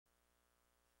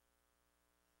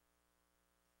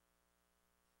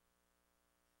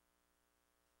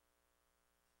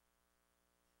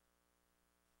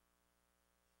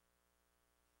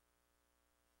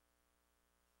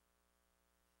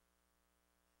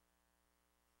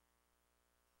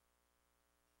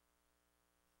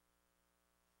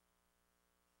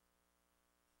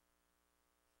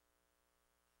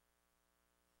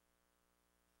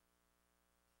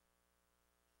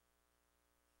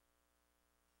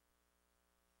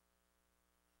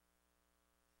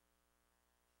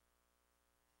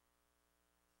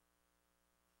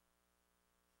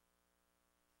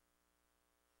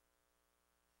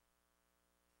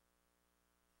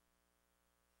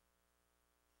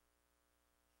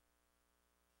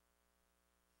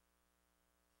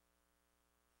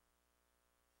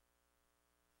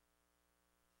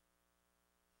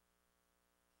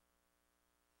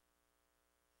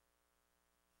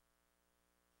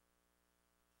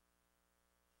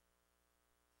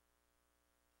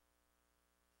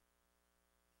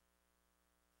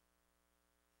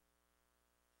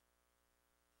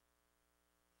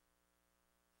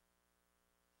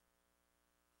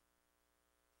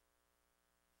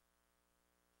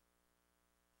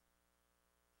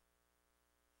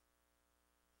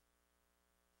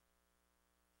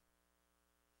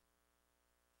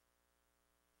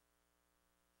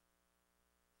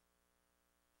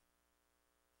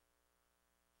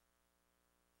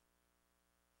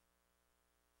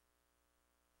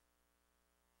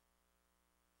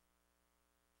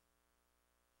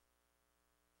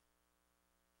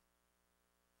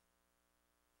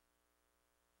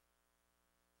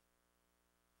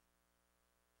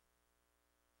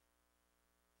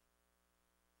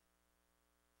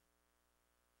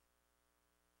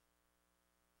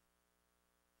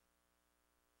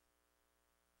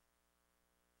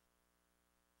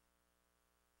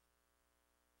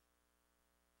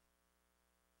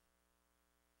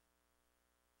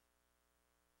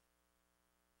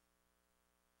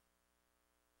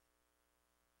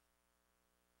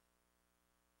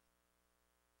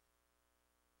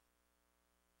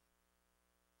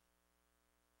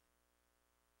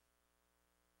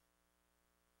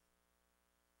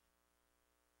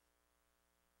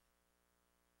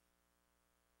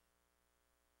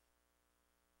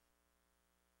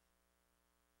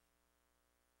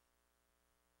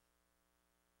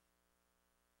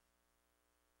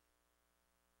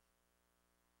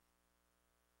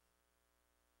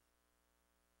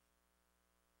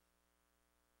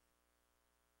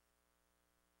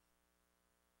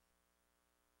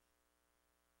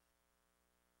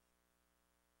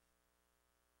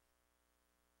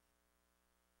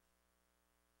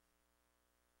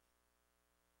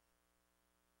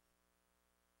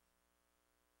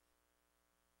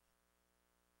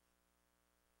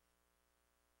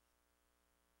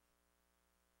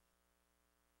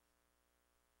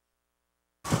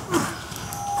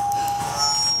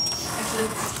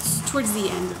towards the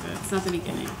end of it. It's not the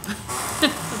beginning. The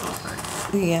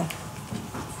ballpark. Yeah. So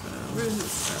where does it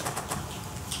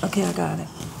start? Okay, I got it.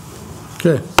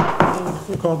 Okay.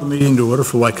 We'll call the meeting to order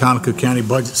for Wicomico County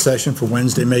Budget Session for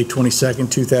Wednesday, May 22nd,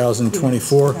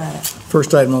 2024.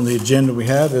 First item on the agenda we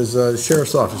have is the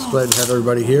Sheriff's Office. Glad to have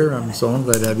everybody here. I'm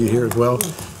glad to have you here as well.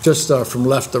 Just from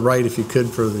left to right, if you could,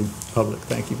 for the public.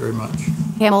 Thank you very much.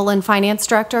 Hamlin, Finance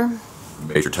Director.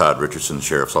 Major Todd Richardson,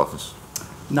 Sheriff's Office.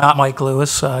 Not Mike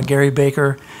Lewis, Gary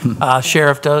Baker.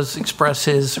 Sheriff does express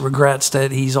his regrets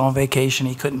that he's on vacation.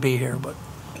 He couldn't be here, but.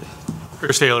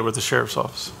 Chris Taylor with the Sheriff's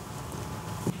Office.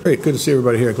 Great, good to see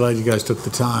everybody here. Glad you guys took the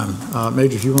time.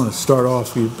 Major, if you want to start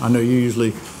off, I know you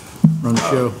usually run the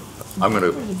show. I'm going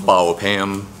to follow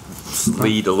Pam's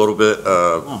lead a little bit,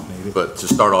 but to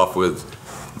start off with,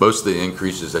 most of the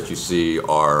increases that you see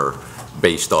are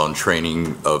based on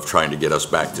training of trying to get us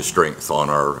back to strength on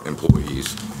our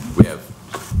employees. We have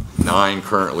 9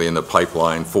 currently in the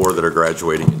pipeline, 4 that are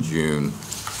graduating in June,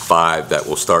 5 that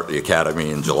will start the academy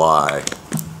in July,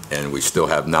 and we still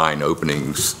have 9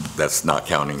 openings. That's not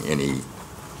counting any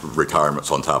retirements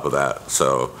on top of that.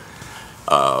 So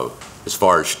as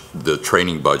far as the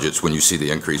training budgets, when you see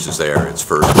the increases there, it's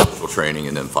for initial training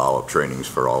and then follow-up trainings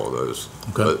for all of those.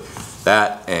 Okay. But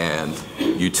that and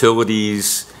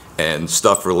utilities and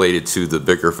stuff related to the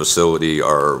bigger facility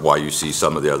are why you see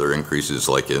some of the other increases,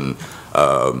 like in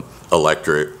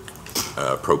electric,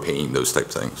 propane, those type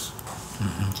things,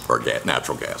 or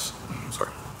natural gas. Sorry.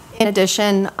 In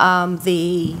addition,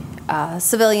 the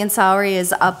civilian salary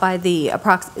is up by the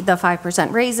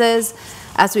 5% raises.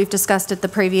 As we've discussed at the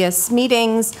previous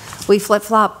meetings, we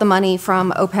flip-flop the money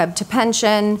from OPEB to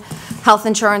pension. Health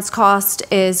insurance cost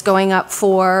is going up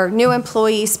for new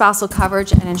employees, spousal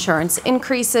coverage, and insurance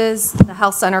increases. The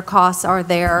health center costs are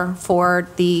there for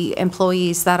the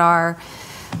employees that are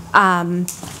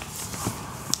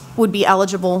would be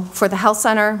eligible for the health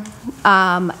center.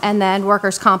 And then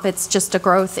workers' comp, it's just a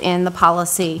growth in the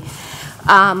policy.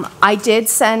 I did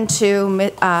send to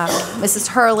Mrs.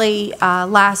 Hurley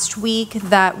last week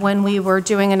that when we were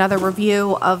doing another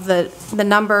review of the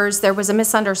numbers, there was a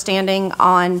misunderstanding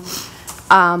on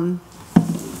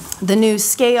the new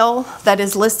scale that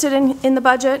is listed in the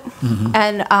budget.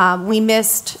 And we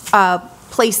missed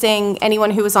placing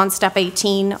anyone who was on step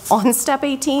 18 on step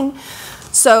 18.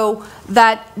 So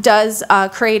that does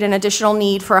create an additional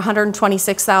need for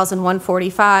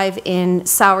 $126,145 in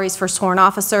salaries for sworn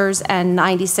officers and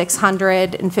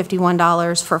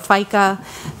 $9,651 for FICA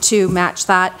to match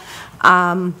that.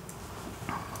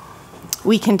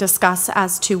 We can discuss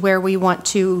as to where we want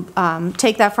to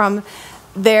take that from.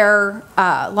 Their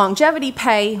longevity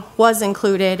pay was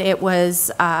included. It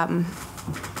was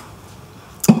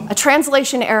a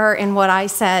translation error in what I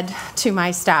said to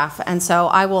my staff, and so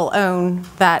I will own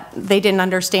that they didn't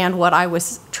understand what I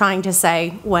was trying to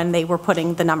say when they were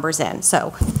putting the numbers in.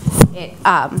 So it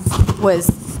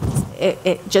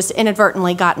it just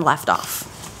inadvertently got left off.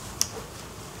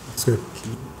 That's good.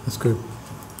 That's good.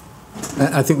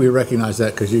 I think we recognize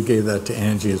that because you gave that to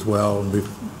Angie as well, and we're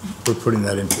putting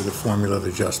that into the formula of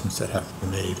adjustments that have to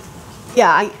be made.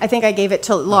 Yeah, I think I gave it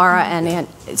to Laura, and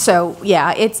so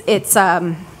yeah, it's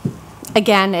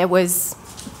again, it was.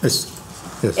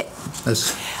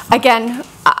 Again,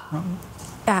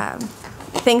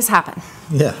 things happen.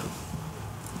 Yeah.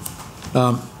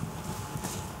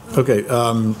 Okay.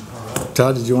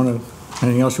 Todd, did you want to?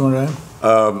 Anything else you want to add?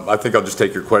 I think I'll just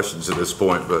take your questions at this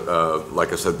point, but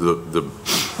like I said, the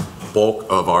bulk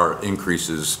of our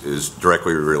increases is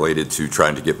directly related to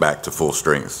trying to get back to full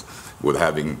strength with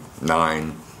having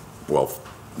 9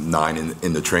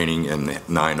 in the training and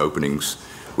 9 openings.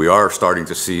 We are starting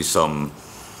to see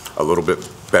a little bit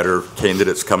better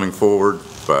candidates coming forward,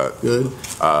 but good.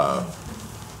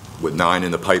 With 9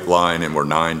 in the pipeline and we're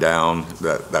 9 down,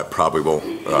 that probably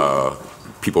won't,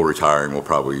 people retiring will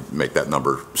probably make that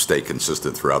number stay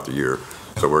consistent throughout the year.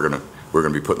 So we're gonna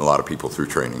be putting a lot of people through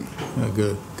training.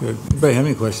 Good, good. Anybody have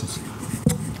any questions?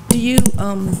 Do you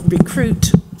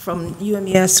recruit from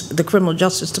UMES, the Criminal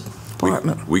Justice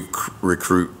Department? We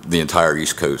recruit the entire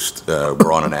East Coast.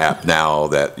 We're on an app now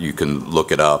that you can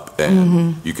look it up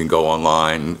and you can go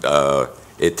online.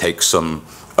 It takes some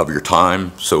of your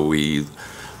time, so we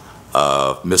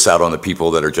miss out on the people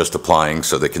that are just applying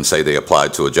so they can say they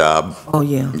applied to a job. Oh,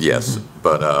 yeah. Yes,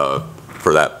 but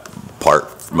for that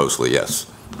part, mostly, yes.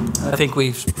 I think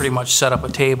we've pretty much set up a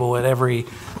table at every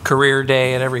career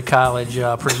day at every college,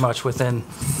 pretty much within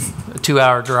a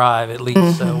 2-hour drive at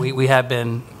least. So we have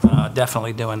been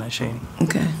definitely doing that, Shane.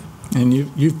 Okay. And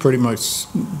you've pretty much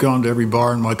gone to every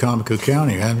bar in Wicomico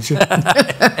County, haven't you?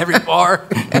 Every bar.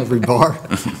 Every bar.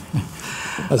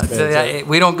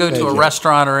 We don't go to a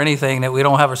restaurant or anything that we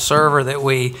don't have a server that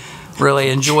we really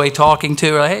enjoy talking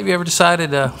to. Like, hey, have you ever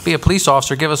decided to be a police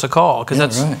officer? Give us a call.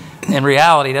 Because in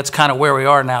reality, that's kind of where we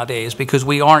are nowadays, because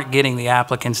we aren't getting the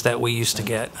applicants that we used to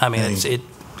get. I mean,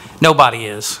 nobody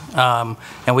is.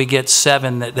 And we get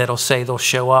 7 that'll say they'll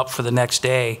show up for the next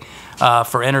day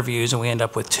for interviews, and we end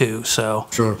up with 2. So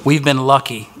we've been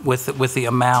lucky with the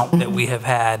amount that we have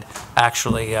had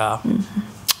actually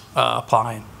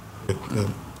applying.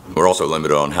 We're also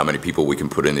limited on how many people we can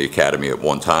put in the academy at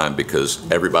one time,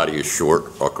 because everybody is short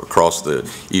across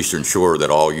the Eastern Shore that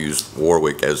all use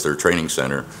Warwick as their training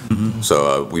center.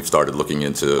 So we've started looking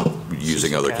into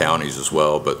using other counties as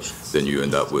well, but then you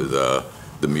end up with the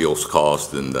meals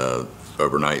cost and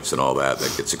overnights and all that.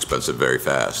 That gets expensive very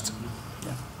fast.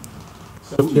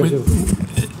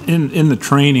 In the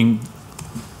training,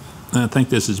 I think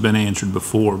this has been answered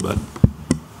before, but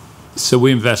so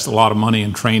we invest a lot of money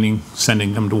in training,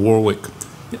 sending them to Warwick.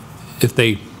 If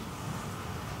they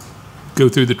go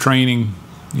through the training,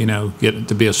 you know, get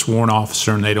to be a sworn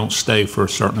officer, and they don't stay for a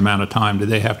certain amount of time, do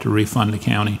they have to refund the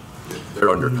county? They're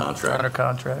under contract. Under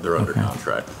contract. They're under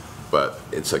contract. But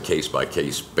it's a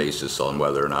case-by-case basis on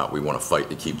whether or not we want to fight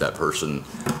to keep that person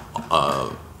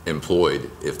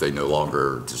employed if they no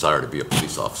longer desire to be a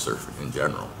police officer in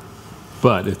general.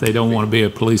 But if they don't want to be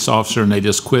a police officer and they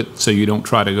just quit, so you don't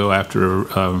try to go after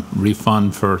a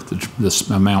refund for this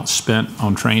amount spent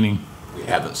on training? We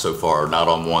haven't so far, not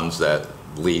on ones that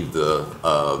leave the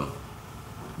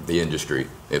industry.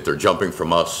 If they're jumping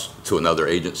from us to another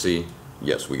agency,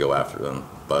 yes, we go after them.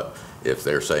 But if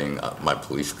they're saying, my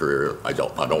police career, I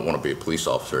don't want to be a police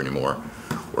officer anymore,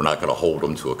 we're not going to hold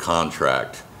them to a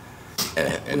contract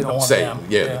and say,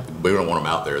 we don't want them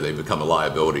out there. They become a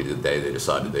liability the day they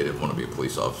decided they didn't want to be a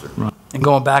police officer. Right. And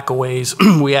going back a ways,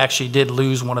 we actually did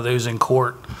lose one of those in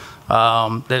court.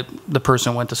 That the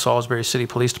person went to Salisbury City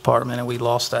Police Department, and we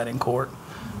lost that in court.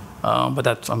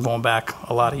 But I'm going back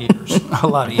a lot of years,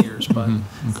 But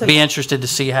I'd be interested to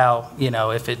see how, you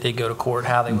know, if it did go to court,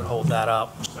 how they would hold that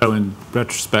up. So in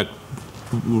retrospect,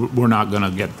 we're not going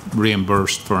to get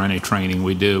reimbursed for any training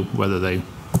we do, whether they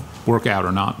work out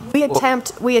or not. We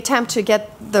attempt to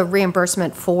get the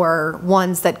reimbursement for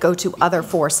ones that go to other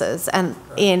forces, and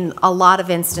in a lot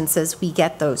of instances, we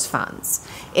get those funds.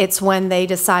 It's when they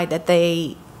decide that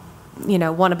they, you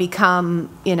know, want to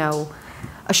become, you know,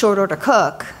 a short order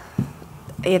cook,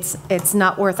 it's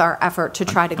not worth our effort to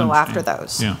try to go after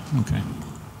those. Yeah, okay.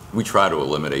 We try to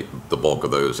eliminate the bulk of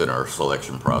those in our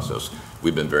selection process.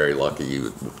 We've been very lucky,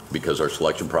 because our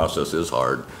selection process is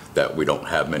hard, that we don't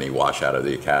have many wash out of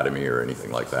the academy or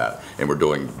anything like that. And we're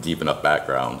doing deep enough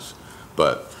backgrounds.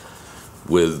 But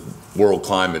with world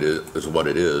climate is what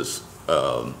it is,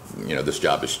 you know, this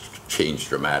job has changed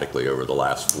dramatically over the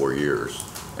last 4 years.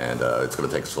 And it's going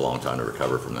to take us a long time to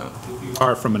recover from that. If you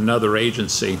hire from another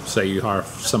agency, say you hire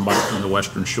somebody from the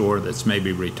Western Shore that's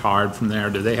maybe retired from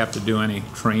there, do they have to do any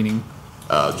training?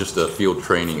 Just a field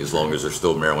training, as long as they're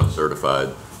still Maryland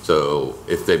certified. So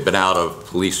if they've been out of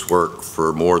police work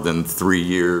for more than 3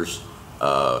 years,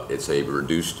 it's a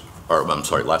reduced, or I'm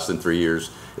sorry, less than 3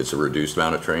 years, it's a reduced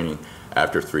amount of training.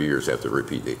 After 3 years, they have to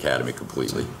repeat the academy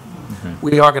completely. Okay.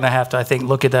 We are going to have to, I think,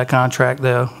 look at that contract,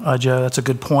 though, Joe. That's a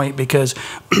good point, because,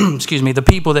 excuse me, the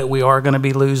people that we are going to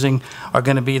be losing are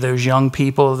going to be those young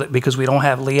people, that, because we don't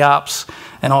have LEOPs,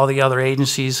 and all the other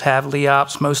agencies have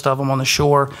LEOPs, most of them on the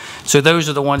shore. So those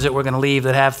are the ones that we're going to leave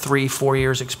that have 3-4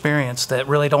 years experience, that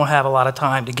really don't have a lot of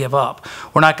time to give up.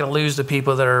 We're not going to lose the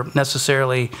people that are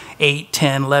necessarily 8,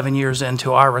 10, 11 years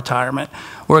into our retirement.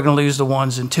 We're going to lose the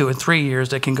ones in 2 and 3 years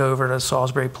that can go over to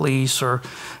Salisbury Police or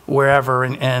wherever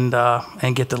and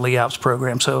get the LEOPS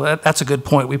program. So that's a good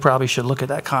point. We probably should look at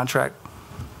that contract.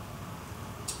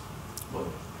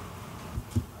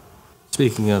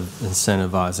 Speaking of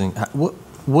incentivizing,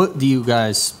 what do you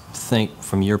guys think,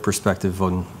 from your perspective,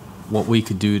 on what we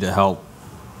could do to help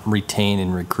retain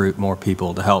and recruit more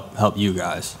people to help you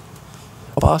guys?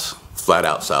 Boss? Flat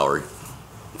out salary.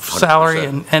 100%. Salary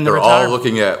and the They're retirement. all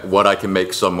looking at what I can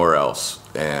make somewhere else.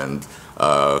 And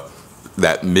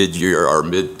that mid-year or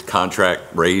mid-contract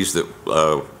raise that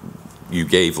you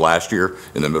gave last year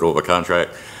in the middle of a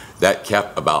contract, that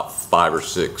kept about 5 or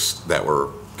 6 that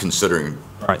were considering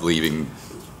leaving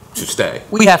to stay.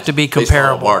 We have to be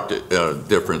comparable. They saw a marked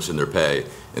difference in their pay,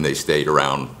 and they stayed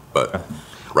around. But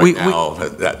right now,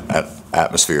 that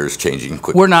atmosphere is changing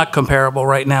quickly. We're not comparable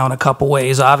right now in a couple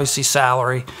ways. Obviously,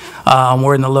 salary.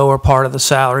 We're in the lower part of the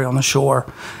salary on the shore.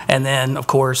 And then, of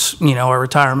course, you know, our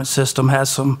retirement system has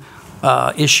some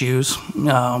issues,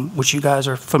 which you guys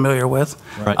are familiar with.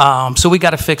 Right. So we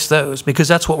got to fix those, because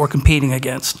that's what we're competing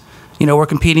against. You know, we're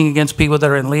competing against people that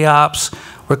are in LEOPS.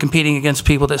 We're competing against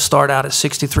people that start out at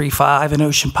 63.5 in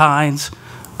Ocean Pines.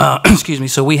 Excuse me.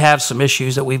 So we have some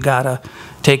issues that we've got to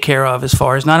take care of as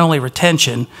far as not only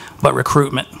retention, but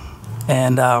recruitment.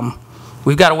 And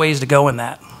we've got a ways to go in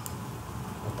that.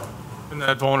 And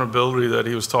that vulnerability that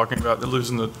he was talking about, the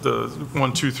losing the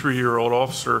 1, 2, 3-year-old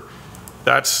officer,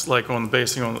 that's like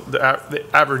basing on the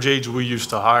average age we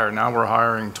used to hire. Now we're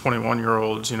hiring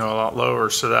 21-year-olds, you know, a lot lower,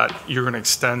 so that you're going to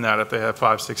extend that if they have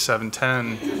 5, 6, 7,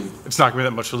 10. It's not going to be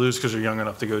that much to lose because they're young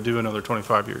enough to go do another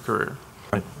 25-year career.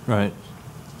 Right.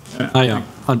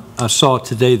 I saw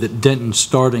today that Denton's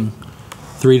starting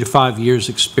 3 to 5 years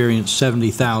experience,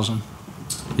 70,000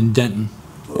 in Denton.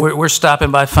 We're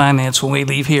stopping by finance when we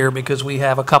leave here because we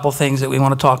have a couple things that we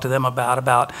want to talk to them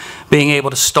about being able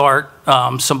to start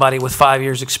somebody with 5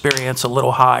 years experience a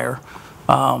little higher.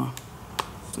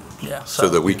 Yeah. So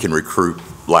that we can recruit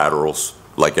laterals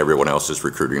like everyone else is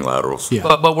recruiting laterals. Yeah.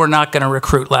 But we're not going to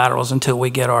recruit laterals until we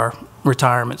get our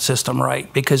retirement system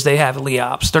right, because they have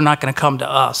LEOPS. They're not going to come to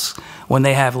us when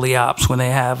they have LEOPS, when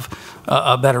they have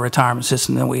a better retirement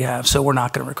system than we have. So we're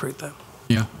not going to recruit them.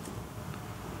 Yeah.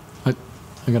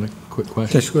 I got a quick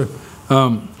question. Yes, go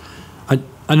ahead.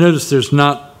 I noticed there's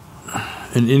not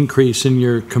an increase in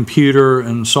your computer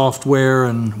and software,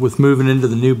 and with moving into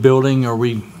the new building, are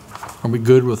we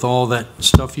good with all that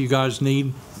stuff you guys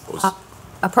need?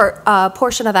 A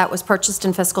portion of that was purchased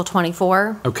in fiscal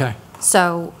 '24. Okay.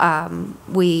 So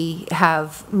we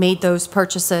have made those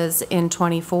purchases in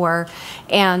 '24,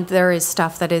 and there is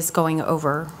stuff that is going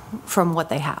over from what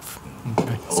they have.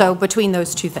 Okay. So between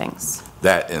those two things.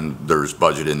 That, and there's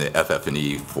budget in the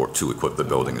FF&E to equip the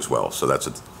building as well. So that's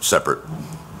a separate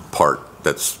part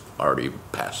that's already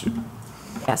passed.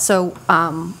 Yeah, so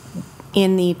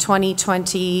in the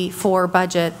 2024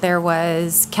 budget, there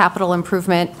was capital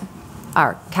improvement,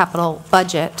 our capital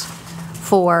budget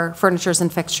for furnitures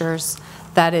and fixtures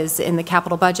that is in the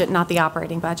capital budget, not the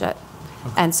operating budget.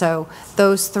 Okay. And so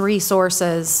those three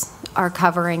sources are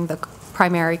covering the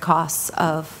primary costs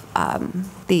of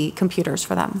the computers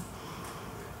for them.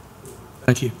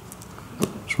 Thank you.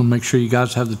 Just want to make sure you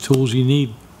guys have the tools you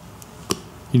need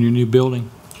in your new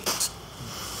building.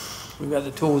 We've got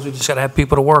the tools. We just got to have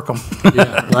people to work them.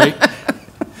 Yeah, right?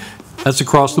 That's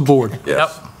across the board.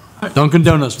 Yes. Yep. Dunkin'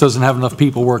 Donuts doesn't have enough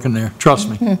people working there. Trust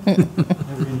me. I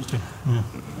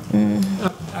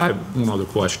have one other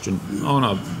question.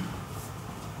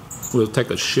 We'll take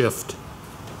a shift.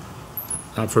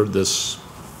 I've heard this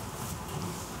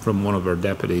from one of our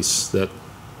deputies, that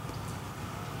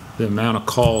the amount of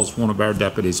calls one of our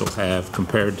deputies will have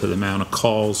compared to the amount of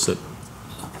calls that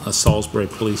a Salisbury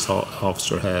police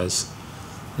officer has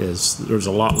is there's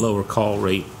a lot lower call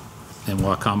rate in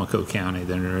Wicomico County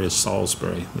than there is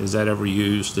Salisbury. Is that ever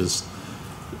used as,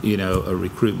 you know, a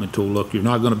recruitment tool? Look, you're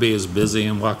not going to be as busy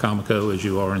in Wicomico as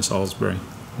you are in Salisbury.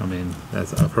 I mean,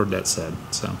 I've heard that said,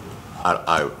 so.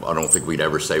 I don't think we'd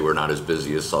ever say we're not as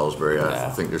busy as Salisbury. I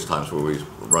think there's times where we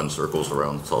run circles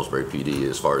around Salisbury PD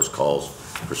as far as calls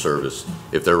for service.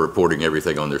 If they're reporting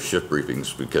everything on their shift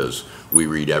briefings, because we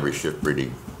read every shift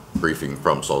briefing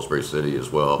from Salisbury City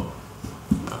as well.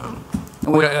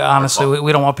 Honestly,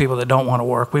 we don't want people that don't want to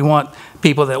work. We want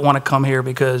people that want to come here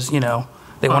because, you know,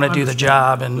 they want to do the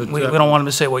job, and we don't want them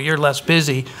to say, well, you're less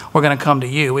busy, we're going to come to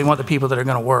you. We want the people that are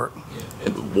going to work.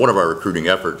 And one of our recruiting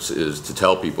efforts is to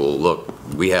tell people, look,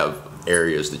 we have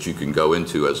areas that you can go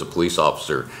into as a police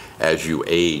officer as you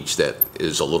age that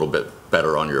is a little bit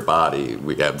better on your body.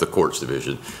 We have the courts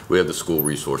division, we have the school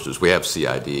resources, we have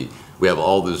CID, we have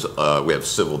all those, we have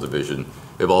civil division,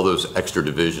 we have all those extra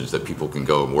divisions that people can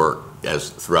go and work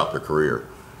as throughout their career.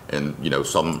 And, you know,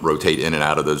 some rotate in and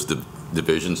out of those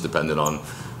divisions depending on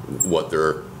what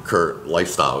their current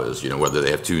lifestyle is, you know, whether they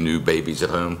have 2 new babies at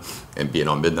home and being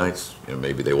on midnights, you know,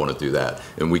 maybe they want to do that.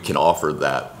 And we can offer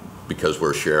that because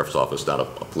we're a sheriff's office, not a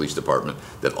police department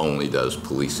that only does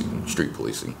policing, street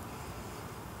policing.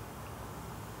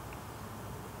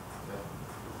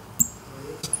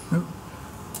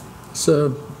 So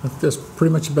that's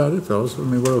pretty much about it, fellas. I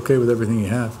mean, we're okay with everything you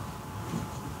have.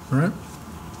 All right?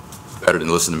 Better than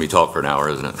listening to me talk for an hour,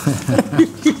 isn't it?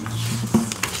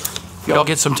 If y'all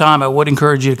get some time, I would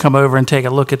encourage you to come over and take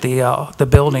a look at the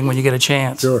building when you get a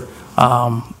chance. Sure.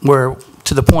 We're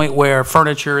to the point where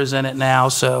furniture is in it now,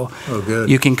 so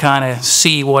you can kind of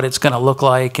see what it's going to look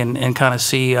like and kind of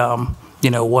see, you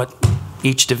know, what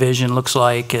each division looks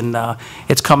like, and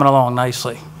it's coming along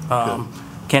nicely.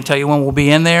 Can't tell you when we'll be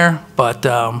in there, but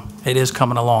it is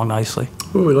coming along nicely.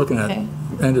 What are we looking at? Okay.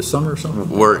 End of summer or something?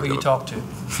 Who you talk to?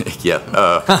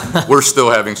 Yeah, we're still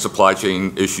having supply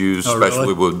chain issues, Oh, really?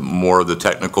 especially with more of the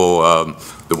technical.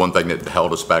 The one thing that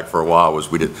held us back for a while was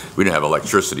we didn't have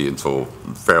electricity until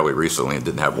fairly recently and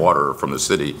didn't have water from the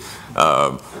city.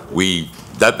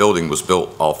 That building was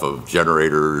built off of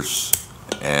generators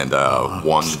and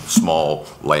one small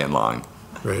landline.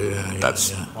 Right, yeah.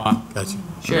 That's- Wow. Gotcha.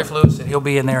 Sheriff Lewis said he'll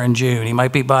be in there in June. He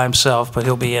might be by himself, but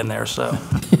he'll be in there, so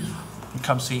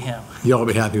come see him. Y'all will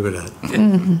be happy with that.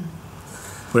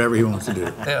 Whatever he wants to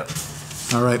do. Yeah.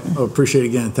 All right, well, appreciate it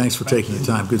again. Thanks for taking your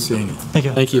time. Good seeing you.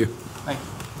 Thank you.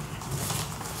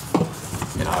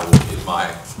 And I will give my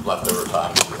leftover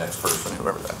time to the next person,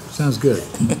 whoever that is. Sounds good.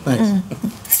 Thanks.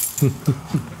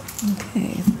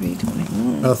 Okay,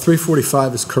 321.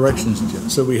 3:45 is corrections,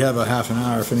 so we have a half an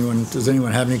hour. Does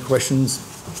anyone have any questions?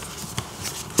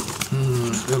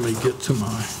 Let me get to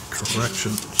my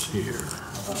corrections here.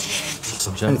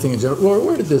 Anything in general? Laura,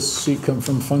 where did this sheet come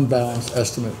from, fund balance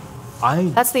estimate?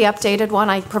 That's the updated one.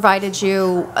 I provided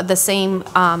you the same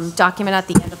document at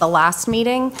the end of the last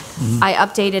meeting. I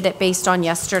updated it based on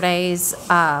yesterday's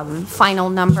final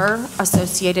number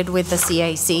associated with the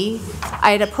CAC.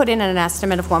 I had put in an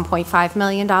estimate of $1.5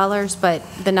 million, but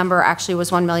the number actually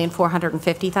was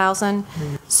 $1,450,000.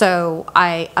 So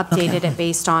I updated it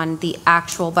based on the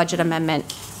actual budget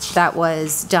amendment that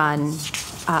was done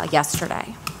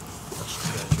yesterday.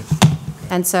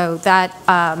 And so that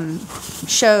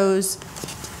shows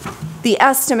the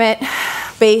estimate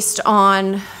based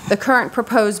on the current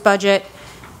proposed budget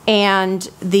and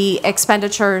the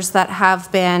expenditures that have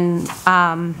been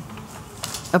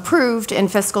approved in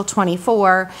fiscal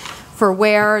 '24 for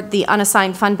where the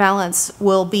unassigned fund balance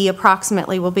will be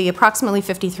approximately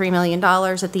 $53 million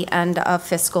at the end of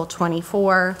fiscal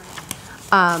 '24,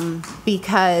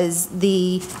 because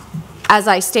as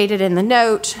I stated in the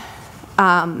note,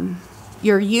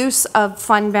 your use of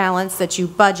fund balance that you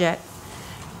budget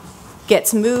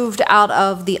gets moved out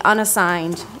of the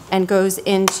unassigned and goes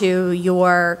into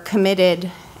your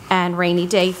committed and rainy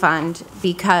day fund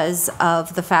because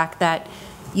of the fact that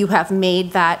you have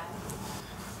made that,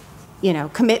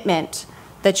 commitment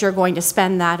that you're going to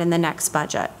spend that in the next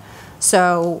budget.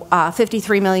 So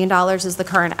 $53 million is the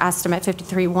current estimate,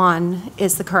 53.1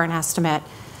 is the current estimate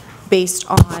based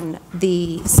on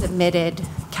the submitted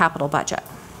capital budget.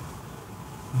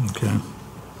 Okay.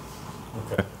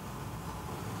 Okay.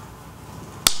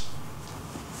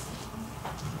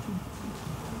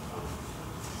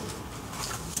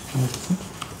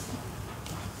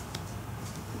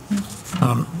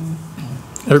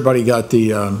 Everybody got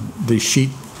the sheet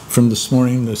from this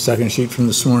morning, the second sheet from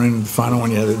this morning, the final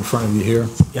one, you have it in front of you here?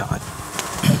 Yeah,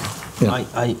 Yeah.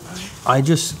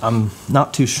 I'm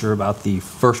not too sure about the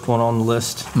first one on the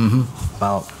list,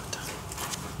 about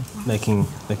making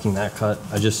that cut.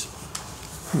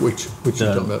 Which you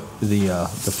talking about?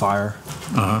 The fire.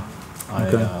 Uh-huh.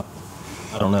 Okay.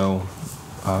 I don't know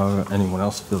how anyone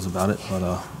else feels about it, but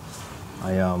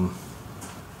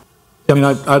I mean,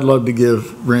 I'd love to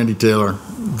give Randy Taylor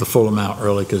the full amount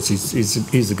early, because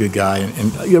he's a good guy,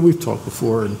 and yeah, we've talked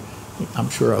before, and I'm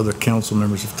sure other council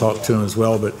members have talked to him as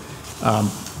well, but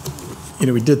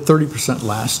we did 30%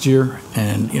 last year,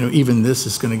 and even this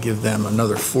is going to give them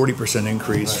another 40%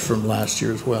 increase from last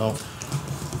year as well.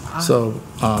 So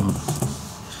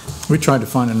we tried to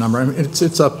find a number. I mean,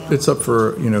 it's up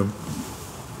for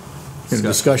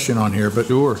discussion on here, but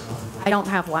Sure. I don't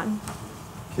have one.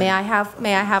 May I have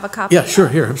a copy? yeah, sure.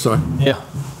 Here, I'm sorry. yeah.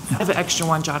 I have an extra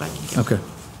one, Jada. Okay.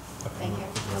 Thank you.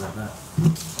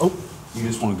 Oh, you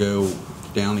just want to go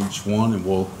down each one and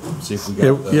we'll see if we Yeah,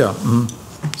 got the... yeah.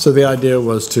 So the idea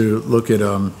was to look at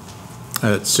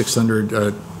 600,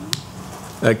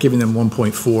 giving them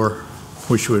 1.4,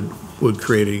 which would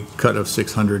create a cut of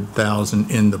 600,000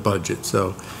 in the budget.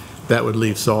 So that would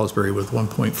leave Salisbury with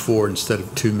 1.4 instead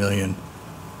of 2 million.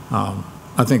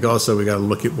 I think also we got to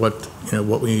look at what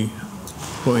we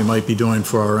might be doing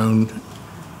for our own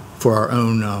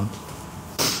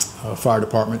fire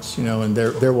departments, and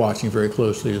they're watching very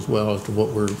closely as well as to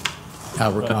how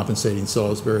we're compensating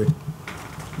Salisbury.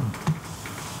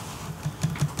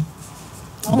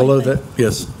 Below that,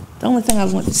 yes. The only thing I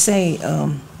want to say,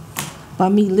 by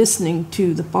me listening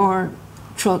to the fire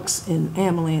trucks and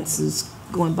ambulances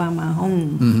going by my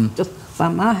home, just by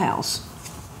my house,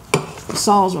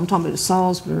 Salisbury, I'm talking about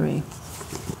Salisbury,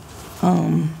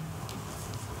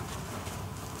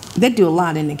 they do a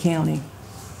lot in the county.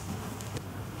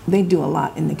 They do a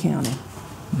lot in the county.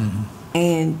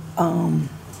 And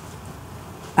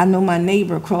I know my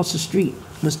neighbor across the street,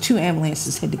 was 2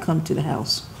 ambulances had to come to the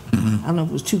house. I don't know if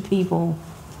it was 2 people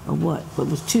or what, but it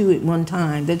was 2 at one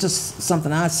time. That's just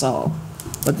something I saw.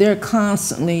 But they're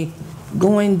constantly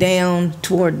going down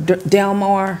toward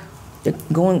Delmar. They're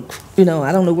going,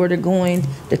 I don't know where they're going.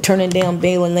 They're turning down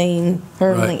Baylor Lane,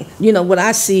 Hearn Right. Lane. What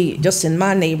I see just in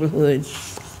my neighborhood.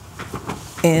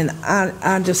 And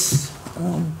I just,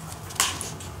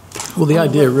 Well, the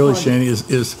idea really, Shani, is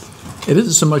it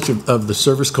isn't so much of the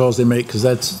service calls they make, because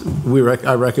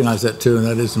I recognize that too, and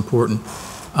that is important.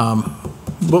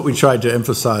 What we tried to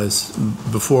emphasize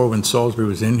before when Salisbury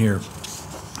was in here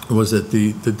was that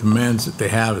the demands that they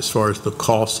have as far as the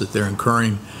costs that they're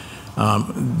incurring,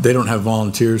 they don't have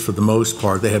volunteers for the most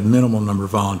part. They have minimal number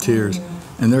of volunteers,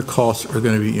 and their costs are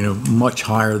going to be, much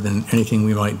higher than anything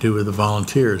we might do with the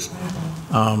volunteers.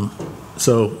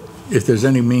 So if there's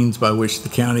any means by which the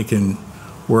county can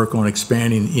work on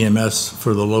expanding EMS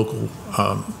for the local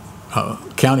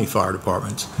county fire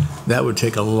departments, that would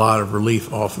take a lot of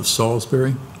relief off of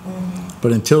Salisbury.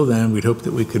 But until then, we'd hope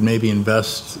that we could maybe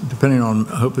invest, depending on,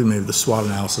 hopefully maybe the SWOT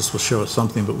analysis will show us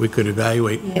something, but we could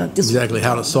evaluate exactly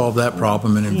how to solve that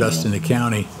problem and invest in the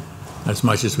county as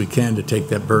much as we can to take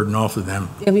that burden off of them.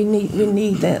 yeah, we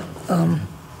need that,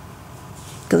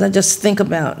 because I just think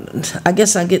about, I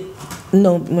guess I get,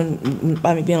 when,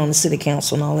 by me being on the city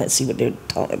council and all that, see what they're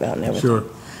talking about and everything. Sure.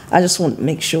 I just want to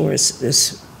make sure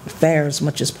it's fair as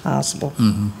much as possible.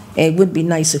 And it would be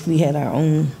nice if we had our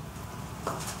own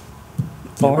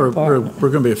fire department. We're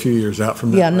going to be a few years out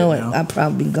from that. Yeah, I know right it. now. I'll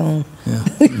probably be gone. Yeah.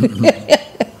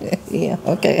 Yeah,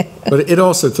 okay. But it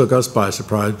also took us by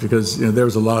surprise because, there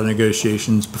was a lot of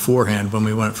negotiations beforehand when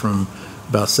we went from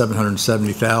about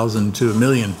 770,000 to $1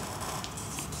 million.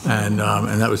 And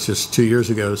that was just 2 years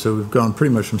ago. So we've gone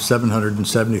pretty much from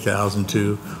 770,000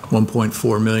 to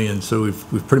 1.4 million. So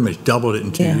we've pretty much doubled it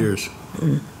in 2 Yeah. years.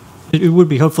 It would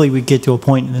be, hopefully we get to a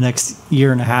point in the next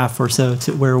year and a half or so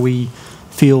to where we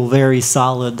feel very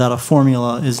solid that a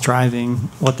formula is driving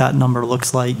what that number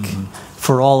looks like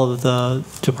for all of the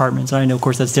departments. I know, of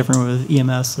course, that's different with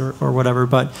EMS or whatever,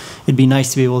 but it'd be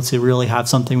nice to be able to really have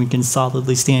something we can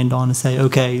solidly stand on and say,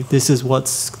 okay, this is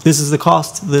the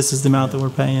cost, this is the amount that we're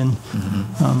paying.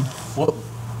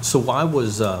 So why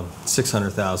was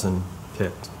 600,000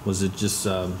 picked? Was it just,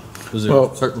 was there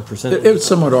Well, a certain percentage? It was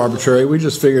somewhat arbitrary. We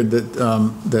just figured that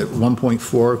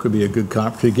 1.4 could be a good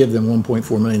to give them 1.4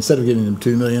 million. Instead of giving them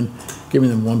 2 million, giving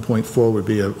them 1.4 would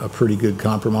be a pretty good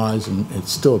compromise, and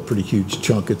it's still a pretty huge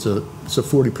chunk. It's a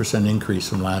 40% increase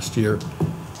from last year,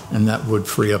 and that would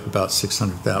free up about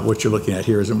 600,000. What you're looking at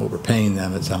here isn't what we're paying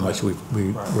them, it's how much we're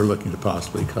looking to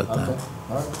possibly cut that.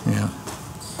 Yeah.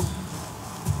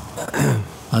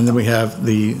 And then we have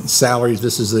the salaries.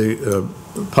 This is a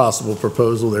possible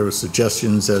proposal. There were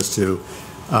suggestions as to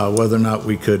whether or not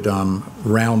we could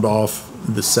round off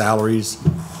the salaries.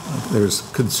 There's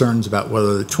concerns about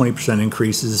whether the 20%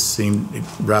 increases seem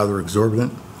rather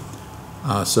exorbitant.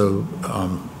 So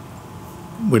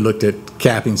we looked at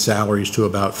capping salaries to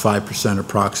about 5%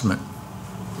 approximate.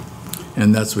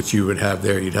 And that's what you would have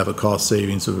there. You'd have a cost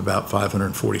savings of about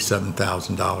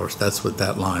 $547,000. That's what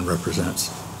that line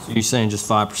represents. So you're saying just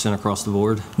 5% across the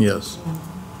board? Yes.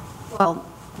 Well,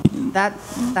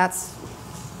 that's,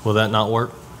 Will that not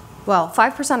work? well,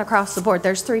 5% across the board,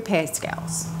 there's 3 pay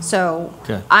scales. So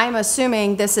Okay. I'm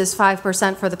assuming this is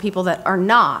 5% for the people that are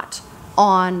not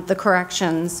on the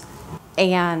corrections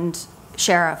and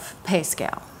sheriff pay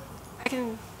scale. I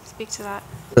can speak to that.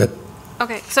 But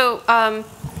Okay, so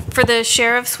for the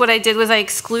sheriffs, what I did was I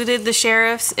excluded the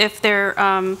sheriffs if they're,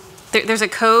 there's a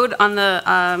code on the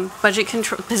budget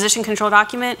control, position control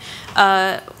document,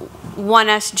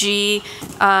 1SG,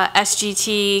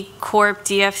 SGT, Corp,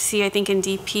 DFC, I think, and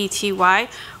DPTY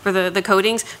for the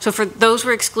codings. So for those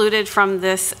were excluded from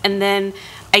this, and then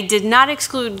I did not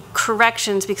exclude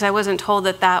corrections because I wasn't told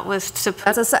that that was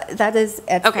supposed. That is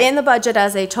Okay. in the budget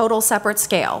as a total separate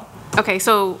scale. Okay,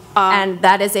 so. And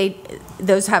that is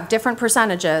those have different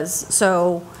percentages.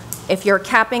 So if you're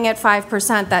capping at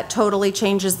 5%, that totally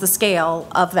changes the scale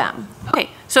of them. Okay,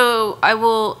 so I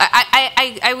will,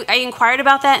 I inquired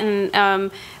about that,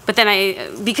 and, but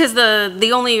then because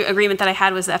the only agreement that I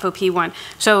had was the FOP one,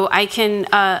 so I can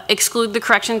exclude the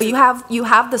corrections. You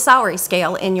have the salary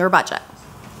scale in your budget.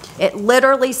 It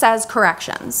literally says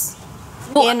corrections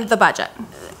in the budget.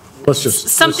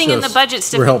 Something in the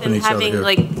budget's we're different helping than each other having, here.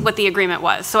 like, what the agreement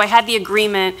was. So I had the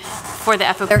agreement for the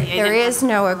FOP. There is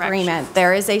no agreement.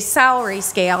 There is a salary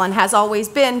scale and has always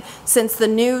been, since the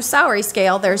new salary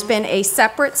scale, there's been a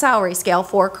separate salary scale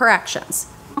for corrections.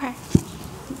 Okay.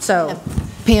 So,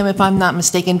 Pam, if I'm not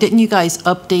mistaken, didn't you guys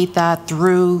update that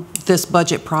through this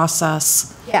budget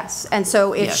process? yes, and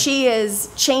so if Yeah. she is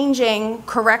changing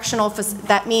correctional,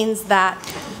 that means that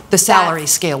The salary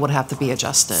scale would have to be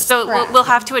adjusted. So Correct. we'll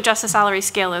have to adjust the salary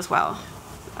scale as well.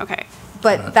 Okay.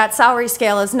 But that salary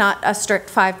scale is not a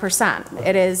strict 5%.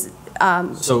 It is,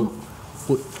 So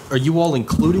are you all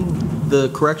including the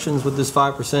corrections with this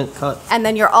 5% cut? and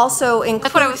then you're also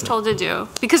That's what I was told to do,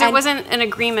 because there And- wasn't an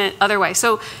agreement otherwise.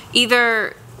 So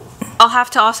either I'll have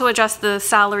to also adjust the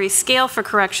salary scale for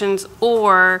corrections,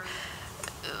 or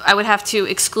I would have to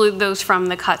exclude those from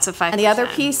the cuts of 5%. And the other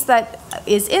piece that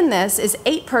is in this is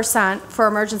 8% for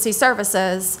emergency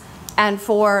services and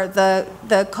for the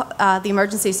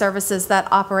emergency services that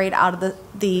operate out of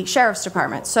the sheriff's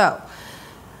department. So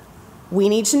we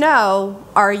need to know,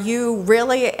 are you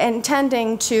really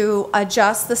intending to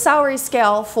adjust the salary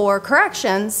scale for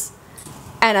corrections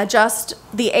and adjust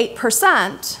the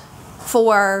 8%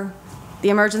 for the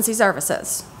emergency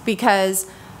services? Because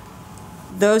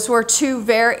those were two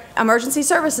emergency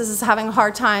services is having a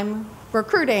hard time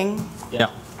recruiting Yeah.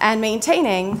 and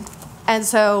maintaining. And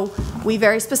so we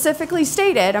very specifically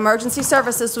stated emergency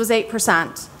services was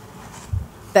 8%,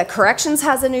 that corrections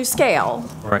has a new scale.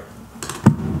 Right.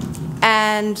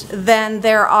 And then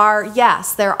there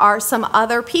are some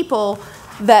other people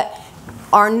that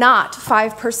are not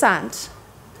 5%,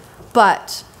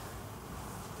 but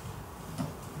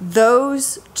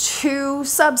those two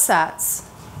subsets,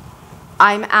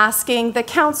 I'm asking the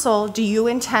council, do you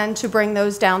intend to bring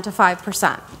those down to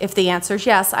 5%? If the answer is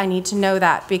yes, I need to know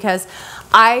that, because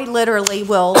I literally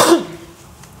will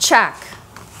check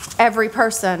every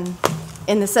person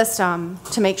in the system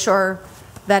to make sure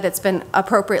that it's been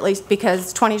appropriately,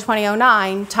 because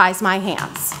 2020-09 ties my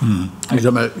hands.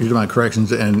 You're talking about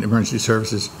corrections and emergency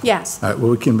services? Yes. All right,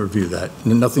 well, we can review that.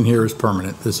 Nothing here is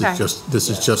permanent. This Okay.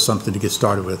 is just something to get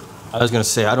started with. I was going to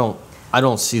say, I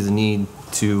don't see the need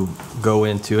to go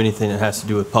into anything that has to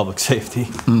do with public safety.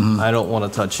 I don't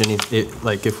want to touch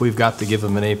like, if we've got to give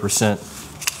them an 8%,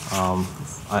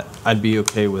 I'd be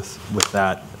okay with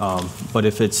that. But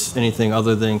if it's anything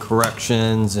other than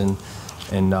corrections and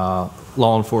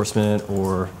law enforcement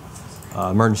or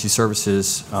emergency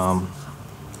services,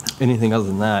 anything other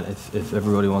than that, if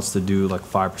everybody wants to do like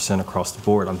 5% across the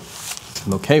board, I'm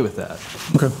okay with that.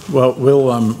 Okay, well, we'll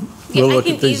look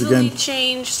at these again. I can easily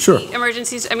change Sure. the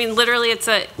emergencies. I mean, literally, it's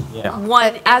a Yeah.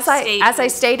 one. As I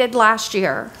stated last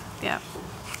year, Yeah.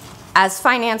 as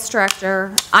finance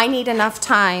director, I need enough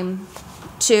time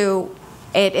to,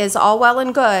 it is all well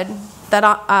and good that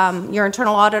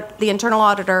the internal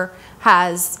auditor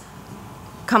has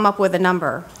come up with a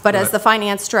number. But as Right. the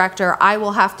finance director, I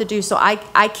will have to do so.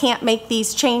 I can't make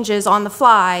these changes on the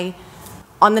fly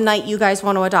on the night you guys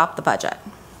want to adopt the budget.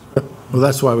 Well,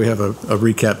 that's why we have a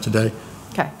recap today.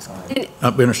 Okay.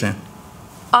 We understand.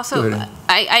 Also, Go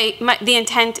the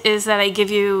intent is that I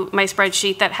give you my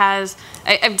spreadsheet that has,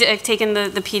 I've taken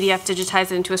the PDF,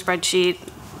 digitized it into a spreadsheet.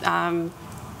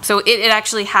 So it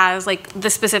actually has like the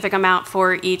specific amount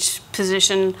for each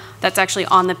position that's actually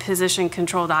on the position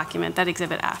control document, that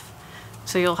Exhibit F.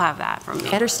 So you'll have that from me.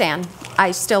 I understand.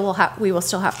 We will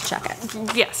still have to check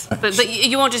it. Yes, but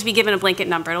you won't just be given a blanket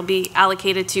number. It'll be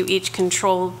allocated to each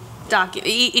control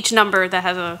each number that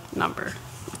has a number.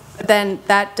 Then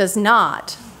that does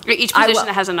not. Each position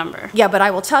that has a number. Yeah, but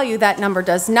I will tell you that number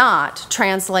does not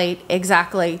translate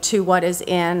exactly to what is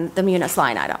in the munis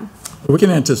line item. We can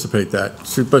anticipate that,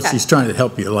 but Okay. she's trying to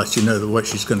help you, let you know that what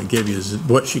she's going to give you is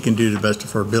what she can do to the best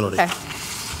of her ability. Okay.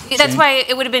 That's why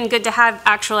it would have been good to have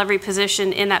every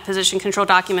position in that position control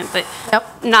document, but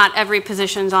Yep. not every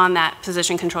position's on that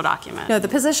position control document. No, the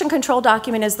position control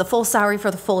document is the full salary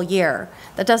for the full year.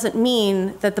 That doesn't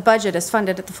mean that the budget is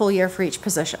funded at the full year for each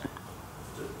position.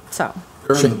 So,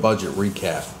 During the budget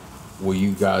recap, will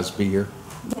you guys be here?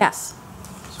 yes.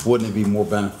 Wouldn't it be more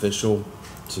beneficial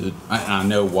to, I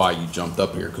know why you jumped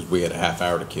up here, because we had a half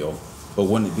hour to kill, but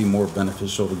wouldn't it be more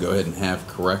beneficial to go ahead and have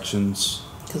corrections?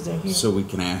 Because they're here. So we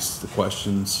can ask the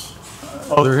questions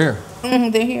Oh, they're here.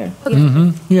 They're here.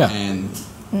 Yeah. and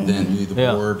then do the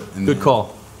Yeah. board? And Good then-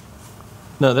 call.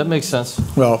 No, that makes sense.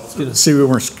 Well, see,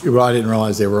 well, I didn't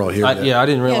realize they were all here yet. Yeah, I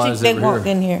didn't Yeah, realize they they were walked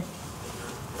here. in here.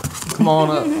 Come on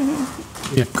up.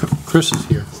 Yeah, Chris is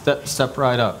here. Step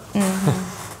right up.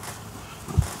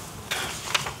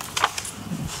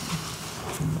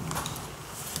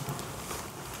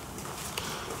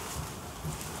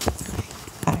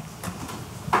 Hi.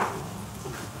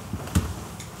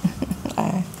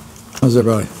 Hi. How's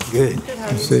everybody? Good. Good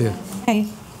to see you. Hey.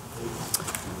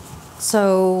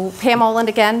 So Pam Oland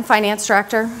again, Finance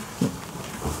Director.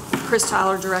 Chris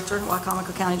Tyler, Director,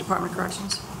 Wicomico County Department of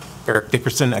Corrections. Eric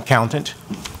Dickerson, Accountant.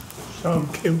 Sean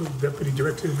Kimball, Deputy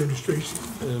Director of Administration.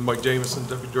 And Mike Jamison,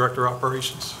 Deputy Director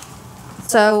Operations.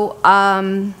 So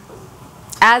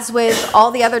As with all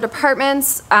the other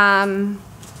departments, pension,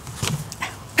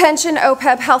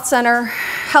 OPEB, health center,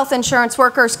 health insurance,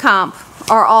 workers' comp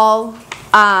are all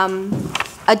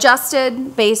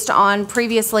adjusted based on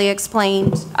previously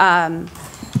explained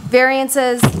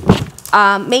variances.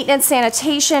 Maintenance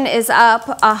sanitation is up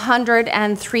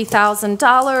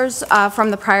 $103,000 from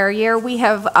the prior year. We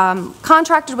have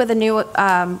contracted with a new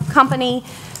company.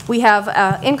 We have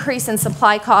an increase in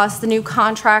supply costs. The new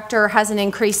contractor has an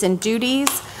increase in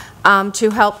duties to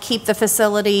help keep the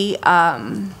facility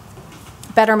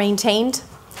better maintained.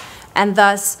 And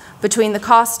thus, between the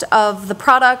cost of the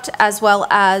product as well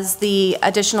as the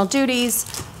additional duties,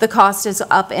 the cost is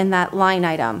up in that line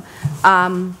item.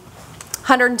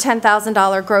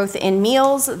 $110,000 growth in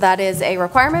meals, that is a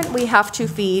requirement we have to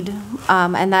feed,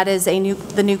 and that is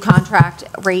the new contract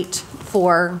rate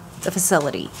for the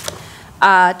facility.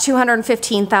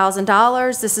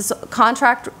 $215,000, this is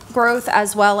contract growth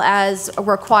as well as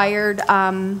required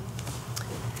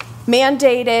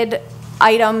mandated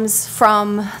items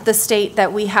from the state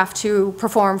that we have to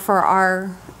perform for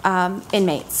our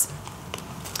inmates.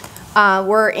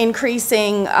 We're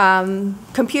increasing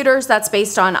computers, that's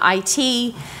based on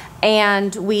IT,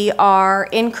 and we are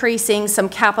increasing some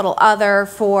capital other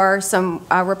for some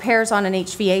repairs on an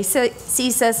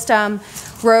HVAC system,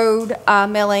 road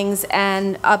millings,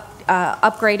 and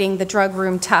upgrading the drug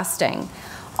room testing.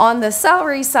 On the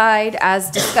salary side, as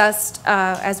discussed,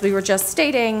 as we were just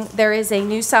stating, there is a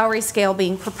new salary scale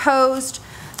being proposed.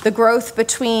 The growth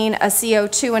between a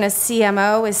CO2 and a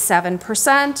CMO is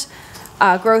 7%.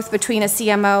 Growth between a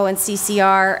CMO and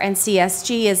CCR and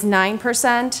CSG is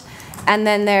 9%. And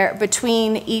then there,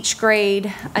 between each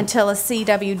grade until a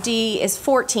CWD is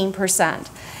 14%.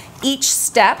 Each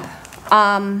step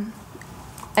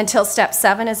until step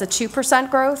 7 is a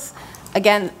 2% growth.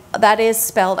 Again, that is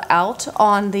spelled out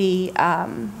on the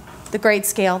grade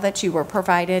scale that you were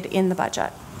provided in the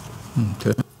budget.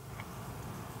 Okay.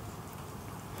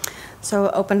 So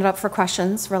open it up for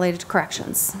questions related to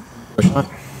corrections.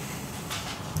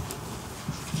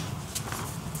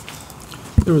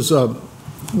 There was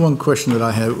one question that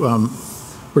I had.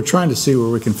 We're trying to see where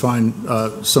we can find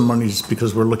some monies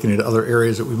because we're looking at other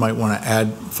areas that we might want to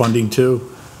add funding to.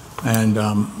 And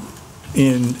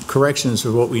in corrections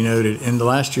of what we noted, in the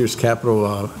last year's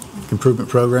capital improvement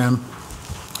program,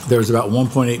 there was about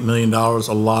 $1.8 million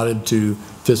allotted to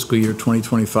fiscal year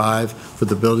 2025 for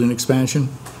the building expansion.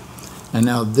 And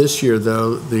now this year,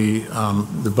 though, the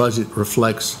budget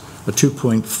reflects a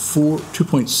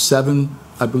 2.7,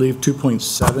 I believe,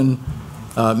 2.7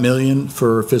 million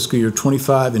for fiscal year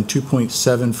 25 and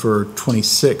 2.7 for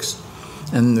 26.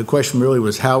 And the question really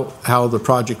was how the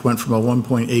project went from a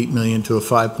 1.8 million to a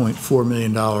 $5.4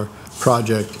 million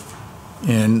project.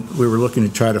 And we were looking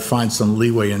to try to find some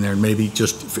leeway in there, and maybe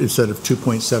just instead of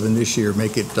 2.7 this year,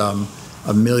 make it $1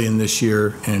 million this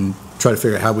year, and try to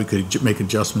figure out how we could make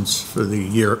adjustments for the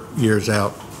years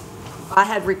out. I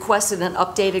had requested an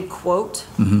updated quote,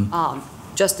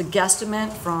 just a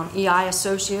guesstimate from EI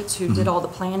Associates, who did all the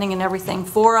planning and everything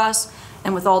for us,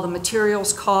 and with all the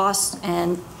materials costs,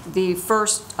 and the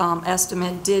first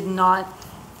estimate did not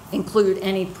include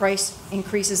any price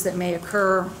increases that may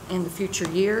occur in the future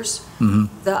years.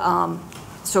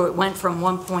 So it went from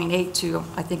 1.8 to,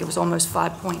 I think it was almost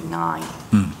 5.9.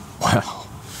 Wow.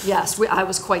 Yes, I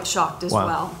was quite shocked as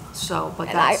well. So,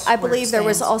 but that's I believe there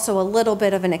was stands. also a little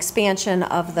bit of an expansion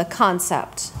of the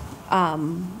concept.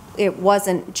 It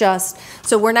wasn't just,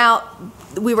 so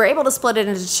we were able to split it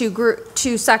into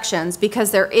two sections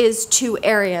because there is 2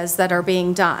 areas that are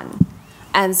being done.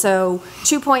 And so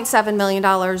 $2.7 million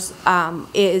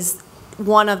is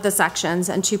one of the sections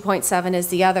and 2.7 is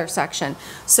the other section.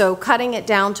 So cutting it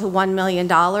down to $1 million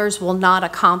will not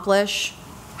accomplish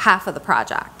half of the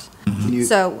project. Can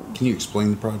you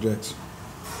explain the projects?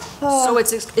 So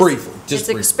it's Briefly, just it's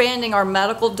briefly. expanding our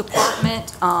medical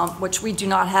department, which we do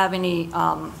not have any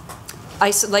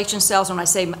isolation cells. When I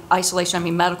say isolation, I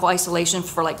mean medical isolation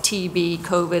for like TB,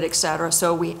 COVID, et cetera.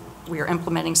 So we are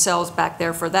implementing cells back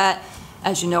there for that.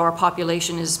 As you know, our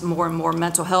population is more and more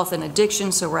mental health and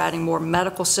addiction, so we're adding more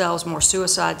medical cells, more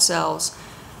suicide cells,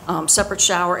 separate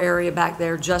shower area back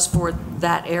there just for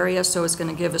that area. So it's going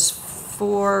to give us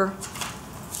 4,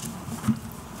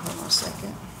 hold on a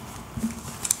second.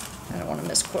 I don't want to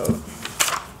misquote.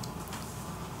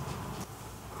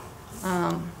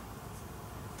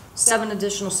 7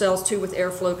 additional cells, 2 with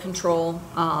airflow control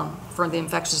for the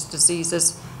infectious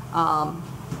diseases. And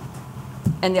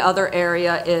the other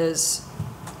area is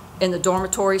in the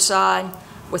dormitory side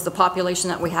with the population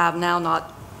that we have now.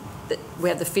 We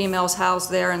have the females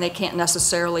housed there, and they can't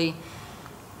necessarily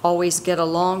always get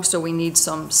along, so we need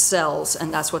some cells,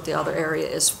 and that's what the other area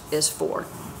is for.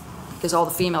 Because all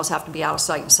the females have to be out of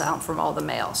sight and sound from all the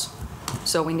males.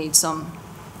 So we need some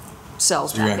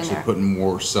cells So you're back in actually there. putting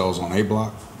more cells on A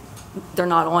block? They're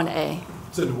not on A.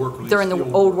 It's in the work release. They're in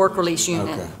the old work release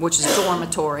unit, Okay. which is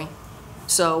dormitory.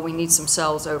 So we need some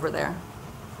cells over there.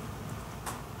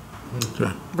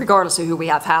 Okay. Regardless of who we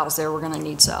have housed there, we're gonna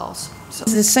need cells. So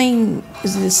Is it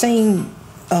the same,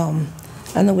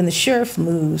 I know when the sheriff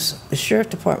moves, the sheriff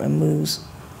department moves,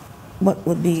 what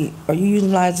would be, are you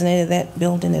utilizing any of that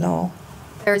building at all?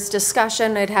 There's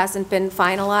discussion, it hasn't been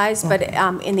finalized, but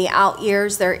in the out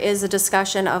years, there is a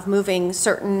discussion of moving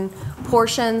certain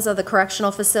portions of the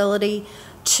correctional facility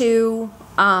to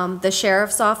the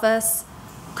sheriff's office,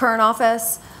 current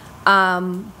office.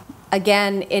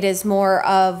 Again, it is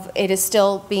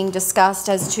still being discussed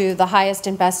as to the highest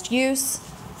and best use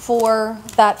for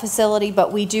that facility,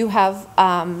 but we do have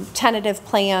tentative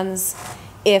plans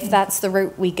if that's the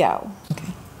route we go.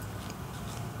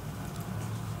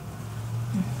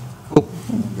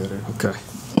 Okay.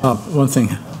 One thing,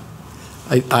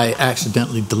 I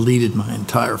accidentally deleted my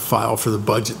entire file for the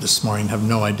budget this morning. Have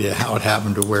no idea how it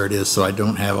happened or where it is, so I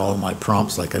don't have all of my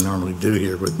prompts like I normally do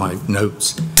here with my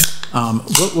notes.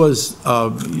 What was,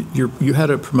 you had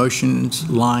a promotions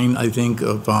line, I think,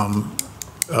 of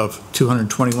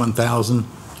 221,000.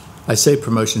 I say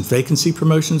promotions, vacancy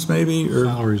promotions maybe, or?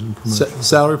 Salaries and promotions.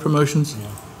 Salary promotions?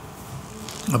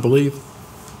 I believe.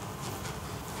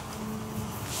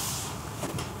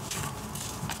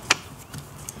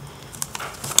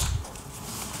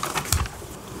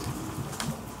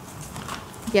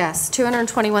 Yes,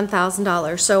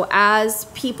 $221,000. So as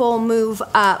people move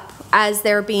up, as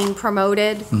they're being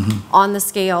promoted on the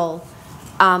scale,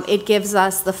 it gives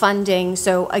us the funding.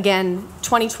 So again,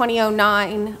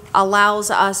 2020-09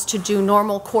 allows us to do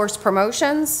normal course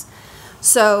promotions.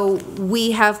 So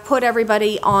we have put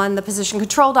everybody on the position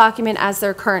control document as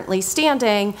they're currently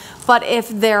standing, but if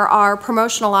there are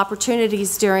promotional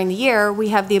opportunities during the year, we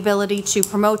have the ability to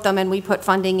promote them, and we put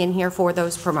funding in here for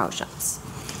those promotions.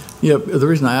 Yeah, the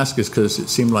reason I ask is because it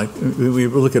seemed like we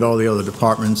look at all the other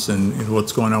departments and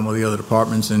what's going on with the other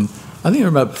departments, and I think there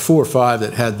were about 4 or 5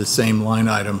 that had the same line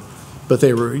item, but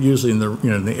they were usually in the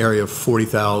in the area of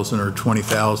 40,000 or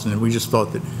 20,000, and we just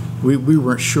thought that we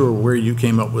weren't sure where you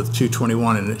came up with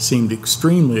 221, and it seemed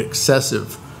extremely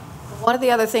excessive. One of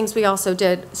the other things we also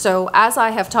did, so as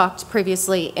I have talked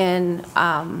previously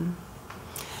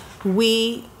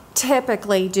we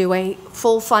typically do a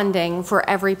full funding for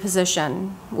every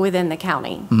position within the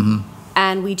county.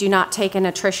 And we do not take an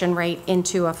attrition rate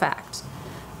into effect.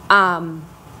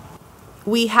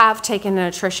 We have taken an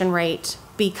attrition rate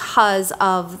because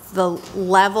of the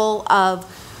level of,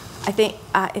 I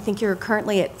think you're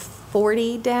currently at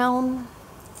 40 down?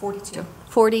 42.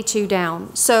 42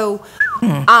 down. So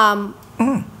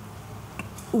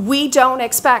we don't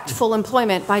expect full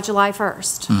employment by July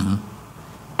 1st.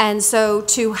 And so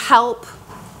to help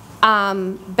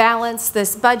balance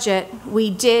this budget, we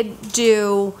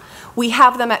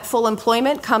have them at full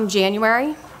employment come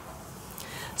January.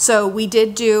 So we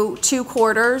did do 2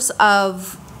 quarters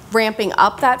of ramping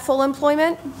up that full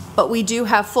employment, but we do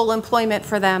have full employment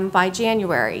for them by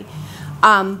January.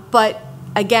 But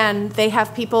again, they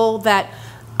have people that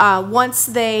once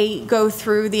they go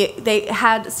through they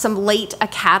had some late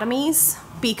academies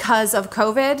because of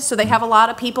COVID, so they have a lot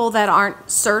of people that aren't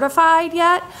certified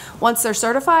yet. Once they're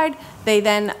certified, they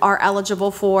then are eligible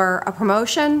for a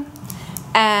promotion,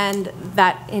 and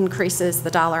that increases the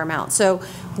dollar amount. So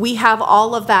we have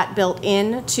all of that built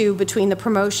in to between the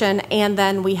promotion, and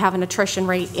then we have an attrition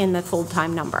rate in the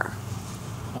full-time number.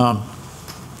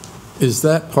 Is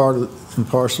that part and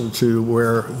parcel to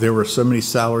where there were so many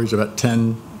salaries, about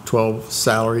 10, 12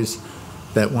 salaries,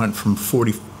 that went from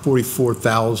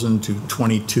 44,000 to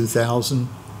 22,000?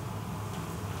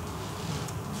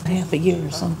 Half a year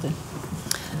or something.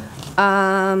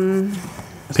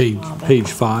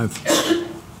 Page 5.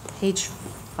 Page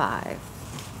 5.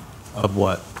 Of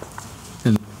what?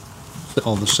 And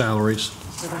all the salaries.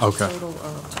 So there's Okay. a total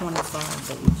of 25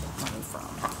 that we took money from.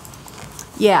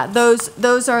 Yeah,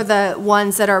 those are the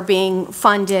ones that are being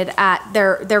funded at,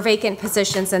 they're vacant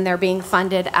positions, and they're being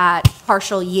funded at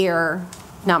partial year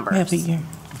numbers. Half a year.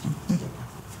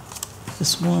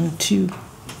 Just 1, 2.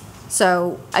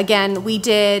 So again, we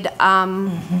did, I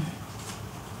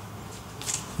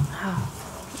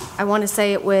want to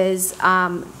say it was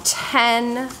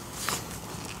 10,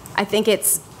 I think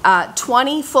it's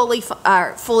 20 fully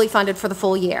funded for the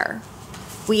full year.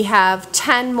 We have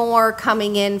 10 more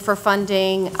coming in for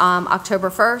funding October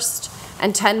 1st,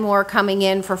 and 10 more coming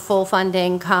in for full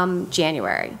funding come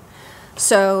January.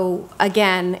 So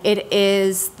again, it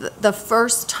is the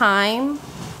first time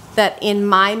that in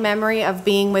my memory of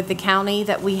being with the county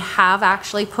that we have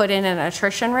actually put in an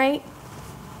attrition rate.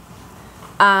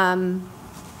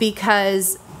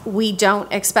 Because we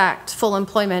don't expect full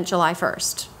employment July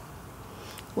 1st.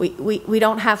 We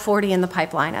don't have 40 in the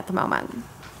pipeline at the moment.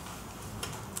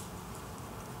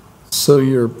 So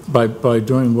you're, by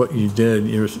doing what you did,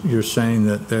 you're saying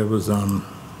that there was,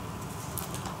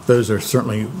 those are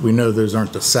certainly, we know those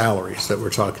aren't the salaries that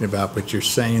we're talking about, but you're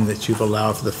saying that you've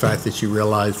allowed for the fact that you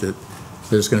realize that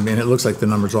there's going to be, and it looks like the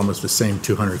number's almost the same,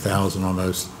 200,000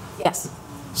 almost. Yes.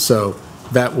 So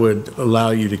that would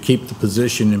allow you to keep the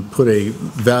position and put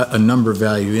a number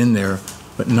value in there,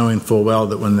 but knowing full well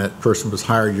that when that person was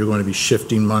hired, you're going to be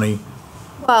shifting money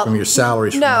from your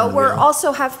salaries. No, we're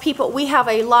also we have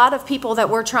a lot of people that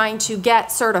we're trying to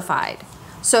get certified.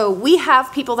 So we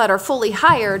have people that are fully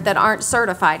hired that aren't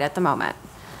certified at the moment.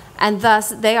 And thus,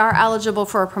 they are eligible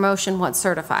for a promotion once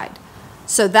certified.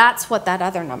 So that's what that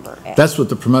other number is. That's what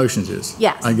the promotions is?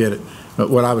 Yes. I get it. But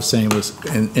what I was saying was,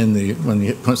 when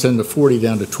you send the 40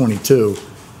 down to 22,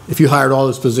 if you hired all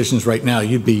those positions right now,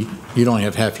 you'd only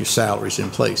have half your salaries in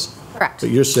place. Correct. But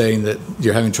you're saying that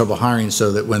you're having trouble hiring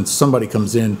so that when somebody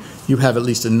comes in, you have at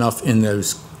least enough in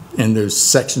those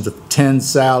sections of 10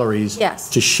 salaries. Yes.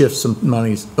 To shift some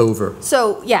monies over.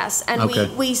 So, yes, and Okay.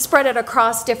 we spread it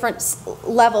across different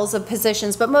levels of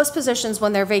positions, but most positions,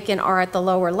 when they're vacant, are at the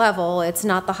lower level. It's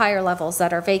not the higher levels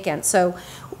that are vacant. So,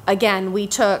 again, we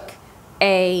took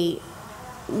in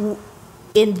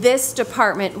this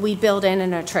department, we build in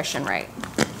an attrition rate.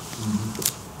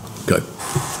 Good.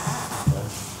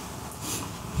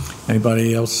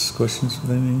 Anybody else questions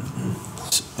with anything?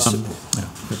 Yeah.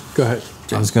 Go ahead.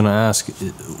 I was going to ask,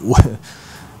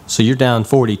 so you're down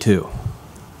 42.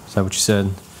 Is that what you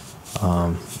said?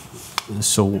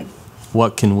 So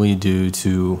what can we do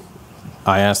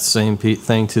I asked the same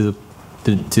thing to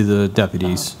the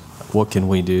deputies. What can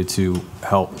we do to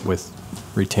help with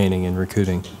retaining and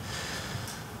recruiting?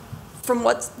 From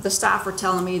what the staff are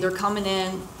telling me, they're coming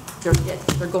in, they're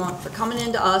coming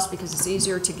into us because it's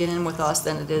easier to get in with us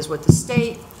than it is with the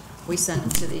state. We send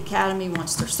them to the academy.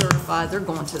 Once they're certified, they're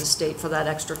going to the state for that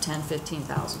extra $10,000,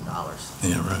 $15,000.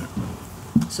 Yeah, right.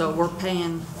 So we're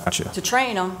paying Gotcha. to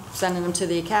train them, sending them to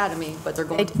the academy, but they're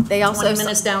going They also 20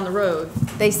 minutes down the road.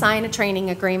 They sign a training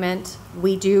agreement.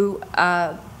 We do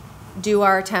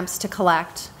our attempts to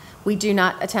collect. We do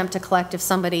not attempt to collect if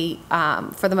somebody,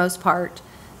 for the most part,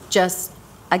 just,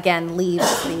 again,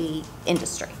 leaves the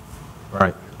industry.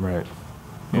 Right, right.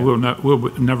 We'll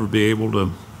never be able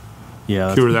to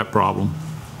cure that problem.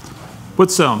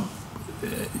 What's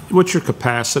your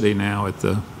capacity now at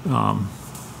the,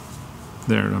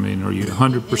 there? I mean, are you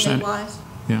 100%? Inmate-wise?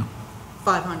 Yeah.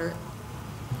 500.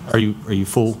 Are you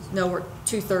full? No, we're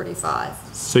 235.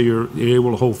 So you're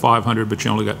able to hold 500, but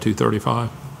you only got 235?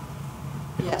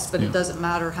 Yes, but it doesn't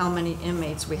matter how many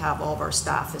inmates we have, all of our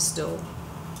staff is still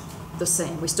the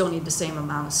same. We still need the same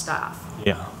amount of staff.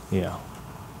 Yeah.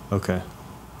 Okay.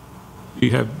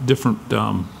 You have different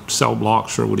cell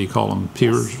blocks, or what do you call them,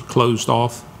 piers, closed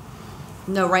off?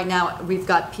 No, right now, we've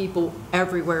got people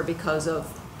everywhere because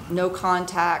of no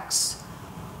contacts,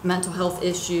 mental health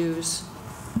issues,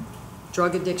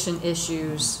 drug addiction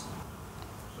issues.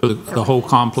 So the whole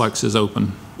complex is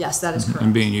open? Yes, that is correct.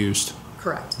 And being used?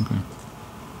 Correct. Okay.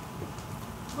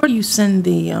 Where do you send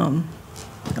the, I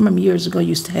remember years ago you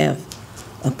used to have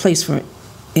a place for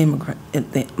immigrants.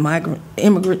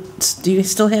 Do you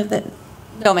still have that?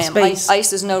 No, ma'am. Space?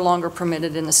 ICE is no longer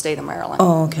permitted in the state of Maryland.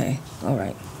 Oh, okay, all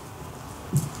right.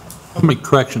 How many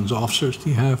corrections officers do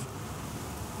you have?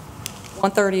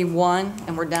 131,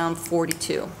 and we're down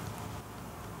 42.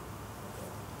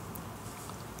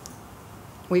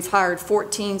 We've hired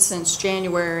 14 since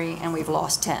January, and we've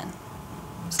lost 10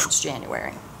 since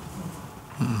January.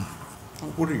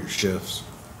 What are your shifts?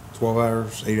 12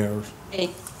 hours, 8 hours? 8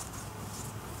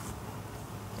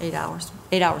 hours.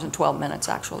 8 hours and 12 minutes,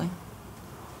 actually.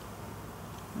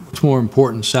 What's more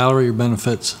important, salary or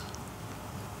benefits?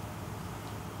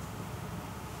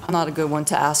 I'm not a good one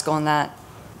to ask on that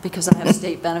because I have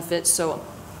state benefits, so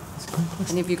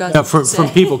any of you guys Yeah, can say.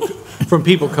 from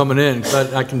people coming in,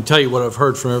 'cause I can tell you what I've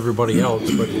heard from everybody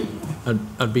else, but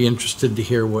I'd be interested to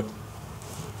hear what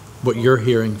you're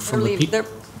hearing from the people.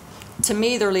 To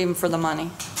me, they're leaving for the money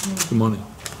The money.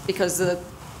 because the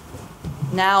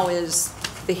now is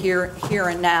the here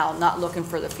and now, not looking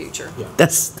for the future.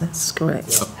 That's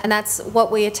correct. And that's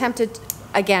what we attempted,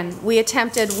 again, we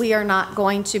are not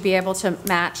going to be able to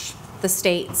match the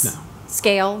state's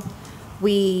scale.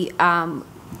 We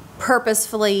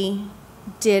purposefully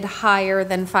did higher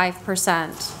than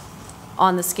 5%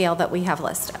 on the scale that we have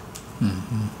listed.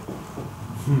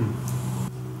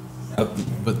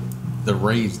 But the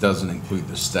raise doesn't include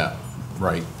the step,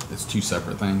 right? It's two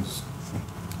separate things.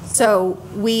 So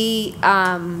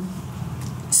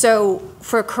so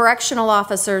for correctional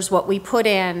officers, what we put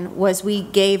in was we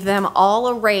gave them all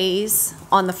a raise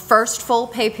on the first full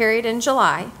pay period in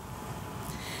July,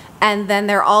 and then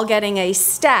they're all getting a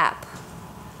step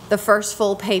the first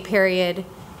full pay period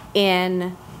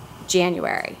in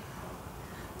January.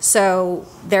 So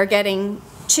they're getting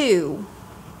 2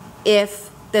 if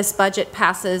this budget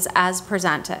passes as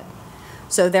presented.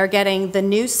 So they're getting the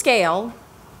new scale,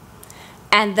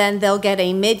 and then they'll get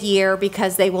a mid-year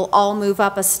because they will all move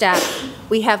up a step.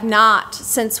 We have not,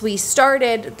 since we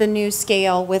started the new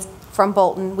scale from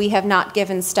Bolton, we have not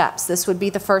given steps. This would be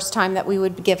the first time that we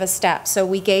would give a step. So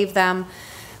we gave them,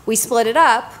 we split it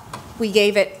up, we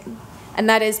gave it, and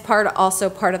that is also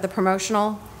part of the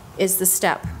promotional, is the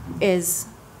step, is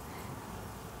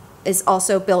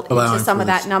also built into some of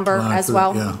that number as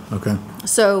well. Yeah, okay.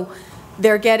 So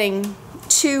they're getting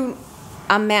 2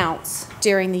 amounts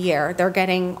during the year. They're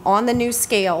getting on the new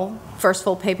scale, first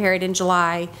full pay period in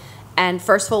July, and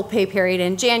first full pay period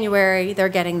in January, they're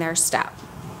getting their step.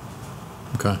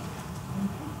 Okay.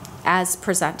 As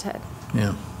presented.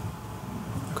 Yeah.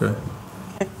 Okay.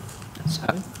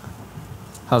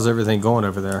 How's everything going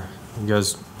over there? You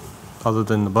guys, other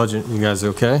than the budget, you guys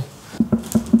okay?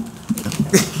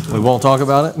 We won't talk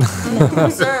about it? No,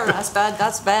 sir, that's bad,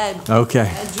 that's bad. Okay.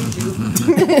 Bad juju.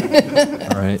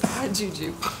 All right. Bad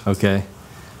juju. Okay.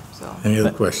 So. Any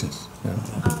other questions?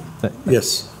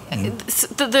 Yes.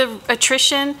 The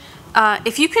attrition,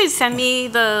 if you could send me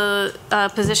the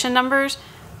position numbers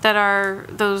that are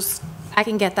those. I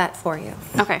can get that for you.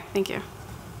 Okay, thank you.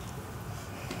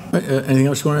 Anything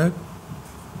else you want to add?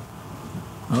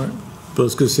 All right. Bill,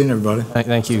 it's good seeing everybody.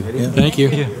 Thank you. Yeah. Thank you.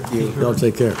 Y'all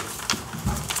take care.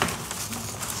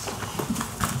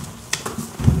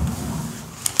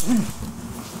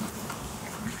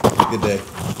 Good day.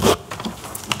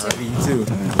 All right, you too.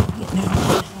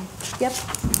 Yep.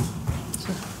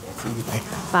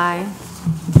 Bye.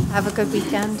 Have a good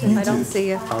weekend if I don't see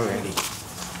you. Alrighty.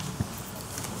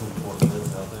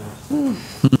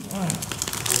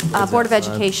 Board of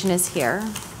Education is here.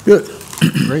 Good.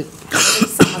 Great.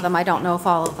 Some of them, I don't know if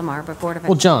all of them are, but Board of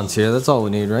Well, Education. John's here. That's all we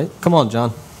need, right? Come on,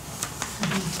 John.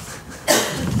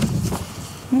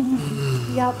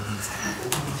 Yep.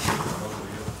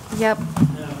 Yep.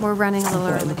 We're running a little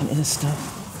early. Looking at his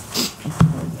stuff.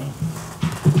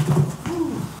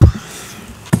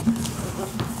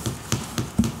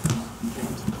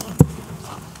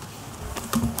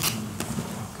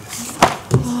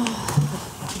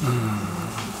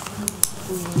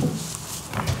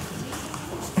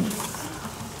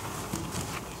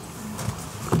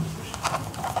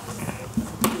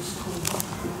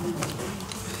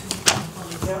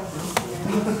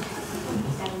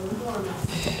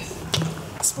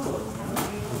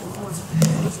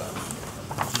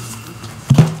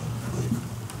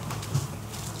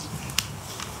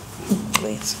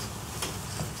 Please.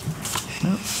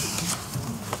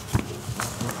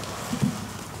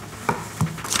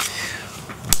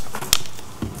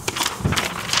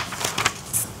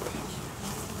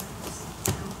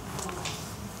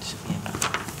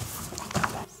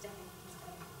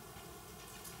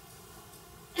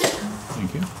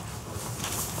 Thank you.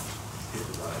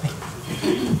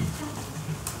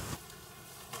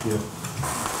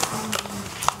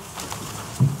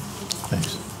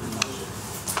 Thanks.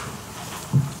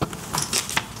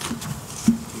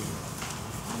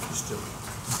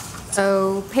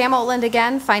 So Pam Oland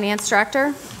again, Finance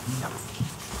Director.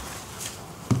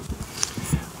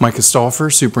 Micah Stauffer,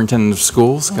 Superintendent of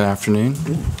Schools. Good afternoon.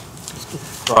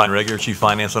 Brian Regular, Chief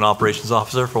Finance and Operations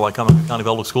Officer for Wicomico County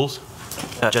Public Schools.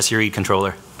 Jesse Reed,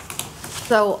 Controller.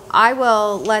 So I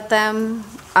will let them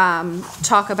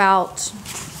talk about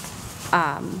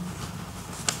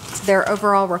their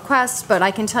overall request, but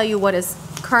I can tell you what is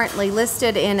currently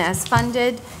listed in as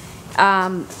funded.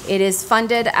 It is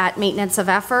funded at maintenance of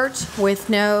effort with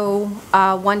no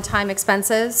one-time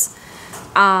expenses.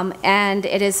 And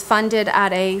it is funded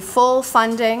at a full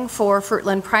funding for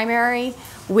Fruitland Primary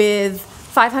with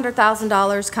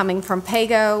 $500,000 coming from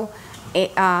PAYGO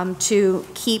to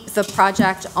keep the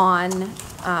project on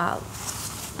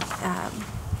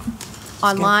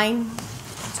online,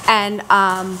 and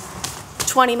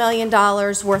 $20 million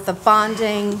worth of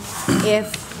bonding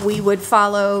if we would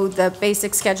follow the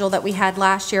basic schedule that we had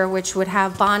last year, which would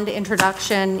have bond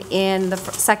introduction in the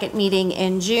second meeting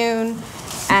in June,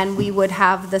 and we would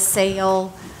have the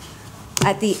sale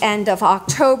at the end of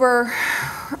October,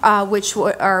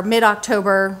 or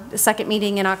mid-October, the second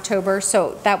meeting in October.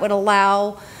 So that would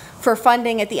allow for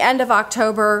funding at the end of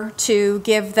October to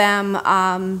give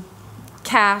them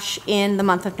cash in the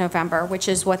month of November, which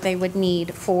is what they would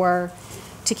need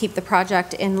to keep the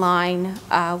project in line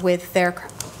with their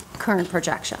current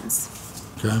projections.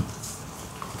 Okay.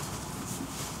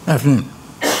 Afternoon.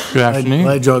 Good afternoon.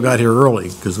 Glad y'all got here early,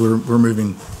 because we're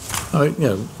moving,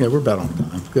 yeah, we're about on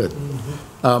time. Good.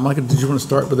 Micah, did you want to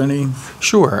start with any?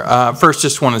 Sure. First,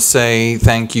 just want to say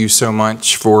thank you so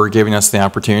much for giving us the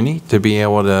opportunity to be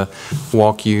able to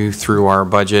walk you through our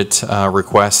budget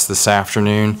requests this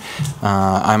afternoon.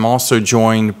 I'm also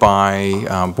joined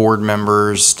by board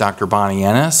members Dr. Bonnie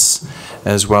Ennis,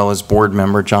 as well as board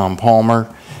member John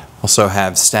Palmer. Also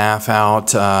have staff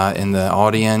out in the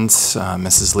audience,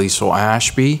 Mrs. Liesel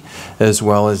Ashby, as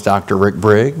well as Dr. Rick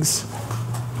Briggs.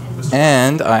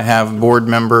 And I have board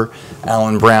member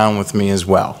Alan Brown with me as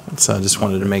well. So I just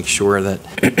wanted to make sure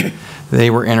that they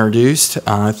were introduced.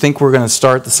 I think we're going to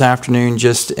start this afternoon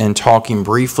just in talking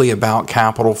briefly about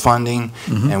capital funding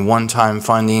and one-time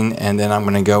funding, and then I'm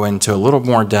going to go into a little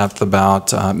more depth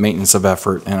about maintenance of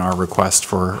effort and our request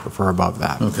for above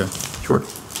that. Okay. Sure.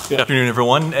 Good afternoon,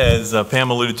 everyone. As Pam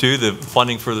alluded to, the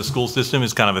funding for the school system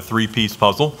is kind of a three-piece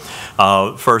puzzle.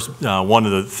 First, one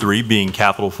of the three being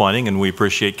capital funding, and we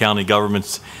appreciate county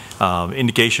government's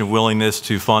indication of willingness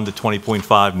to fund the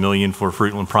 $20.5 million for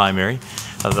Fruitland Primary.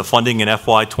 The funding in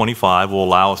FY25 will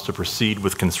allow us to proceed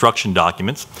with construction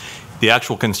documents. The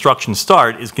actual construction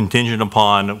start is contingent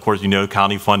upon, of course,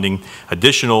 county funding,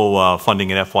 additional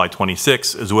funding in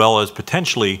FY26, as well as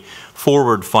potentially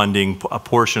forward funding a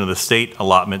portion of the state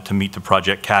allotment to meet the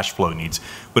project cash flow needs.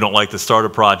 We don't like to start a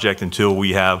project until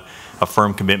we have a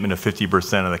firm commitment of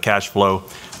 50% of the cash flow.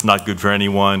 Not good for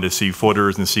anyone to see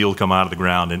footers and seal come out of the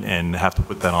ground and have to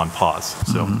put that on pause.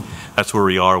 So that's where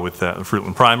we are with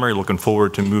Fruitland Primary. Looking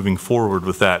forward to moving forward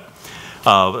with that.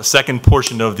 The second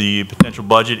portion of the potential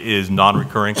budget is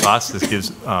non-recurring costs. This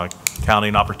gives county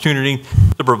an opportunity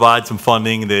to provide some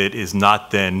funding that is not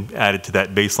then added to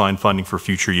that baseline funding for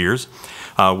future years.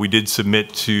 We did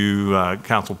submit to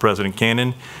Council President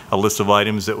Cannon a list of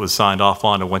items that was signed off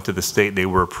on and went to the state. They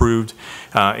were approved,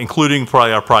 including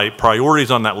probably our priorities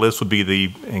on that list would be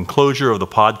the enclosure of the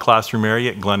pod classroom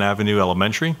area at Glen Avenue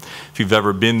Elementary. If you've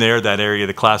ever been there, that area of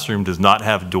the classroom does not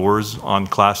have doors on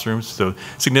classrooms, so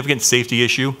significant safety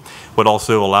issue. Would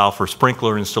also allow for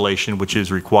sprinkler installation, which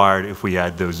is required if we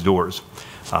add those doors.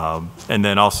 And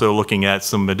then also looking at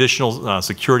some additional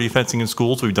security fencing in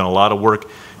schools. We've done a lot of work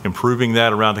improving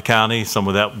that around the county, some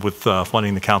of that with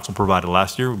funding the council provided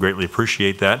last year. We greatly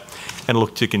appreciate that and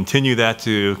look to continue that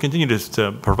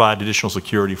to provide additional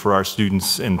security for our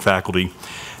students and faculty.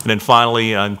 And then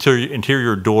finally,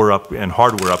 interior door up and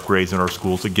hardware upgrades in our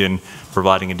schools, again,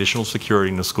 providing additional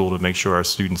security in the school to make sure our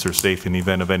students are safe in the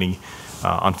event of any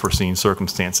unforeseen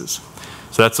circumstances.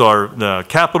 So that's our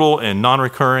capital and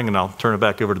non-recurring, and I'll turn it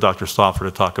back over to Dr. Stauffer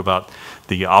to talk about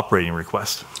the operating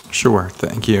request. Sure,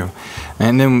 thank you.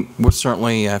 And then we'll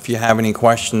certainly, if you have any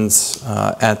questions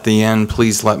at the end,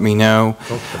 please let me know.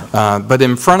 But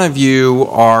in front of you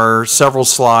are several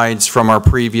slides from our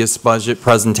previous budget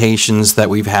presentations that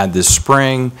we've had this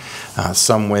spring,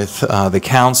 some with the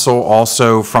council,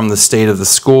 also from the state of the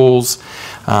schools.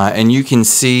 And you can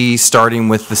see, starting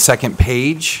with the second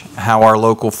page, how our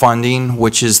local funding,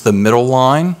 which is the middle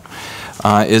line,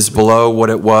 is below what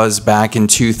it was back in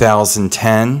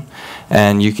 2010.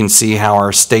 And you can see how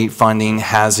our state funding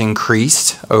has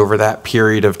increased over that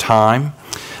period of time.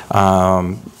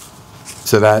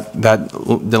 So that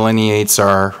delineates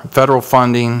our federal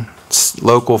funding,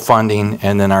 local funding,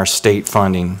 and then our state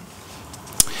funding.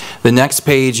 The next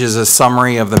page is a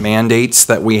summary of the mandates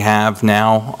that we have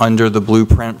now under the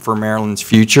Blueprint for Maryland's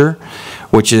Future,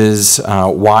 which is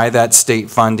why that state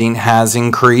funding has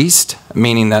increased,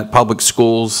 meaning that public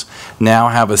schools now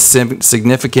have a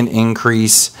significant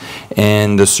increase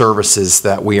in the services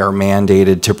that we are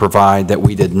mandated to provide that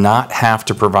we did not have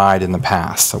to provide in the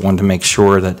past. I wanted to make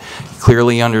sure that you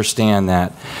clearly understand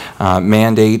that.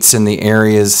 Mandates in the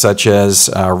areas such as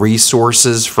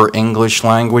resources for English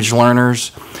language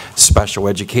learners, special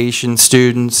education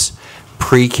students,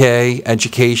 pre-K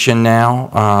education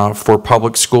now for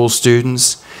public school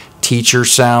students, teacher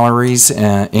salaries,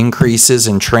 increases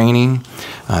in training,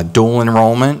 dual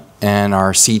enrollment, and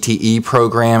our CTE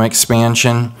program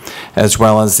expansion, as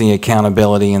well as the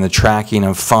accountability and the tracking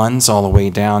of funds all the way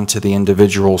down to the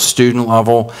individual student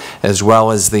level, as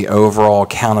well as the overall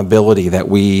accountability that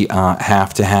we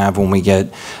have to have when we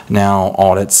get now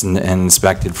audits and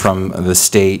inspected from the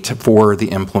state for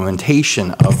the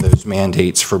implementation of those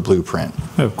mandates for Blueprint.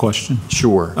 I have a question.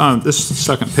 Sure. This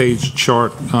second page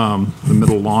chart, the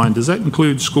middle line, does that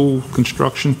include school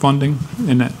construction funding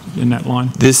in that line?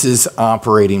 This is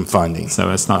operating funding. So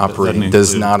that's not operating.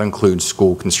 Does not include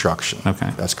school construction.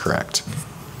 Okay. That's correct.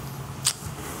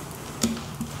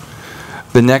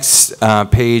 The next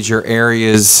page are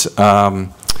areas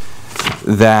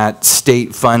that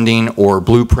state funding or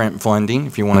Blueprint funding,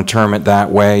 if you want to term it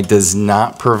that way, does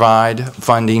not provide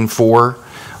funding for.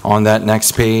 On that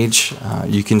next page,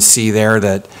 you can see there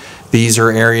that these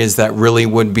are areas that really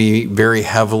would be very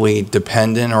heavily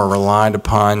dependent or relied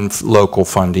upon local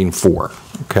funding for.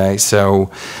 Okay, so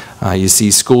you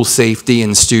see school safety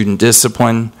and student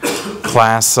discipline,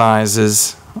 class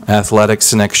sizes,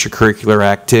 athletics and extracurricular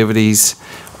activities,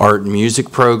 art and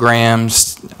music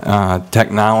programs,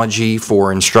 technology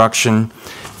for instruction,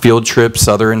 field trips,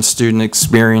 other student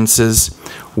experiences,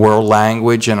 world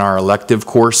language and our elective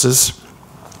courses,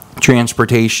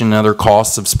 transportation and other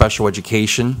costs of special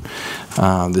education.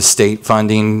 The state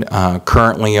funding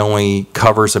currently only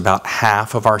covers about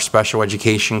half of our special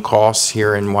education costs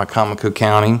here in Wicomico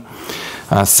County.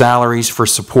 Salaries for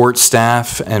support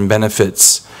staff and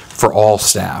benefits for all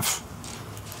staff.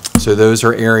 So those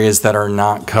are areas that are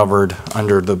not covered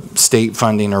under the state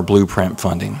funding or Blueprint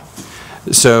funding.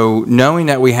 So knowing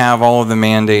that we have all of the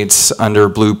mandates under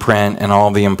Blueprint and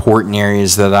all the important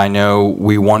areas that I know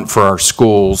we want for our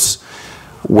schools,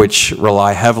 which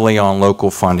rely heavily on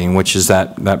local funding, which is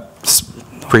that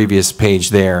previous page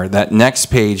there. That next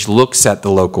page looks at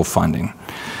the local funding.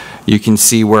 You can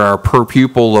see where our per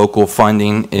pupil local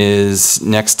funding is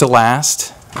next to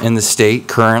last in the state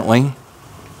currently.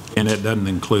 And it doesn't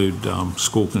include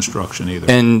school construction either.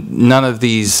 And none of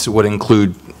these would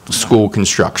include school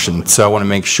construction. So I want to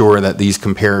make sure that these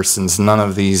comparisons, none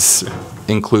of these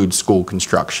include school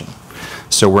construction.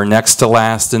 So we're next to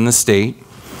last in the state.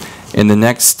 In the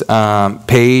next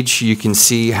page, you can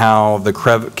see how the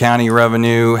county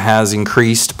revenue has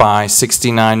increased by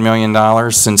 $69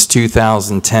 million since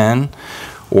 2010,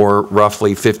 or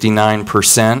roughly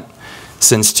 59%.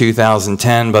 Since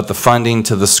 2010, but the funding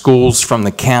to the schools from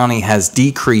the county has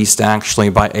decreased actually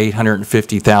by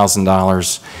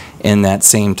 $850,000 in that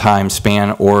same time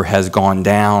span, or has gone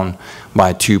down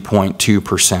by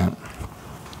 2.2%.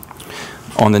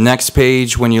 On the next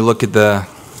page, when you look at the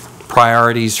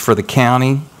priorities for the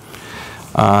county,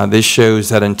 this shows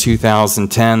that in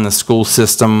 2010 the school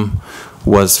system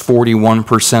was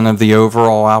 41% of the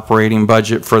overall operating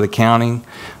budget for the county,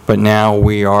 but now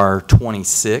we are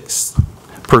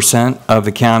 26% of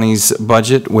the county's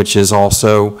budget, which is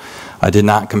also, I did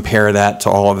not compare that to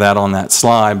all of that on that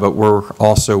slide, but we're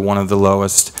also one of the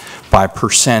lowest by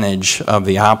percentage of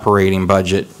the operating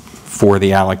budget for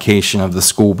the allocation of the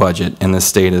school budget in the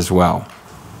state as well.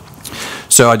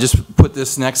 So I just put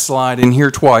this next slide in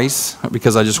here twice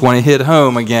because I just want to hit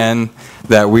home again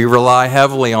that we rely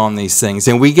heavily on these things,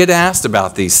 and we get asked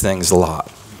about these things a lot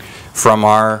from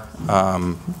our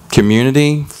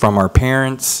community, from our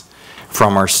parents,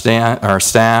 from our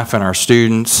staff and our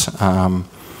students.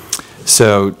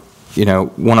 So, you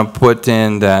know, want to put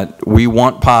in that we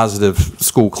want positive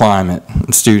school climate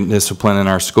and student discipline in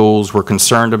our schools. We're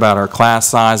concerned about our class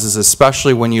sizes,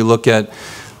 especially when you look at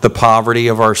the poverty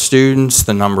of our students,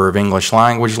 the number of English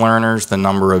language learners, the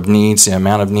number of needs, the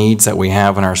amount of needs that we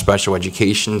have in our special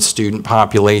education student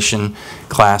population.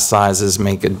 Class sizes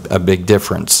make a big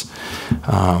difference.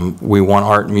 We want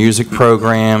art and music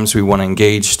programs. We want to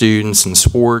engage students in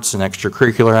sports and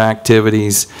extracurricular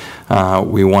activities.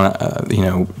 We want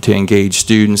to engage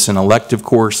students in elective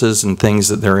courses and things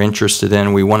that they're interested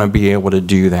in. We want to be able to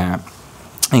do that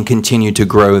and continue to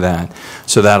grow that.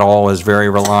 So that all is very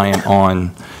reliant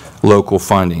on local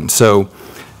funding. So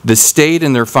the state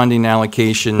and their funding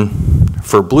allocation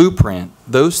for Blueprint,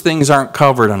 those things aren't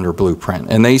covered under Blueprint,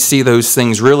 and they see those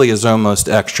things really as almost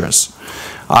extras.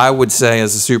 I would say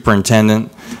as a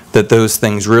superintendent that those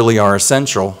things really are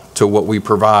essential to what we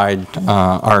provide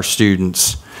our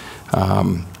students.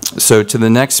 So to the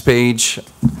next page,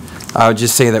 I would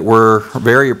just say that we're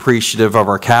very appreciative of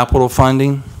our capital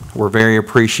funding. We're very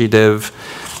appreciative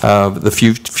of the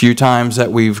few times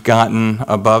that we've gotten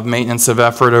above maintenance of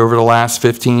effort over the last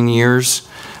 15 years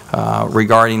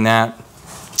regarding that.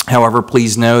 However,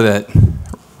 please know that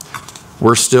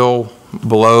we're still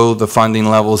below the funding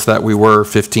levels that we were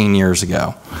 15 years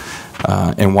ago.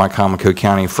 in Wicomico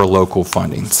County for local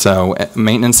funding. So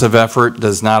maintenance of effort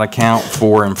does not account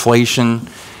for inflation,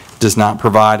 does not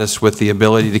provide us with the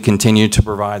ability to continue to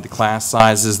provide the class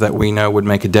sizes that we know would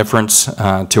make a difference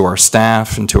to our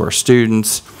staff and to our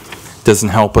students. Doesn't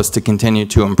help us to continue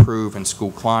to improve in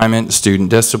school climate, student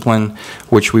discipline,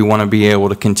 which we want to be able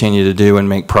to continue to do and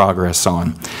make progress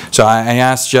on. So I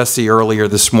asked Jesse earlier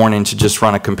this morning to just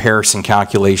run a comparison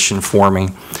calculation for me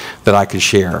that I could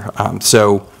share.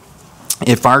 So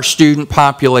if our student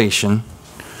population,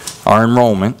 our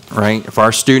enrollment, right, if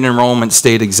our student enrollment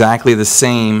stayed exactly the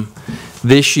same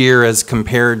this year as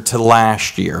compared to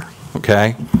last year,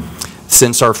 okay?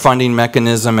 Since our funding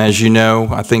mechanism, as you know,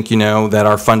 I think you know that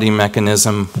our funding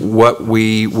mechanism, what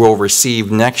we will receive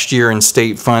next year in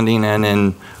state funding and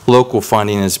in local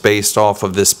funding is based off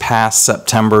of this past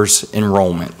September's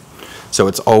enrollment. So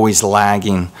it's always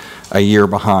lagging a year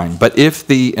behind. But if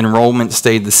the enrollment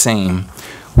stayed the same,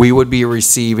 we would be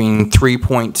receiving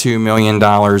 $3.2 million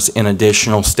in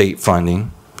additional state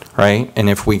funding, right? And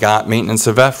if we got maintenance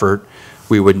of effort,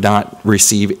 we would not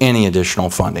receive any additional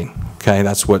funding. Okay,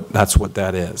 that's what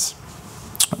that is.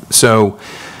 So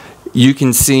you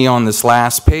can see on this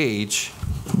last page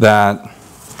that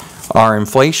our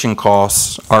inflation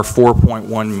costs are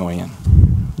 $4.1 million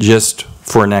just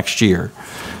for next year.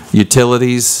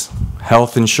 Utilities,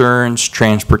 health insurance,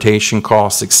 transportation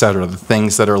costs, etc., the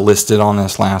things that are listed on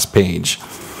this last page.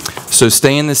 So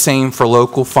staying the same for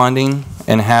local funding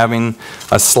and having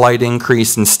a slight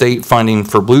increase in state funding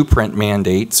for blueprint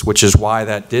mandates, which is why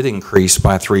that did increase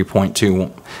by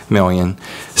 $3.2 million,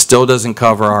 still doesn't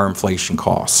cover our inflation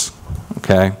costs.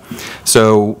 Okay,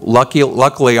 so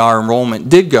luckily our enrollment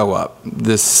did go up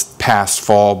this past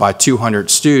fall by 200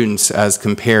 students as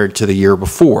compared to the year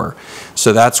before.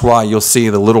 So that's why you'll see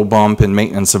the little bump in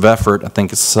maintenance of effort. I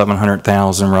think it's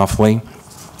 700,000 roughly,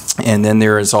 and then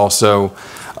there is also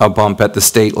a bump at the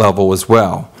state level as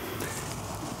well.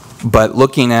 But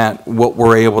looking at what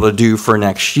we're able to do for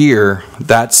next year,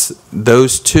 that's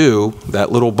those two,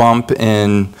 that little bump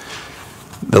in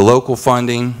the local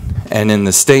funding and in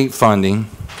the state funding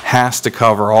has to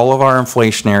cover all of our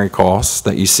inflationary costs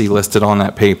that you see listed on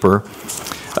that paper,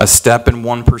 a step in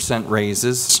 1%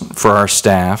 raises for our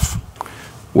staff,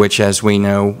 which as we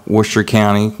know, Worcester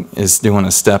County is doing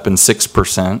a step in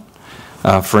 6%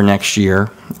 for next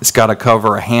year. It's got to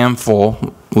cover a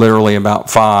handful, literally about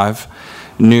 5,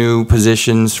 new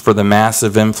positions for the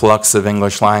massive influx of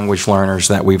English language learners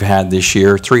that we've had this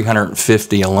year,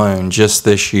 350 alone just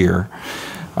this year.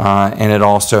 And it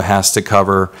also has to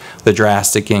cover the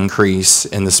drastic increase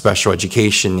in the special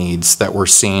education needs that we're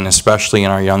seeing, especially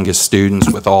in our youngest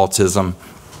students with autism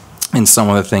and some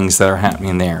of the things that are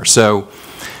happening there. So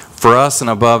for us, an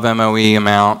above MOE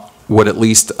amount would at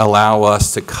least allow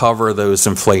us to cover those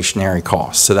inflationary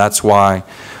costs. So that's why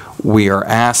we are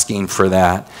asking for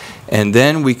that. And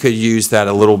then we could use that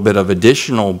a little bit of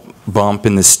additional bump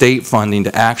in the state funding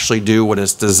to actually do what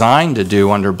it's designed to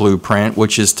do under Blueprint,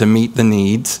 which is to meet the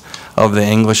needs of the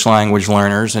English language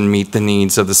learners and meet the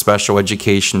needs of the special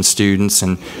education students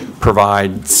and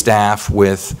provide staff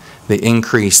with the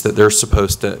increase that they're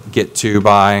supposed to get to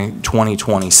by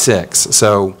 2026.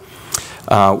 So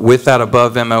with that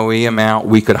above MOE amount,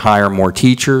 we could hire more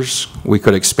teachers. We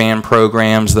could expand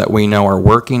programs that we know are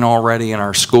working already in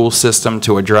our school system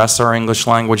to address our English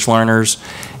language learners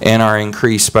and our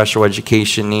increased special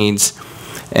education needs.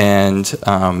 And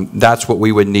that's what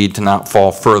we would need to not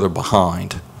fall further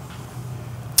behind.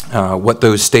 What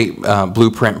those state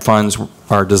Blueprint funds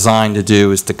are designed to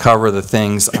do is to cover the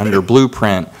things under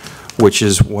Blueprint, which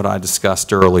is what I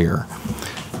discussed earlier.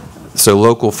 So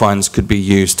local funds could be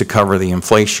used to cover the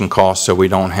inflation costs, so we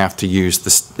don't have to use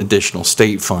the additional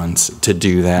state funds to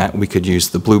do that. We could use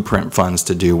the Blueprint funds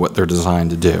to do what they're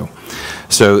designed to do.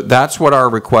 So that's what our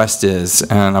request is,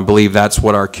 and I believe that's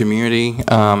what our community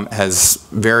has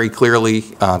very clearly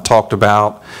talked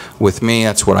about with me.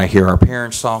 That's what I hear our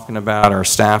parents talking about, our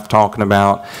staff talking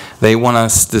about. They want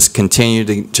us to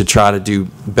continue to try to do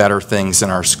better things in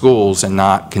our schools and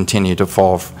not continue to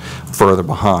fall further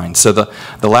behind. So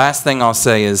the last thing I'll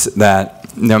say is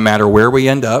that no matter where we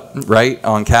end up, right,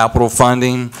 on capital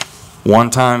funding,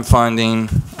 one-time funding,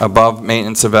 above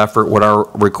maintenance of effort, what our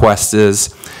request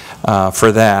is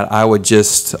for that, I would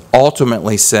just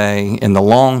ultimately say in the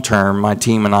long term, my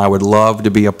team and I would love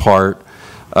to be a part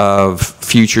of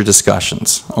future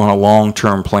discussions on a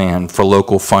long-term plan for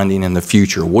local funding in the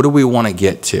future. What do we want to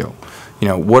get to? You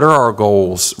know, what are our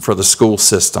goals for the school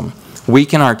system? We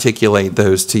can articulate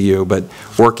those to you, but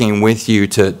working with you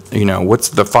to, you know, what's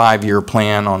the 5-year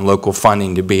plan on local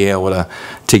funding to be able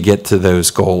to get to those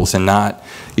goals and not,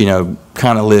 you know,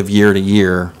 kind of live year to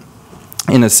year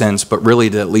in a sense, but really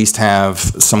to at least have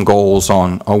some goals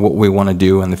on what we want to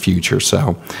do in the future.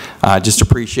 So just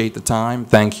appreciate the time.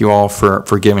 Thank you all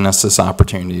for giving us this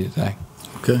opportunity today.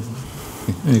 Okay.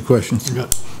 Any questions?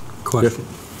 Question.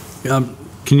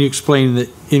 Can you explain the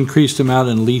increased amount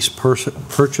in lease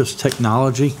purchase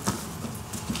technology?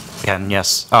 Again,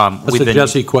 yes. That's a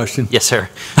Jesse question. Yes, sir.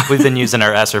 We've been using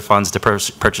our ESSER funds to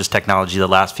purchase technology the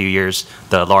last few years,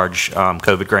 the large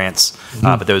COVID grants,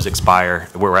 but those expire.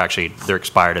 They're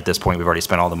expired at this point. We've already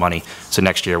spent all the money. So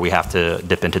next year we have to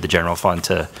dip into the general fund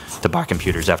to buy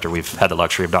computers after we've had the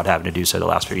luxury of not having to do so the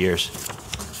last few years.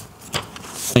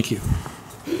 Thank you.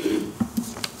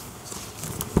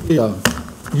 Yeah.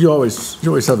 You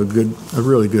always have a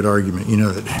really good argument. You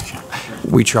know that.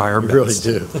 We try our best.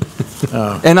 You really do.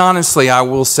 And honestly, I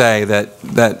will say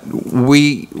that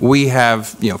we have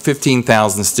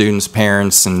 15,000 students,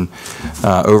 parents, and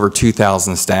over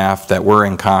 2,000 staff that we're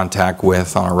in contact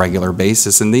with on a regular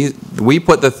basis, and we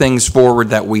put the things forward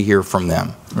that we hear from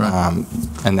them, right.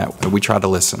 And that we try to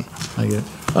listen. I get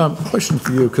it. Question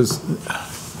for you, because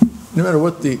no matter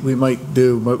what we might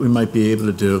do, what we might be able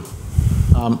to do,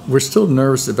 we're still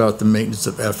nervous about the maintenance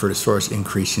of effort as far as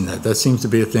increasing that. That seems to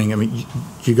be a thing. I mean,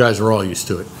 you guys are all used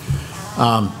to it.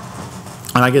 And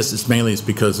I guess it's mainly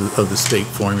because of the state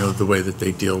formula, the way that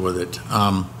they deal with it.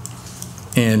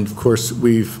 And of course,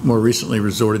 we've more recently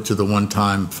resorted to the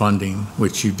one-time funding,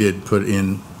 which you did put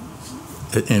in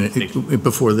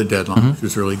before the deadline, which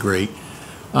was really great.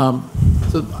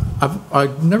 So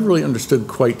I've never really understood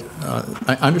quite,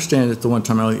 I understand that the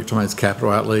one-time outlay you're talking about is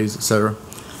capital outlays, et cetera.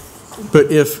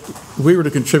 But if we were to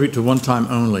contribute to one-time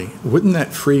only, wouldn't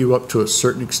that free you up to a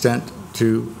certain extent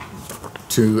to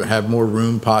have more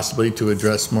room possibly to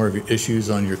address more of your issues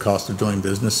on your cost of doing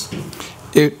business?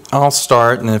 I'll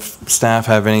start, and if staff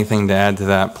have anything to add to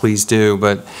that, please do.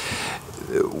 But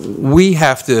we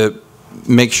have to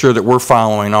make sure that we're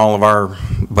following all of our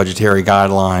budgetary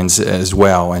guidelines as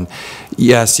well. And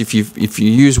yes, if you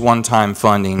use one-time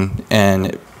funding, and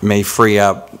it may free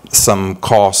up some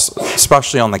costs,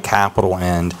 especially on the capital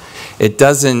end, it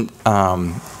doesn't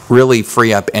really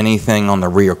free up anything on the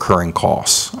reoccurring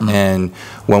costs. And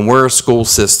when we're a school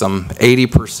system,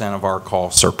 80% of our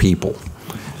costs are people.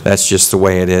 That's just the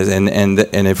way it is. And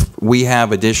if we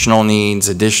have additional needs,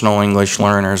 additional English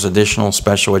learners, additional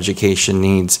special education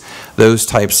needs, those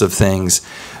types of things,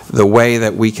 the way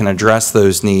that we can address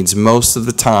those needs most of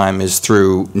the time is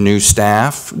through new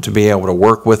staff to be able to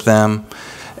work with them,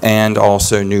 and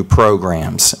also new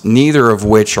programs, neither of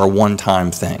which are one-time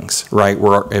things, right?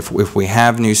 If we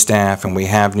have new staff and we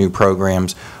have new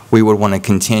programs, we would want to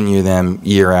continue them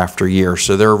year after year,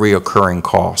 so they're reoccurring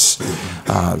costs.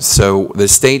 So the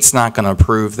state's not going to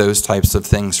approve those types of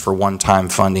things for one-time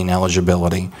funding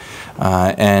eligibility,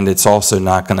 and it's also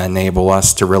not going to enable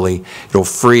us to really, it'll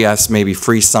free us, maybe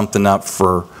free something up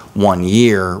for 1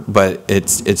 year, but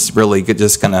it's really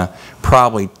just going to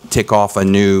probably tick off a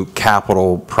new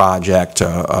capital project,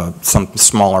 some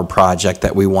smaller project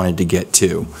that we wanted to get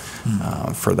to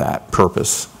for that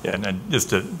purpose. Yeah, and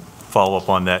just to follow up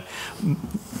on that,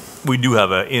 we do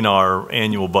have in our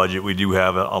annual budget, we do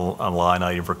have a line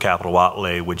item for capital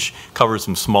outlay, which covers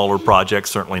some smaller projects,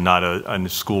 certainly not a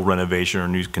school renovation or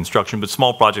new construction, but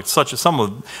small projects such as some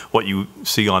of what you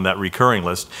see on that recurring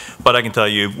list. But I can tell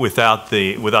you, without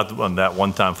that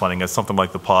one-time funding, that's something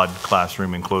like the pod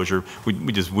classroom enclosure,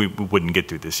 we wouldn't get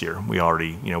to this year. We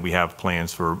already, we have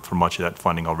plans for much of that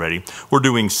funding already. We're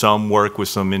doing some work with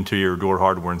some interior door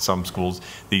hardware in some schools.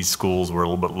 These schools were a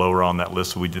little bit lower on that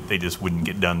list, so they just wouldn't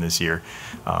get done this year.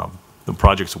 The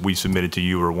projects that we submitted to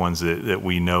you are ones that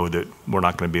we know that we're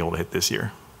not going to be able to hit this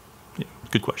year. Yeah,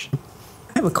 good question.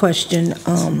 I have a question.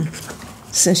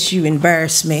 Since you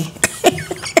embarrassed me,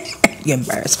 you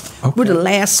embarrassed me. Okay. We're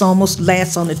the almost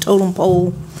last on the totem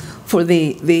pole for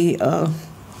the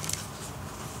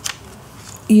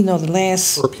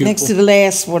last next to the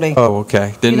last for the. Oh,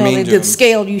 okay. Didn't mean the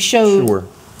scale you showed. Sure.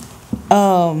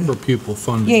 Per pupil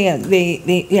funding.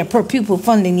 Yeah, per pupil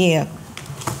funding. Yeah.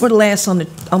 We're the last on the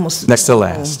almost. Next to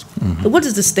last. What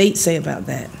does the state say about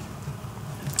that?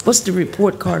 What's the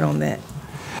report card on that?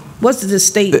 What's the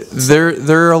state?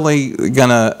 They're only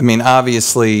gonna. I mean,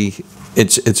 obviously,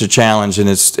 it's a challenge, and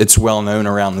it's well known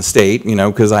around the state.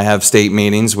 Because I have state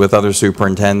meetings with other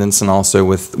superintendents and also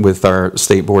with our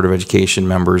state board of education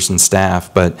members and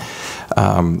staff. But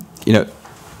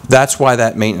that's why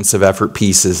that maintenance of effort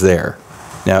piece is there.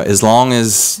 Now, as long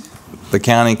as the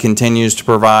county continues to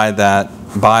provide that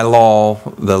by law,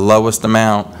 the lowest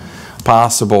amount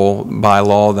possible by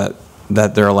law that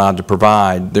they're allowed to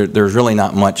provide, there's really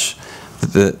not much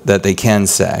that they can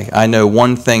say. I know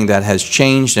one thing that has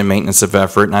changed in maintenance of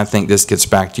effort, and I think this gets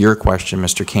back to your question,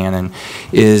 Mr. Cannon,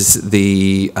 is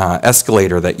the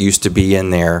escalator that used to be in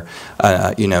there,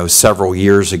 several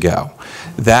years ago.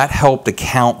 That helped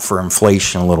account for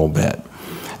inflation a little bit.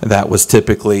 That was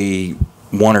typically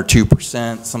 1 or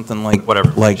 2%, something like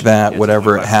that,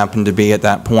 whatever it happened to be at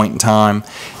that point in time,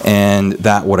 and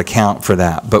that would account for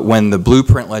that. But when the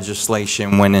blueprint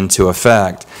legislation went into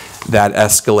effect, that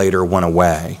escalator went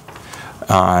away.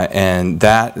 And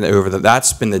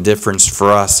that's been the difference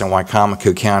for us in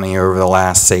Wicomico County over the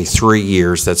last, say, 3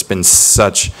 years. That's been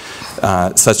such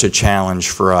a challenge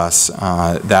for us.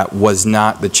 That was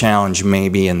not the challenge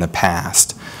maybe in the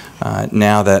past.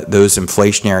 Now that those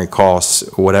inflationary costs,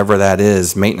 whatever that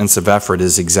is, maintenance of effort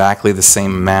is exactly the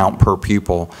same amount per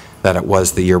pupil that it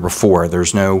was the year before.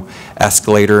 There's no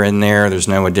escalator in there. There's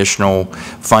no additional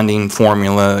funding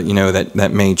formula,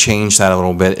 that may change that a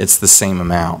little bit. It's the same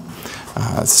amount.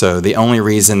 So the only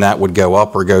reason that would go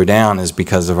up or go down is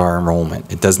because of our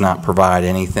enrollment. It does not provide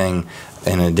anything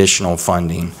in additional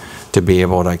funding to be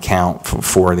able to account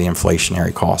for the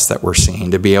inflationary costs that we're seeing,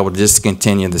 to be able to just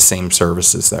continue the same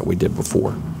services that we did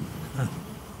before.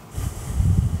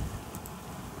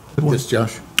 Yes,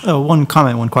 Josh? One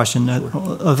comment, one question. I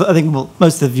think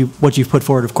most of what you've put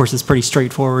forward, of course, is pretty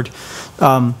straightforward.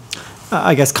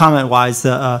 I guess comment-wise,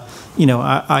 I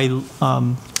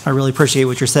really appreciate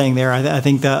what you're saying there. I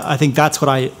think that's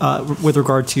what with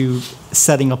regard to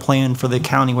setting a plan for the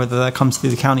county, whether that comes through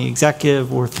the county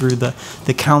executive or through the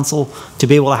council, to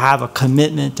be able to have a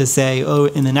commitment to say, oh,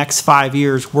 in the next 5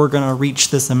 years, we're going to reach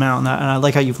this amount. And I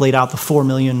like how you've laid out the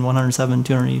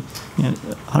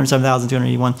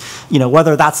 4,107,281.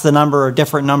 Whether that's the number or a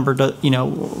different number,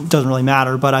 doesn't really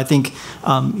matter. But I think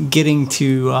getting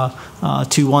to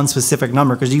one specific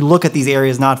number, because you look at these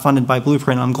areas not funded by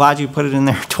Blueprint. I'm glad you put it in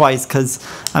there twice, because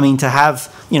to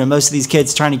have most of these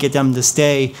kids, trying to get them to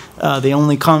stay, they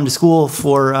only come to school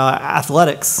for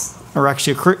athletics or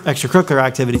extracurricular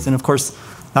activities, and of course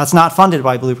that's not funded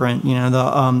by Blueprint.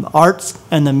 The arts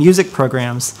and the music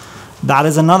programs, that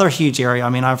is another huge area.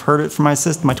 I've heard it from my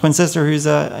twin sister, who's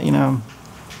a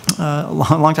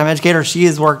long-time educator. She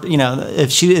has worked,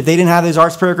 if they didn't have those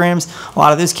arts programs, a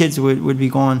lot of those kids would be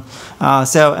gone.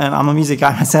 And I'm a music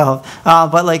guy myself.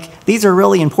 But these are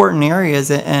really important areas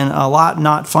and a lot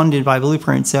not funded by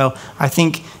Blueprint. So I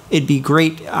think it'd be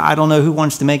great. I don't know who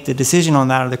wants to make the decision on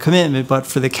that or the commitment, but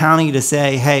for the county to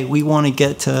say, hey, we want to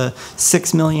get to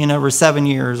 $6 million over 7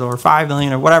 years or $5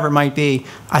 million or whatever it might be,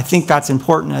 I think that's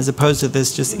important as opposed to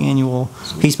this just annual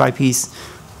piece by piece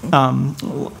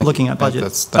looking at budget.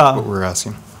 That's what we're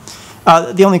asking.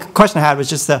 The only question I had was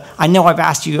just, I know I've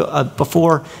asked you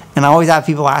before, and I always have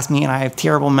people ask me, and I have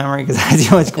terrible memory because I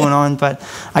see what's going on, but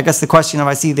I guess the question, if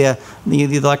I see the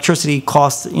electricity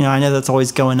cost, I know that's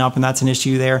always going up, and that's an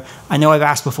issue there. I know I've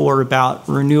asked before about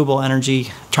renewable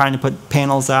energy, trying to put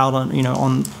panels out on,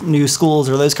 on new schools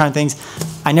or those kind of things.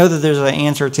 I know that there's an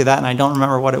answer to that, and I don't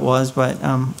remember what it was, but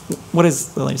what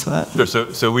is the latest with that?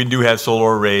 Sure. So we do have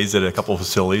solar arrays at a couple of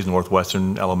facilities,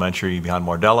 Northwestern Elementary behind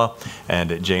Mardella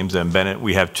and at James M. Bennett.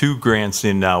 We have 2 grants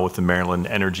in now with the Maryland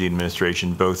Energy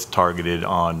Administration, both targeted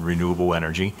on renewable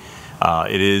energy.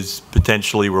 It is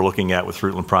potentially, we're looking at with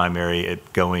Fruitland Primary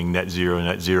at going net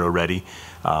zero ready.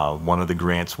 One of the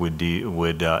grants would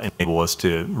enable us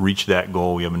to reach that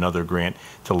goal. We have another grant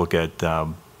to look at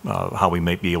how we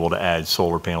might be able to add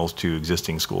solar panels to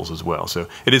existing schools as well. So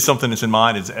it is something that's in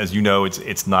mind. As you know,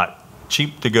 it's not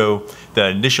cheap to go. The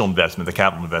initial investment, the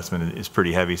capital investment, is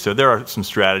pretty heavy. So there are some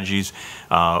strategies,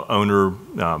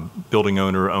 building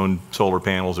owner owned solar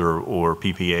panels or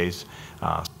PPAs,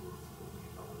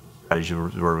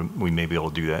 strategies where we may be able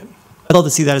to do that. I'd love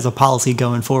to see that as a policy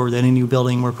going forward, that any new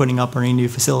building we're putting up or any new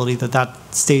facility,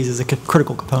 that stays as a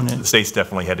critical component. The state's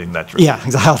definitely heading in that direction. Yeah,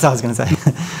 exactly. That's what I was going to say.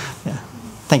 Yeah.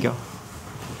 Thank you.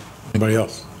 Anybody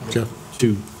else? Jeff?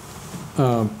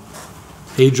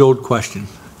 Age-old question.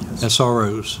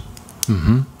 SROs.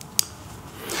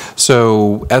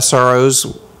 So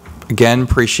SROs, again,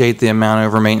 appreciate the amount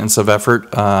over maintenance of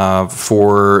effort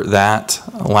for that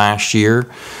last year.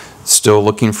 Still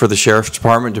looking for the Sheriff's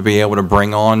Department to be able to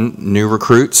bring on new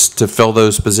recruits to fill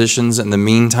those positions. In the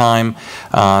meantime,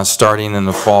 starting in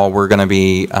the fall, we're going to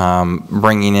be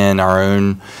bringing in our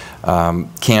own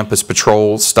campus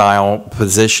patrol style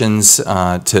positions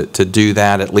to do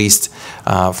that, at least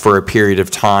for a period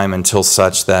of time until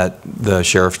such that the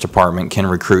Sheriff's Department can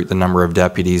recruit the number of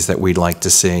deputies that we'd like to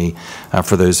see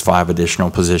for those 5 additional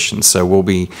positions. So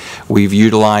we've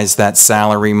utilized that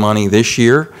salary money this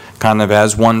year kind of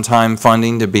as one-time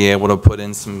funding to be able to put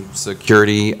in some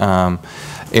security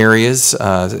areas,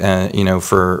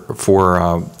 for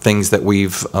things that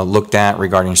we've looked at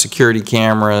regarding security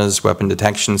cameras, weapon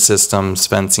detection systems,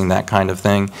 fencing, that kind of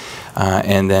thing.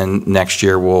 And then next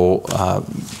year, we'll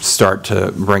start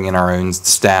to bring in our own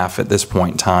staff at this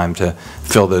point in time to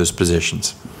fill those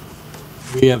positions.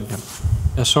 We have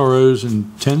SROs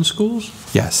in 10 schools?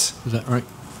 Yes. Is that right?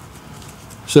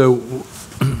 So,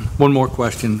 one more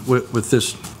question with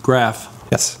this graph.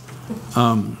 Yes.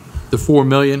 The 4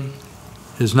 million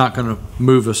is not going to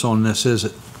move us on this, is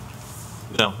it?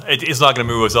 No, it's not going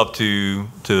to move us up to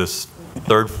this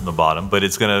third from the bottom, but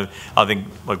it's going to, I think,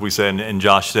 like we said, and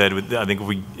Josh said, I think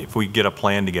if we get a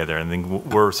plan together, I think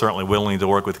we're certainly willing to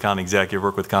work with county executive,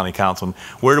 work with county council. And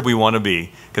where do we want to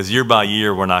be? Because year by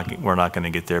year, we're not going to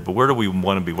get there. But where do we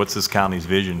want to be? What's this county's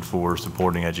vision for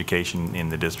supporting education in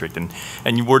the district?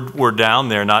 And we're down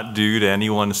there not due to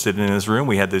anyone sitting in this room.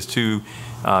 We had those two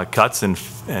cuts in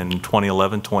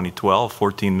 2011, 2012,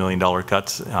 $14 million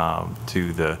cuts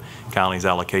to the county's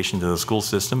allocation to the school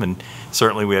system, and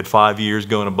certainly we had 5 years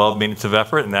going above maintenance of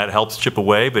effort, and that helps chip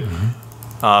away. But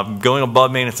going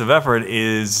above maintenance of effort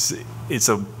it's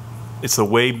the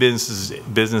way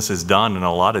business is done in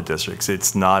a lot of districts.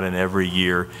 It's not in every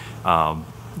year kind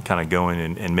of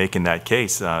going and making that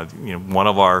case. One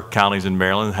of our counties in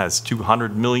Maryland has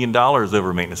 $200 million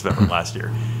over maintenance of effort last year,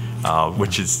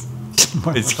 which is.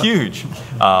 It's huge.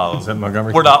 Is that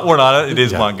Montgomery? We're not. It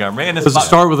is Montgomery. And Does it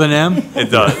start with an M?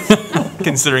 It does,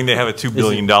 considering they have a $2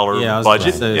 billion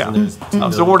budget.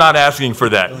 So we're not asking for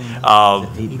that.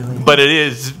 But it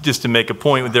is, just to make a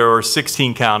point, there are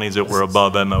 16 counties that were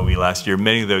above MOE last year.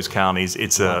 Many of those counties,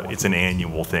 it's an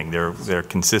annual thing. They're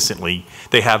consistently,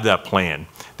 they have that plan.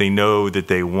 They know that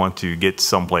they want to get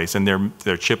someplace, and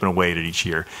they're chipping away at it each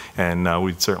year. And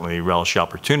we'd certainly relish the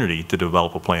opportunity to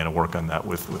develop a plan and work on that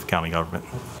with county government.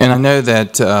 And I know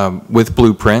that with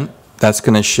Blueprint, that's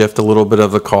going to shift a little bit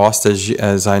of the cost,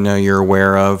 as I know you're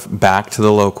aware of, back to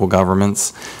the local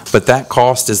governments. But that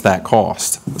cost is that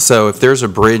cost. So if there's a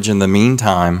bridge in the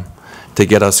meantime to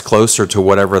get us closer to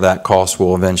whatever that cost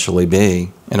will eventually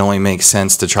be, it only makes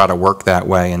sense to try to work that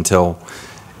way until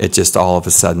it just all of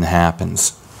a sudden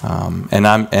happens.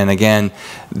 And again,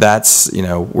 that's,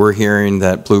 we're hearing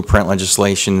that Blueprint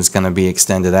legislation is going to be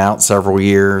extended out several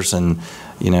years and,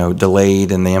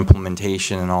 delayed in the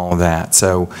implementation and all of that.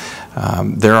 So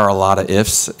there are a lot of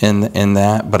ifs in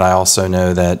that, but I also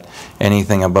know that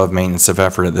anything above maintenance of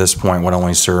effort at this point would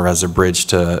only serve as a bridge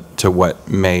to what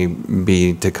may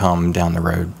be to come down the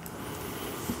road.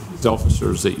 These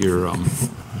officers that you're going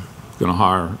to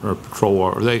hire or patrol,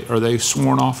 are they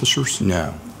sworn officers?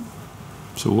 No.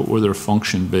 So what will their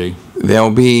function be?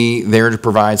 They'll be there to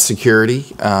provide security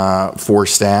for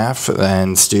staff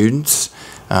and students,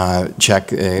 check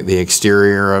the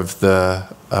exterior of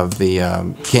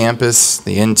the campus,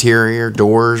 the interior,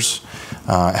 doors,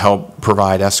 help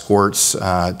provide escorts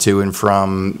to and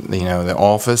from the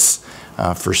office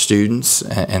for students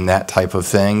and that type of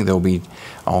thing. They'll be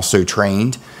also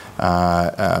trained,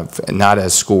 not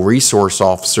as school resource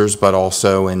officers, but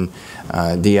also in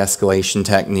de-escalation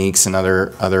techniques and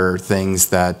other things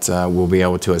that will be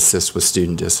able to assist with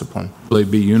student discipline. Will they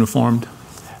be uniformed?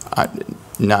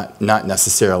 Not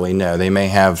necessarily, no. They may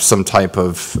have some type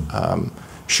of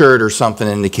shirt or something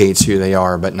indicates who they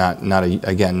are, but not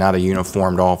a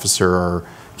uniformed officer or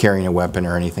carrying a weapon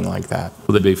or anything like that.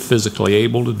 Will they be physically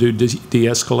able to do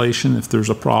de-escalation if there's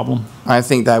a problem? I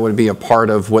think that would be a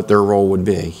part of what their role would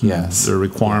be, yes. Their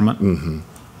requirement? Mm-hmm.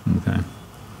 Okay.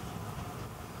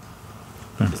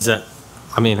 Is that,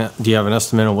 do you have an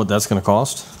estimate on what that's going to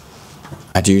cost?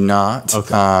 I do not.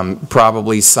 Okay.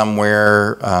 Probably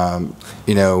somewhere,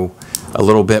 a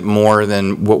little bit more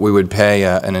than what we would pay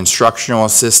an instructional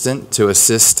assistant to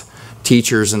assist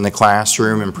teachers in the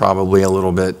classroom, and probably a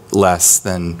little bit less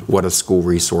than what a school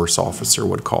resource officer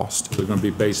would cost. They're going to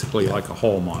be basically like a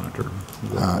hall monitor.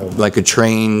 Like a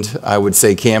trained, I would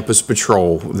say, campus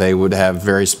patrol. They would have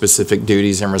very specific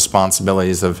duties and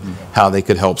responsibilities of how they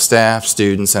could help staff,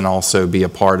 students, and also be a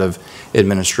part of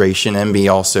administration and be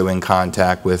also in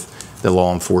contact with the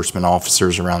law enforcement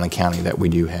officers around the county that we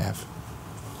do have.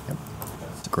 Yep.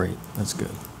 That's great. That's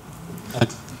good.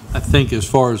 I think as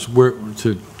far as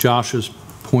to Josh's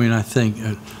point, I think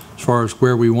as far as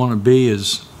where we want to be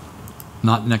is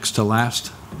not next to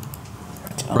last.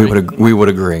 Right? We would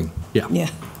agree. Yeah. Yeah.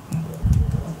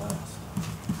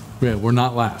 Yeah, we're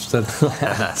not last. That's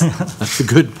the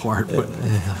good part, but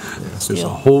there's a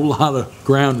whole lot of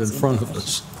ground in front of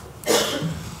us.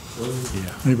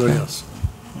 Yeah. Anybody else?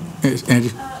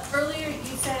 Angie? Earlier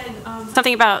you said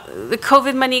something about the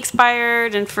COVID money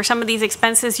expired, and for some of these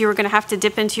expenses you were going to have to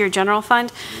dip into your general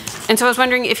fund. And so I was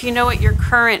wondering if you know what your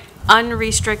current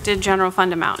unrestricted general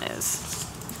fund amount is?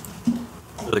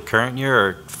 For the current year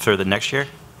or for the next year?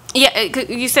 Yeah,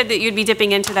 you said that you'd be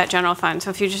dipping into that general fund, so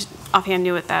if you just offhand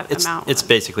knew what that amount was. It's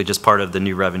basically just part of the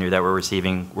new revenue that we're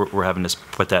receiving. We're having to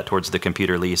put that towards the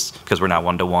computer lease because we're not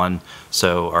one-to-one,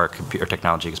 so our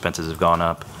technology expenses have gone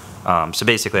up. So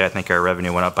basically, I think our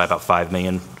revenue went up by about 5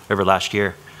 million over last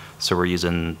year. So we're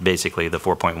using basically the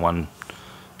 4.1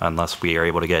 unless we are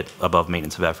able to get above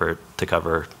maintenance of effort to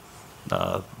cover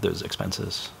those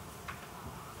expenses.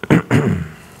 We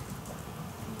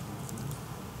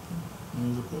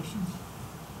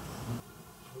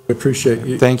appreciate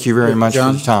you. Thank you very much for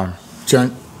John? your time.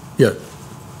 John, yeah,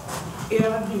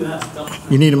 Yeah, I do have a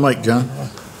couple. you need a mic, John.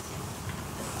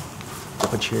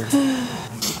 Up a chair. People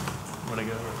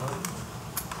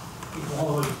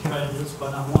always try this,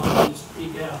 but I want to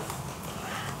speak out.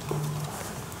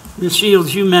 Ms.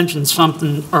 Shields, you mentioned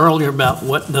something earlier about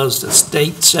what does the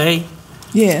state say?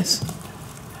 Yes.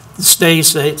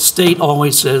 The state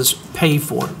always says pay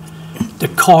for it. The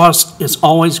cost is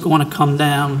always going to come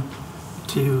down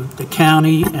to the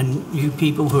county and you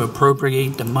people who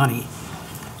appropriate the money.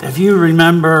 If you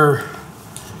remember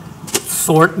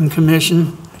Thornton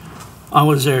Commission, I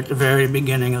was there at the very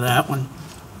beginning of that one.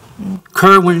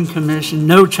 Kerwin Commission,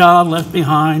 No Child Left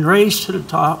Behind, Race to the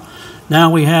Top.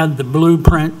 Now we had the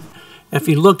blueprint. If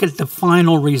you look at the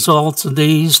final results of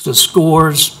these, the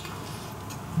scores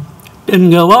didn't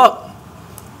go up.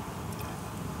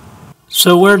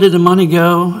 So where did the money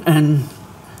go? And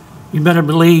you better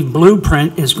believe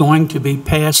blueprint is going to be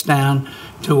passed down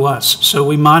to us. So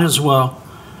we might as well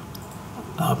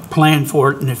plan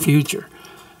for it in the future.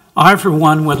 I, for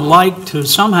one, would like to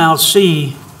somehow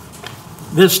see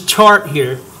this chart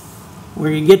here,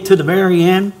 where you get to the very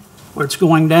end, where it's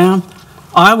going down.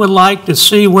 I would like to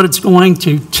see what it's going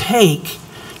to take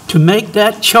to make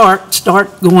that chart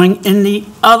start going in the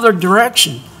other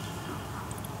direction.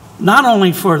 Not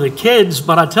only for the kids,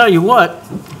 but I tell you what,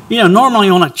 you know, normally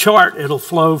on a chart, it'll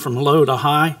flow from low to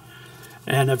high.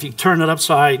 And if you turn it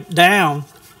upside down,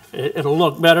 it'll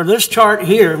look better. This chart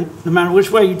here, no matter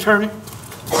which way you turn it,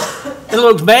 it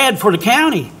looks bad for the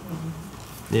county.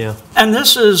 Yeah. And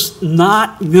this is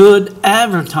not good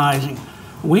advertising.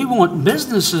 We want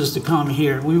businesses to come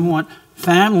here. We want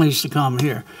families to come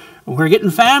here. We're getting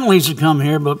families to come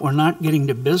here, but we're not getting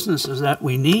the businesses that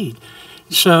we need.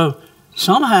 So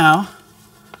somehow,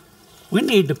 we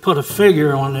need to put a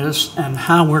figure on this and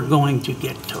how we're going to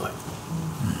get to it.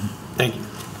 Thank you.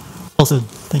 Well said.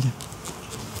 Thank you.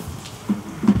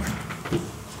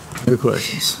 No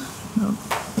questions? No.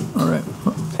 All right.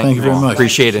 Well, thank you very much.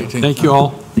 Appreciate it. Thank you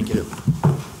all. Thank you.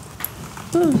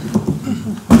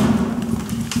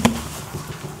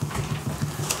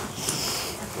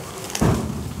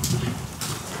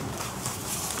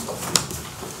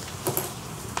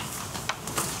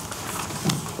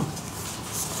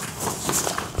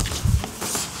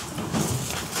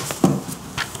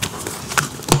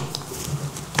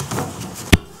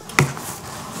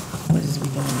 What is we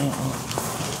doing now?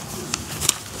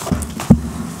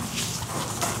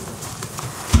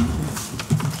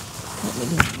 What we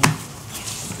doing now?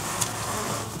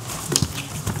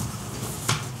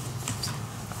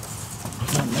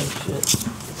 I know shit.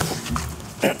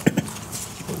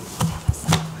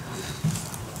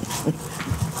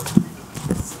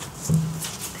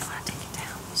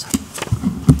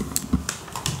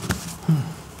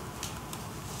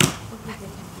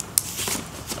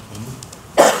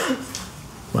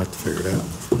 We'll have to figure it out.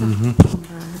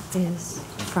 Is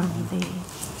from the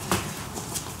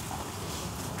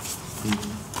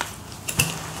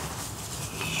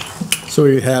So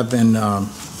we have in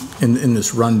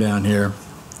this rundown here, in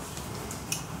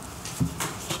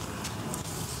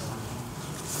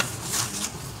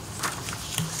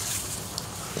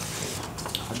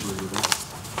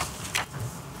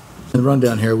the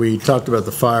rundown here, we talked about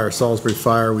the fire, Salisbury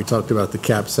Fire, we talked about the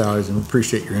cap salaries, and we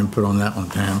appreciate your input on that one,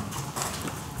 Pam.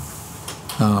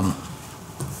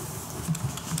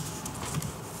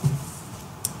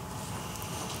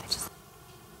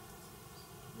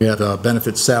 We have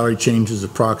benefit salary changes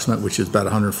approximate, which is about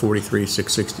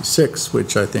 143,666,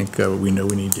 which I think we know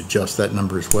we need to adjust that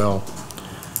number as well.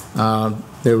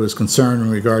 There was concern in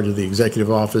regard to the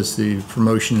executive office, the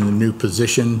promotion in the new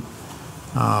position.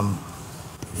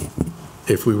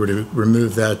 If we were to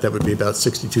remove that, that would be about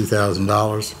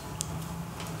 $62,000.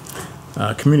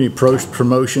 Community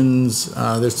promotions,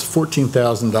 there's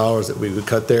 $14,000 that we would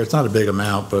cut there. It's not a big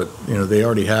amount, but, you know, they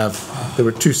already have there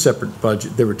were two separate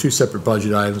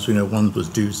budget items. We know one was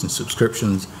dues and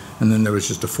subscriptions, and then there was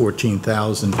just a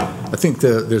 14,000. I think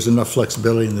there's enough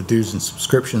flexibility in the dues and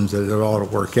subscriptions that it ought to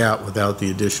work out without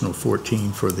the additional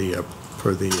 14 for the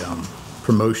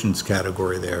promotions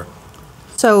category there.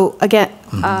 So again,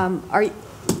 is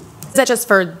that just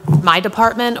for my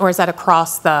department, or is that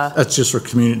across the? That's just for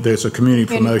community. There's a community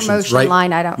promotions, promotion right?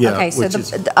 line item. Yeah, Okay, so which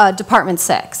is- Department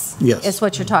 6 Yes. is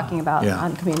what you're talking about Yeah.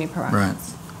 on community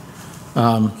promotions.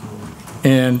 Right.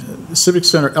 And Civic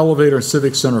Center elevator and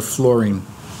Civic Center flooring,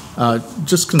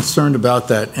 just concerned about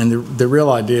that. And the real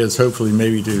idea is hopefully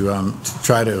maybe to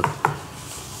try to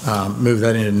move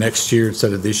that into next year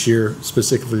instead of this year,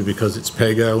 specifically because it's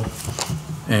PAYGO.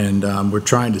 And we're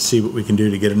trying to see what we can do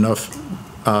to get enough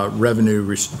revenue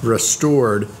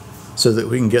restored so that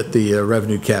we can get the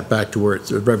revenue cap back to where it's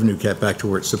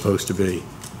supposed to be,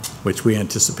 which we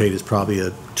anticipate is probably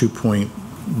a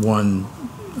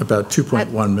about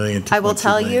 2.1 million. I will 2.2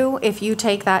 tell million. you, if you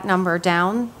take that number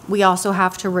down, we also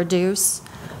have to reduce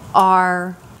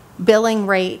our billing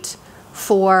rate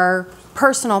for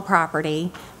personal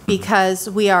property because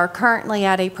we are currently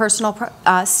at a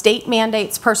state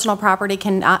mandates personal property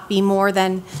cannot be more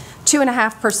than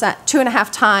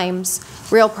 2.5 times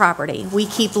real property. We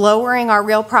keep lowering our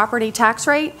real property tax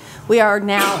rate. We are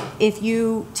now, if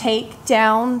you take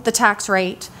down the tax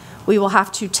rate, we will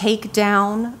have to take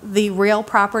down the real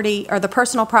property or the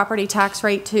personal property tax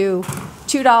rate to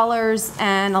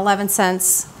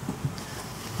 $2.11.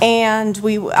 And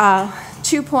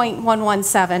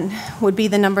 2.117 would be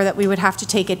the number that we would have to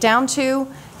take it down to.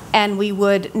 And we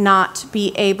would not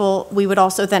be able, we would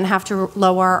also then have to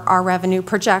lower our revenue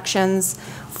projections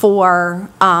for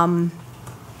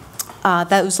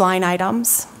those line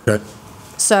items. Okay.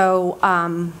 So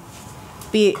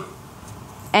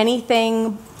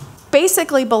anything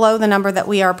basically below the number that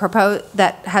we are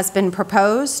that has been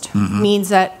proposed means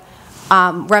that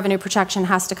revenue projection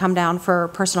has to come down for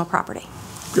personal property.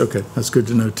 Okay, that's good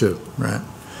to know too, right?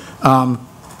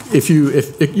 If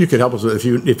you could help us with,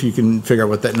 if you can figure out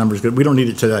what that number is good, we don't need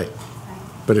it today,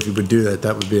 but if you would do that,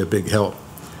 that would be a big help.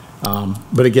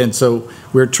 But again, so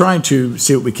we're trying to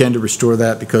see what we can to restore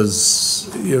that because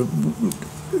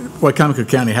Wicomico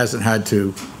County hasn't had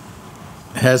to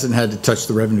touch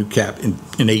the revenue cap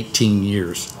in 18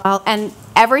 years. Well, and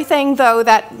everything though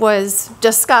that was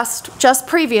discussed just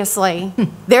previously,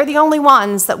 they're the only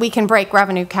ones that we can break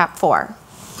revenue cap for.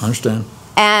 I understand.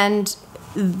 And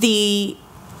the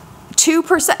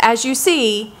 2%, as you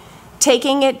see,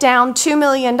 taking it down $2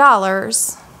 million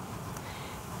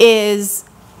is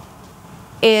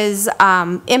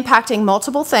impacting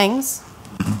multiple things.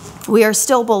 We are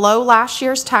still below last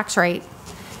year's tax rate.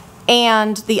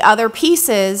 And the other piece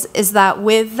is that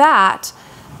with that,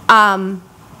 a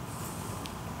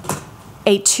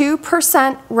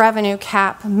 2% revenue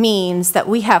cap means that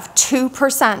we have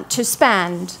 2% to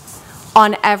spend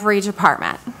on every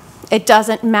department. It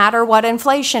doesn't matter what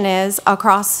inflation is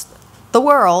across the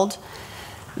world.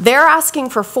 They're asking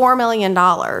for $4 million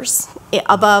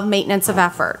above maintenance of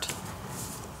effort.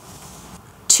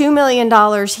 $2 million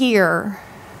here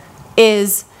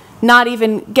is not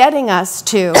even getting us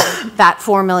to that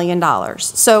 $4 million.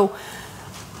 So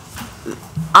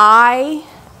I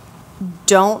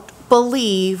don't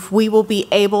believe we will be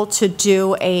able to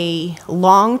do a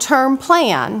long-term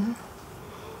plan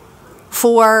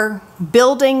for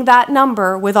building that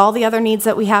number with all the other needs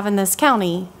that we have in this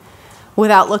county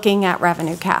without looking at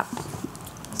revenue cap.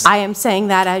 I am saying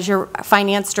that as your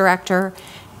finance director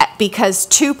because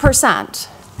 2%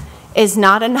 is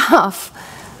not enough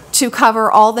to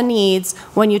cover all the needs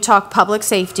when you talk public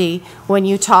safety, when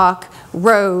you talk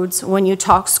roads, when you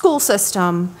talk school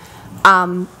system.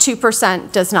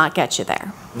 2% does not get you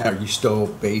there. Now, are you still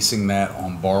basing that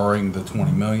on borrowing the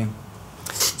 20 million?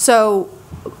 So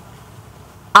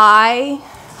I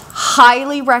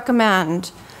highly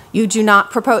recommend you do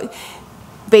not propose,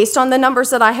 based on the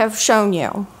numbers that I have shown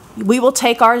you, we will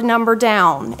take our number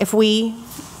down if we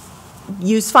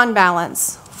use fund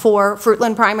balance for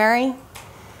Fruitland Primary.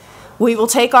 We will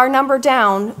take our number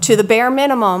down to the bare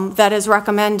minimum that is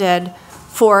recommended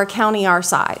for a county our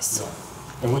size.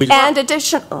 And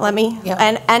additionally,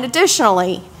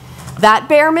 that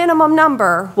bare minimum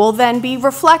number will then be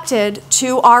reflected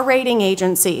to our rating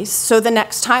agencies. So the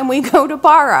next time we go to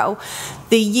borrow,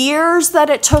 the years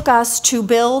that it took us to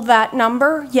build that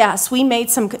number, yes, we made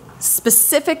some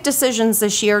specific decisions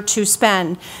this year to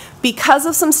spend because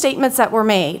of some statements that were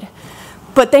made,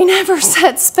 but they never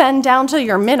said spend down to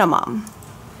your minimum.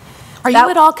 Are you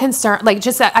at all concerned, like,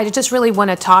 I just really want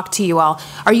to talk to you all.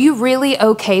 Are you really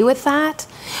okay with that?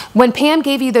 When Pam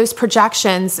gave you those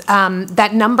projections,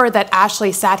 that number that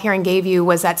Ashley sat here and gave you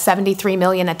was at 73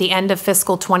 million at the end of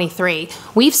fiscal '23.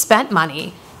 We've spent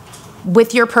money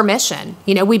with your permission.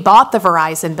 You know, we bought the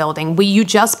Verizon building. You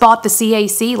just bought the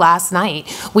CAC last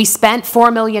night. We spent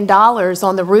 $4 million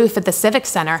on the roof at the Civic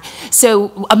Center. So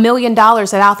 $1 million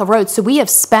at Athol Road. So we have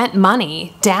spent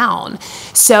money down.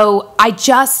 So I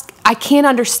can't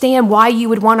understand why you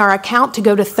would want our account to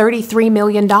go to $33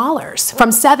 million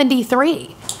from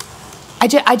 73.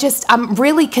 I'm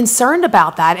really concerned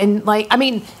about that. And like, I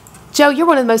mean, Joe, you're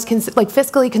one of the most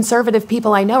fiscally conservative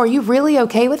people I know. Are you really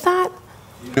okay with that?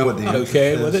 You know what the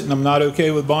okay with it, and I'm not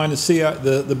okay with buying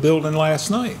the building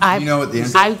last night. You know what the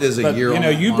interest is a year on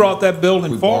that you money? brought that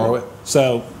building forward,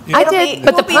 so. I did,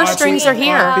 but the purse strings are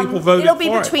here. People voted It'll be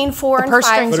for it. between 4 and purse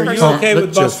 5%. strings But are you okay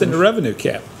with busting the revenue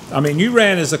cap? I mean, you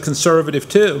ran as a conservative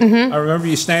too. I remember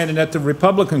you standing at the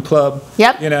Republican Club.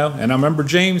 Yep. You know, and I remember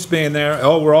James being there.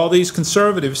 Oh, we're all these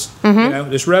conservatives. You know,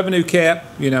 this revenue cap.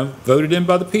 You know, voted in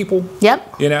by the people.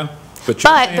 Yep. You know, but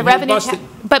the revenue cap,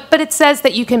 but it says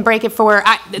that you can break it for,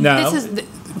 No. this is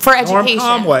for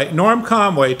education. Norm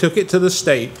Conway took it to the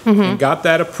state and got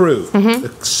that approved.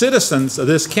 The citizens of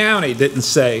this county didn't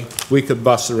say we could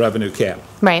bust the revenue cap.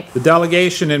 Right. The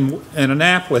delegation in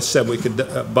Annapolis said we could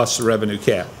bust the revenue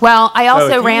cap. Well, I So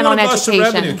also if ran you on wanna bust the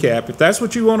education. revenue cap, if that's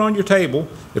what you want on your table,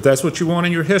 if that's what you want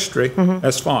in your history,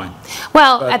 that's fine.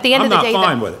 Well, But at the end of the day, I'm not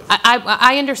fine with it.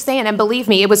 I understand, and believe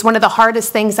me, it was one of the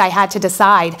hardest things I had to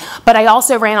decide. But I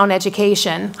also ran on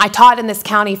education. I taught in this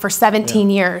county for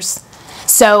 17 years.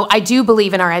 So I do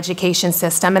believe in our education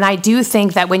system, and I do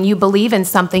think that when you believe in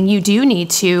something, you do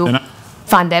need to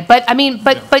fund it. But I mean,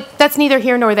 but that's neither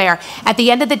here nor there. At the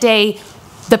end of the day,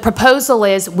 the proposal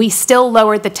is we still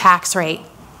lowered the tax rate.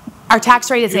 Our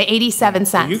tax rate is at 87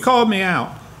 cents. You called me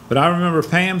out, but I remember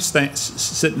Pam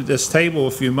sitting at this table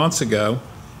a few months ago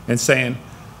and saying,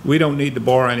 we don't need to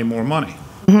borrow any more money.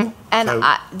 And So,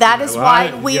 that is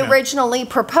why we you know. originally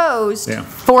proposed. Yeah.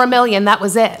 $4 million, that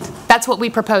was it. That's what we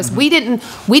proposed. We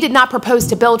did not propose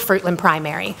to build Fruitland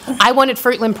Primary. I wanted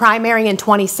Fruitland Primary in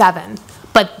 27,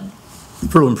 but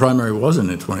Fruitland Primary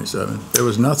wasn't in 27. There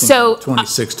was nothing So, in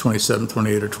 26, 27,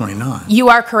 28, or 29. you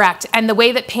are correct. And the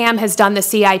way that Pam has done the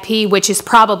CIP, which is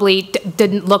probably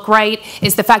didn't look right,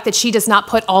 is the fact that she does not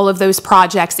put all of those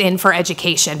projects in for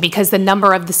education because the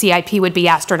number of the CIP would be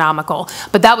astronomical.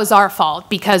 But that was our fault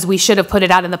because we should have put it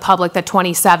out in the public that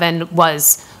 27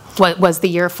 was the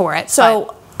year for it.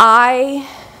 So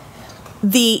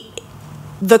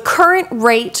the current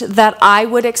rate that I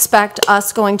would expect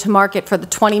us going to market for the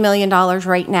 $20 million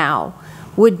right now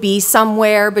would be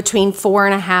somewhere between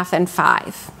 4.5 and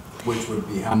 5. Which would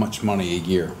be how much money a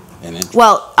year in interest?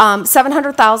 Well,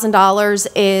 $700,000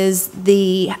 is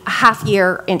the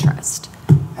half-year interest.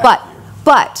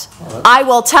 But I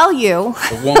will tell you.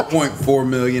 $1.4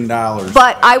 million.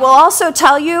 But I will also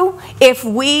tell you, if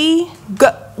we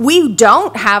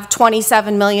don't have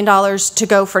 $27 million to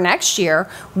go for next year,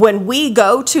 when we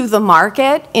go to the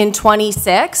market in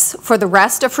 '26 for the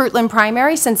rest of Fruitland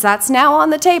Primary, since that's now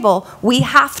on the table, we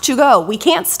have to go. We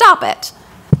can't stop it.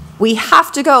 We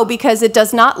have to go because it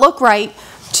does not look right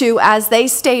to, as they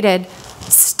stated,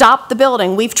 stop the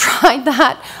building. We've tried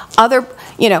that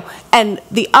and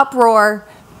the uproar,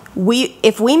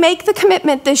 if we make the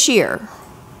commitment this year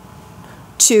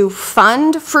to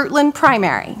fund Fruitland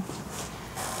Primary,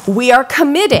 we are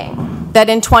committing that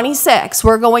in '26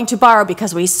 we're going to borrow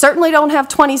because we certainly don't have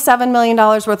 $27 million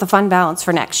worth of fund balance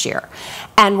for next year.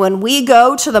 And when we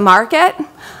go to the market,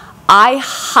 I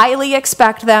highly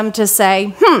expect them to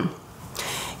say,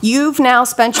 you've now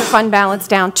spent your fund balance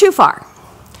down too far.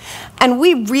 And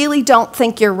we really don't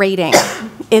think your rating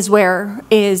is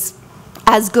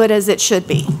as good as it should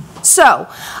be. So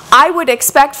I would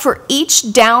expect for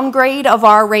each downgrade of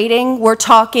our rating, we're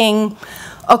talking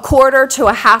 1/4 to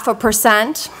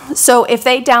 0.5%. So if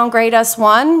they downgrade us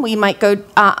 1, we might go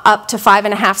up to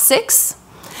 5.5, 6.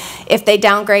 If they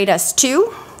downgrade us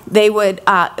 2,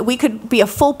 we could be a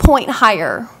full point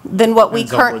higher than what we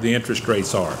Depends on where currently. The interest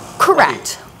rates are.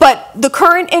 Correct. But the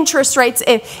current interest rates,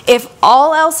 if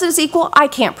all else is equal, I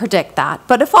can't predict that.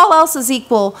 But if all else is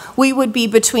equal, we would be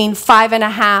between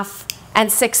 5.5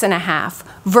 and 6.5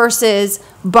 versus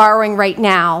borrowing right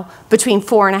now between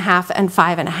 4.5 and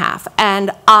 5.5.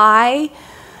 And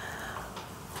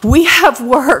we have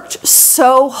worked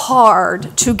so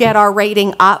hard to get our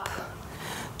rating up,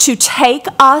 to take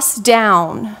us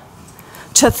down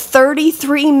to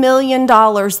 $33 million,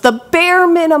 the bare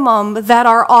minimum that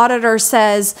our auditor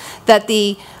says that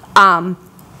the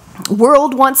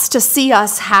world wants to see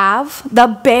us have, the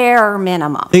bare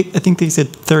minimum. I think they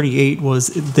said 38 was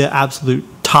the absolute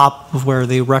top of where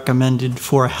they recommended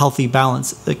for a healthy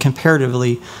balance.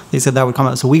 Comparatively, they said that would come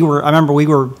out. So I remember we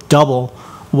were double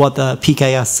what the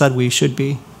PKS said we should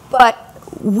be. But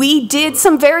we did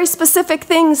some very specific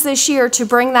things this year to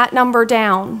bring that number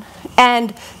down.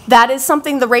 And that is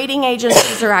something the rating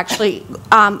agencies are actually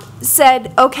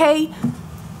said, okay,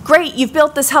 great, you've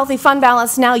built this healthy fund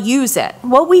balance, now use it.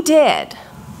 Well, we did,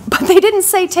 but they didn't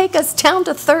say take us down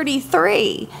to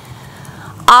 33.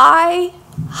 I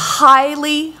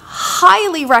highly,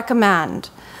 highly recommend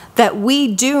that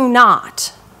we do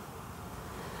not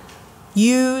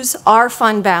use our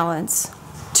fund balance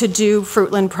to do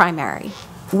Fruitland primary.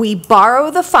 We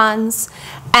borrow the funds,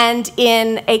 and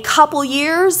in a couple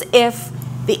years, if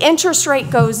the interest rate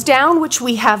goes down, which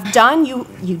we have done,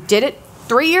 you did it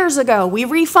 3 years ago, we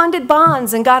refunded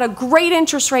bonds and got a great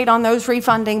interest rate on those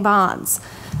refunding bonds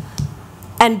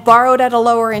and borrowed at a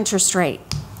lower interest rate.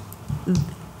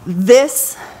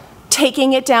 This,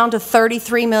 taking it down to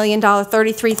 $33 million,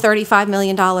 $35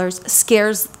 million,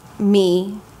 scares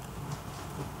me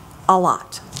a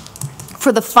lot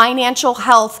for the financial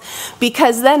health,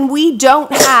 because then we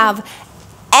don't have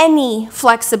any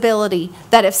flexibility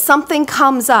that if something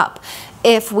comes up,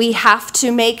 if we have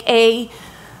to make a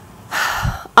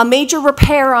major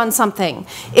repair on something,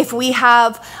 if we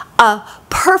have a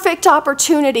perfect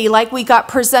opportunity like we got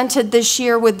presented this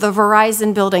year with the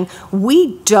Verizon building,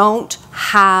 we don't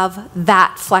have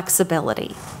that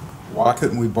flexibility. Why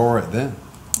couldn't we borrow it then?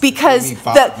 Because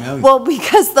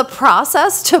because the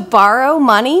process to borrow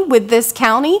money with this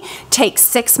county takes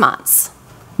 6 months,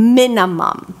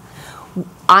 minimum.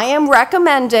 I am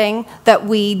recommending that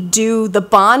we do the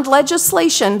bond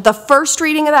legislation, the first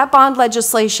reading of that bond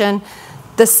legislation,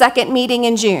 the second meeting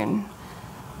in June.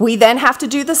 We then have to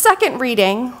do the second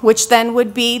reading, which then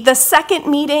would be the second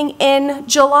meeting in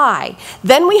July.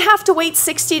 Then we have to wait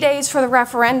 60 days for the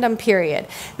referendum period.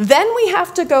 Then we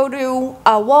have to go to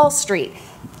Wall Street.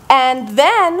 And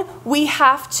then we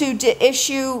have to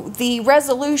issue the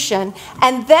resolution,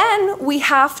 and then we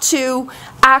have to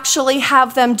actually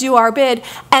have them do our bid,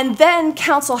 and then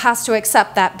council has to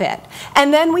accept that bid.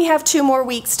 And then we have 2 more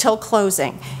weeks till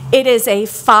closing. It is a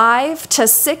 5 to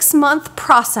 6 month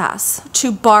process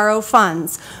to borrow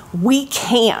funds. We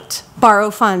can't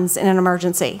borrow funds in an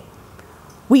emergency.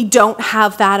 We don't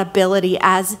have that ability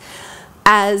as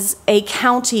a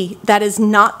county. That is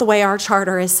not the way our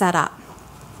charter is set up.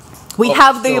 We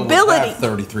have the ability. We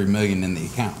have $33 million in the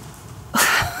account.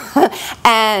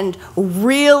 And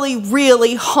really,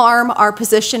 really harm our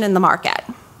position in the market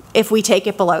if we take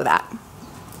it below that.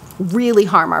 Really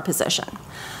harm our position.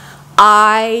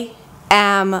 I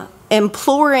am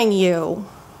imploring you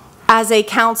as a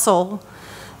council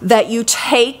that you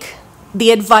take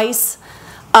the advice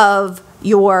of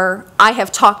I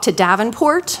have talked to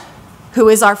Davenport, who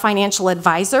is our financial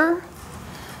advisor.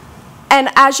 And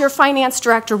as your finance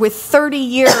director with 30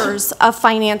 years of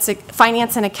finance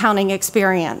and accounting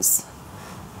experience,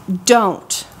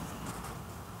 don't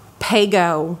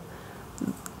pay-go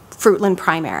Fruitland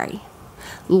primary.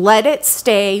 Let it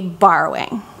stay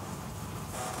borrowing.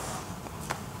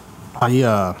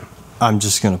 I'm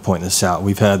just going to point this out.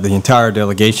 We've had the entire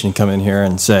delegation come in here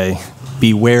and say,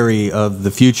 be wary of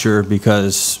the future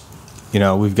because,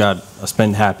 we've got a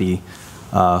spend-happy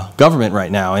government right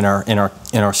now in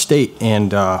our state,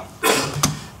 and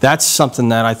that's something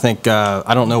that I think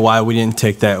I don't know why we didn't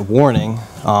take that warning,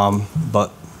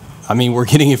 but I mean we're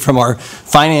getting it from our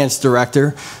finance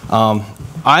director.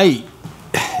 I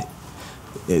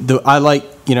like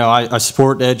I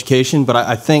support education, but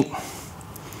I think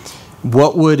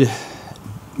what would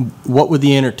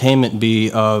the entertainment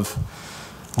be of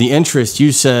the interest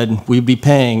you said we'd be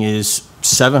paying is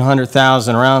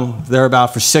 $700,000 around thereabout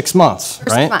for 6 months,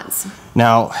 right? 6 months.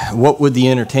 Now, what would the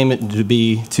entertainment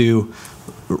be to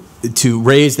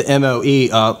raise the MOE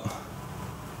up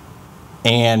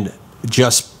and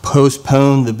just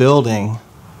postpone the building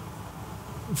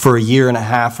for a year and a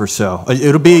half or so?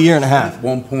 It'll be a year and a half.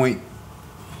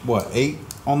 1.8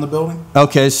 on the building?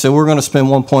 Okay, so we're going to spend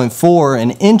 1.4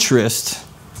 in interest,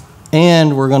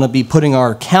 and we're going to be putting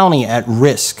our county at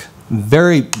risk.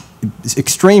 Very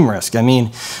extreme risk. I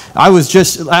mean, I was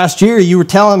just last year you were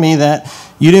telling me that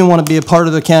you didn't want to be a part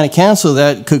of the county council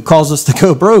that could cause us to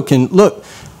go broke, and look,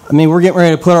 I mean, we're getting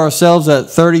ready to put ourselves at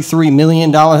 $33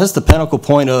 million. That's the pinnacle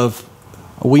point of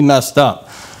we messed up.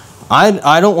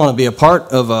 I don't want to be a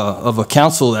part of a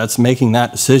council that's making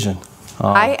that decision.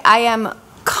 I am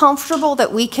comfortable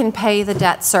that we can pay the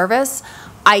debt service.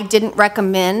 I didn't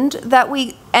recommend that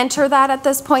we enter that at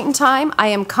this point in time. I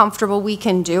am comfortable we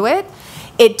can do it.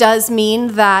 It does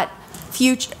mean that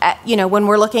future, when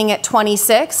we're looking at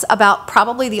 26, about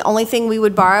probably the only thing we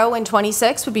would borrow in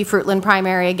 26 would be Fruitland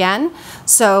Primary again.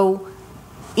 So,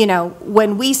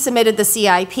 when we submitted the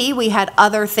CIP, we had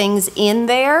other things in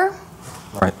there.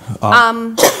 Right.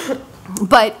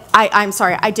 But I'm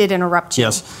sorry, I did interrupt you.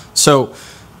 Yes. So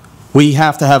we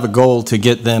have to have a goal to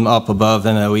get them up above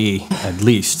NOE at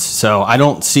least. So I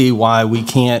don't see why we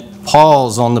can't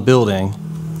pause on the building.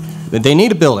 They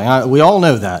need a building. We all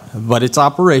know that. But it's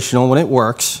operational when it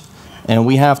works, and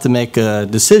we have to make a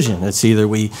decision. It's either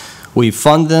we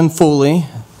fund them fully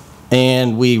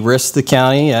and we risk the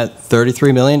county at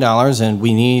 $33 million, and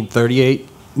we need $38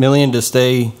 million to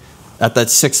stay at that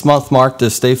 6-month mark to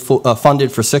stay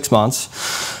funded for 6 months.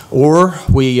 Or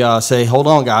we say, hold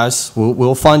on, guys,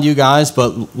 we'll fund you guys,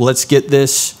 but let's get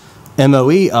this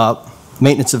MOE up,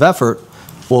 maintenance of effort.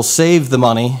 We'll save the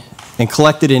money and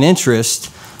collect it in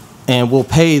interest, and we'll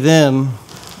pay them.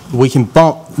 We can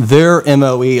bump their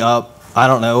MOE up, I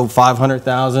don't know,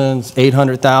 500,000,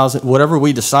 800,000, whatever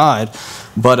we decide.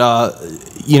 But,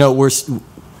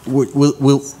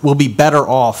 we'll be better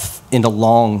off in the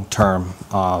long term,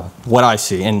 what I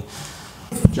see. And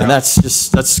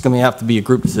that's going to have to be a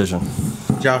group decision.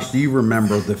 Josh, do you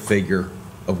remember the figure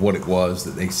of what it was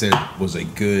that they said was a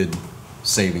good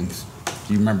savings?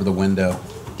 Do you remember the window?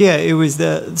 Yeah, it was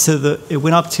it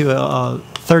went up to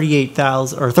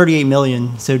 38,000 or 38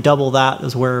 million. So double that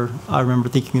is where I remember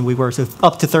thinking we were. So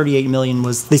up to 38 million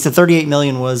they said 38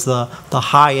 million was the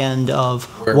high end of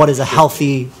what is a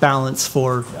healthy balance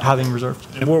for having reserve.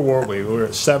 And where were we? We were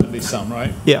at 70 some,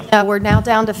 right? Yeah. We're now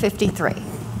down to 53.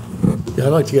 Yeah, I'd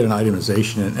like to get an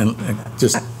itemization and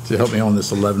just to help me on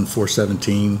this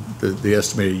 11,417, the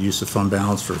estimated use of fund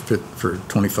balance for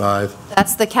 25.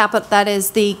 That's that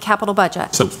is the capital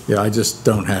budget. So, yeah, I just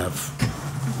don't have,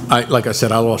 like I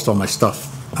said, I lost all my stuff.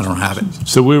 I don't have it.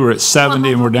 So we were at 70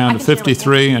 and we're down to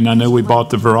 53, and I know we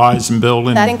bought the Verizon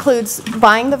building. That includes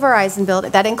buying the Verizon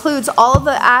building. That includes all of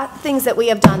the things that we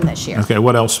have done this year. Okay,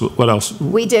 what else? What else?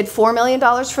 We did $4 million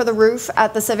for the roof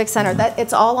at the Civic Center.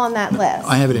 It's all on that list.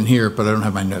 I have it in here, but I don't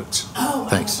have my notes. Oh,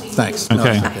 thanks.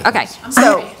 Okay. No, Okay,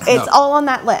 so it's all on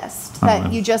that list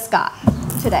that you just got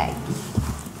today.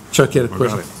 Chuck, you had a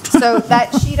question? So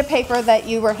that sheet of paper that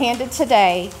you were handed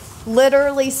today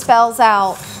literally spells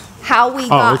out how we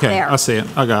got there. I see it.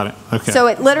 I got it. Okay. So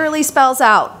it literally spells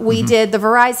out, we did the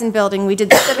Verizon building, we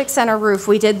did the Civic Center roof,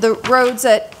 we did the roads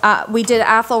we did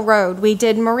Athol Road, we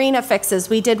did marina fixes,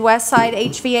 we did West Side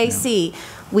HVAC,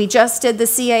 we just did the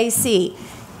CAC.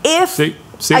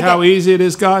 See how easy it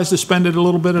is, guys, to spend it a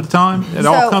little bit at a time? It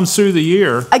all comes through the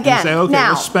year. Again, you say, okay,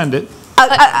 now, let's spend it.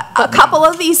 A couple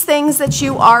of these things that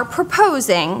you are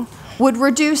proposing would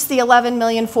reduce the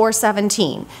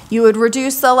 $11,417,000. You would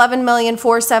reduce the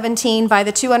 $11,417,000 by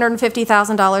the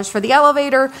 $250,000 for the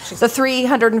elevator, the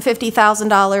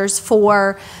 $350,000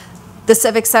 for the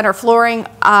Civic Center flooring,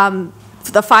 the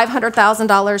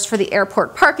 $500,000 for the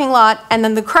airport parking lot, and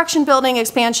then the correction building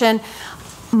expansion.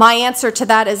 My answer to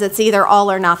that is it's either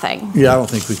all or nothing. Yeah, I don't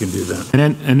think we can do that.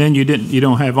 And then you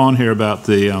don't have on here about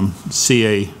the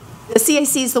CA. The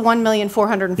CAC is the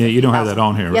 $1,450,000. Yeah, you don't have that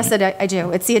on here, right? Yes, I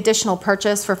do. It's the additional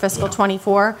purchase for fiscal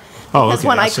 '24. Oh, Because okay,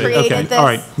 when I see. created Okay, this. all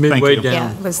right, Midway thank you.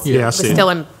 down. Yeah, it was, Yeah, I was see it. still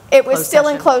in. It was still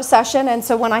in closed session, and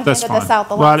so when I That's handed this fine. out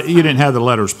the Well, last. you didn't have the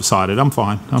letters beside it. I'm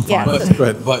fine. Yeah.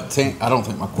 But I don't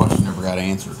think my question ever got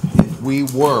answered. If we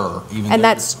were, even And though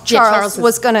that's Charles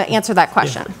was going to answer that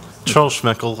question. Charles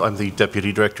Schmeckel, I'm the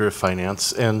Deputy Director of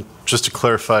Finance. And just to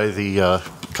clarify the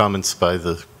comments by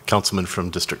the councilman from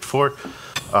District 4,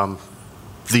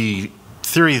 the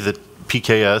theory that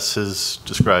PKS has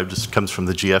described comes from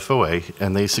the GFOA,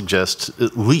 and they suggest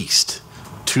at least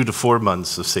 2 to 4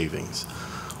 months of savings.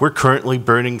 We're currently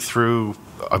burning through,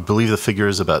 I believe the figure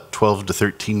is about 12 to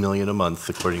 13 million a month,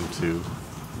 according to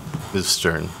Ms.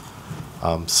 Stern.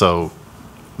 So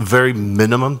very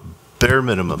minimum, bare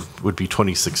minimum would be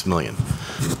 26 million.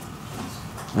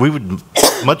 We would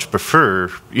much prefer,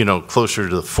 closer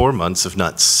to the 4 months, if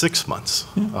not 6 months.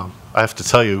 I have to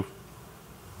tell you,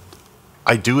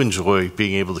 I do enjoy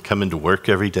being able to come into work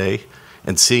every day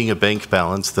and seeing a bank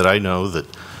balance that I know that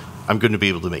I'm going to be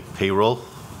able to make payroll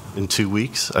in 2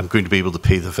 weeks. I'm going to be able to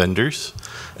pay the vendors.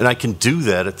 And I can do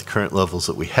that at the current levels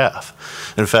that we have.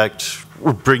 In fact,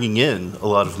 we're bringing in a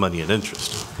lot of money in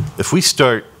interest. If we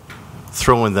start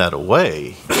throwing that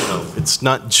away, it's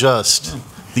not just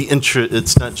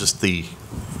it's not just the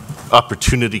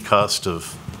opportunity cost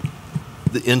of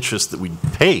the interest that we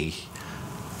pay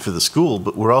for the school,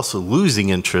 but we're also losing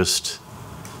interest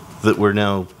that we're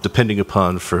now depending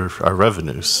upon for our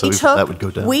revenues, so that would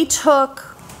go down. We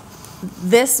took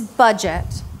this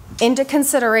budget into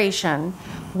consideration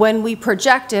when we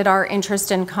projected our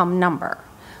interest income number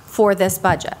for this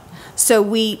budget. So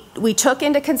we took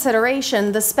into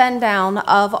consideration the spend down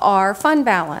of our fund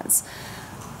balance.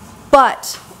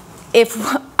 But if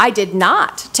I did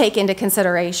not take into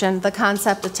consideration the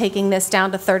concept of taking this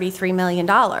down to $33 million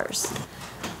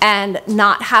and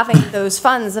not having those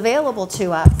funds available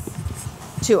to us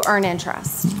to earn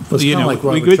interest. Well, You know, like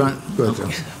what we we're could- trying, go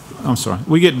ahead, Joe. I'm sorry.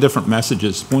 We get different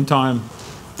messages. One time,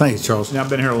 Thank you, Charles. now I've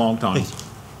been here a long time,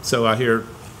 so I hear,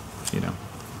 you know,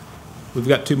 we've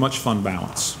got too much fund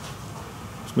balance.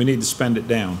 We need to spend it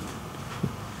down.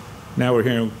 Now we're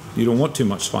hearing, you don't want too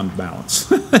much fund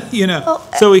balance, you know? Well,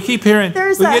 So we keep hearing, we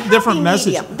there's a get different happy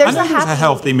messages. medium. There's I know a there's a happy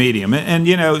healthy medium, and,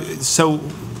 you know, so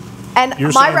And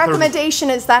You're my saying 30 recommendation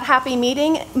is that happy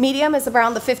medium is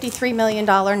around the $53 million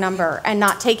number and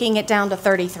not taking it down to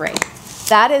 33.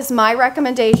 That is my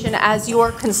recommendation as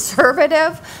your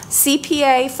conservative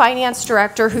CPA finance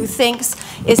director who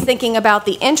is thinking about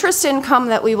the interest income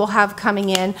that we will have coming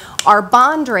in, our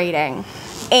bond rating,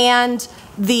 and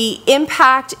the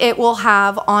impact it will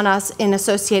have on us in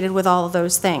associated with all of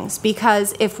those things.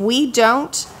 Because if we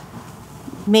don't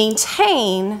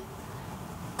maintain,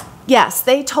 yes,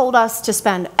 they told us to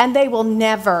spend, and they will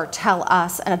never tell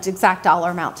us an exact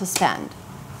dollar amount to spend.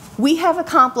 We have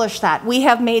accomplished that. We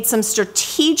have made some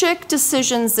strategic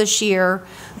decisions this year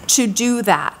to do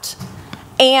that.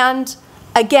 And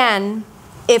again,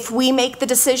 if we make the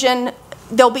decision,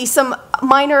 there'll be some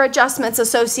minor adjustments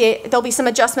associated with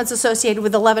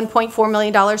 $11.4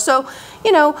 million. So,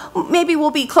 you know, maybe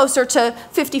we'll be closer to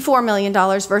 $54 million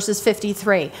versus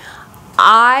 53.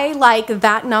 I like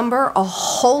that number a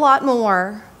whole lot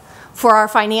more for our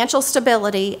financial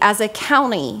stability as a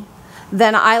county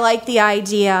than I like the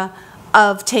idea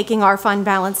of taking our fund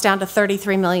balance down to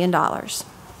 $33 million.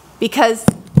 Because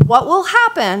what will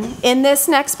happen in this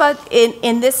next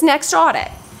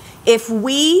audit, if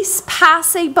we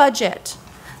pass a budget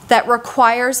that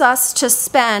requires us to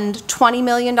spend $20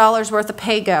 million worth of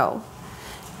pay-go,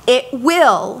 it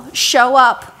will show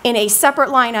up in a separate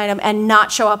line item and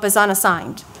not show up as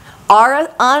unassigned. Our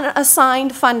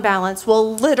unassigned fund balance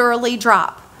will literally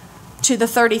drop to the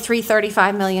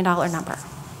 $35 million number.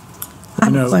 I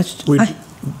have a question.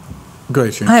 Go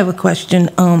ahead, Shane. I have a question.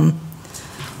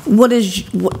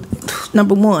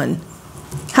 Number one,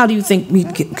 how do you think we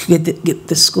get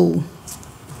the school?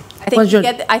 I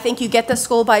think you get the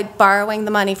school by borrowing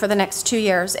the money for the next 2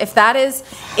 years. If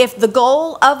the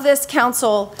goal of this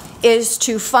council is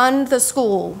to fund the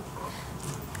school,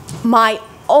 my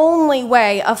only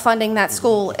way of funding that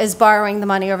school is borrowing the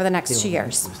money over the next 2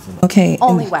 years. Okay.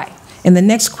 Only way. And the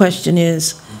next question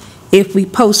is, if we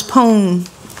postpone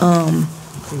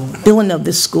billing of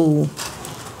this school,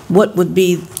 what would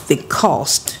be the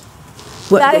cost?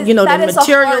 That's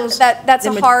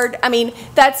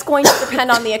going to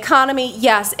depend on the economy.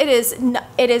 Yes, it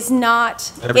is not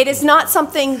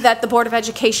something that the Board of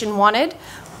Education wanted.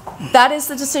 That is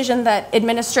the decision that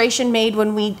administration made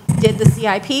when we did the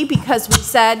CIP, because we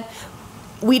said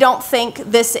we don't think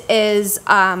this is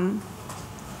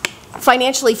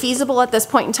financially feasible at this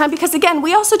point in time, because again,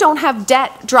 we also don't have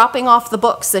debt dropping off the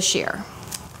books this year.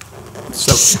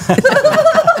 So,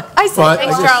 I said,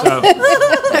 thanks, Charles.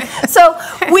 So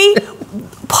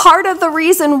part of the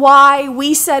reason why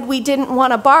we said we didn't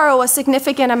want to borrow a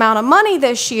significant amount of money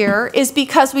this year is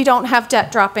because we don't have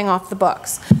debt dropping off the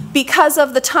books, because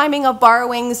of the timing of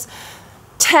borrowings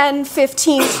 10,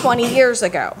 15, 20 years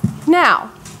ago. Now,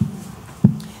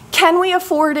 can we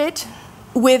afford it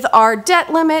with our debt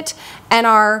limit and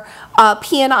our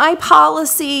P&I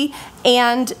policy,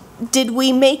 and did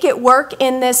we make it work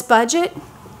in this budget?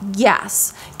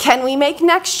 Yes. Can we make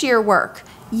next year work?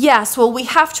 Yes. Will we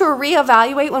have to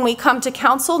reevaluate when we come to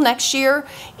council next year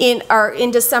in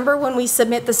December when we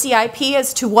submit the CIP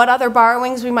as to what other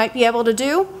borrowings we might be able to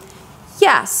do?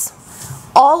 Yes.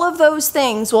 All of those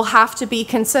things will have to be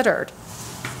considered.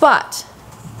 But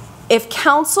if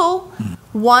council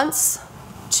wants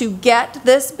to get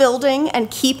this building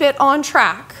and keep it on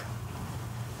track,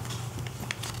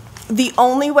 the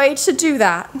only way to do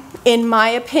that, in my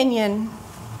opinion,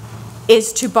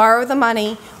 is to borrow the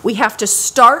money. We have to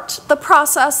start the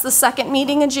process the second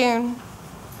meeting in June,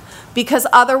 because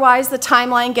otherwise the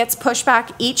timeline gets pushed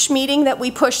back. Each meeting that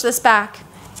we push this back,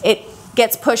 it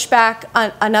gets pushed back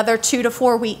another 2 to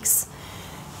 4 weeks.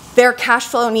 Their cash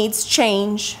flow needs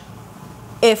change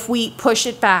if we push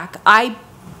it back.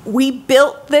 We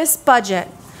built this budget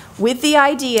with the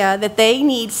idea that they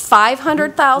need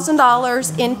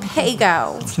 $500,000 in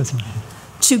pay-go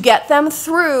to get them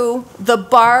through the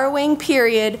borrowing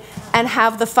period and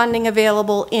have the funding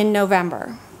available in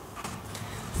November.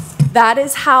 That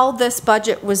is how this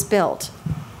budget was built.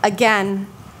 Again,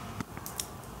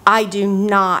 I do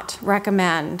not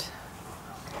recommend,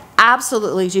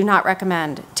 absolutely do not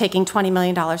recommend taking $20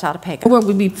 million out of PAYGO. Where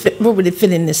would it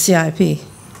fit in the CIP?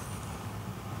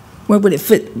 Where would it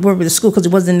fit? Where would the school? Because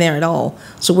it wasn't there at all.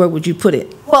 So where would you put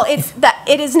it? Well,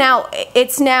 it's now.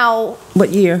 What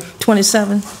year?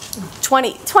 27?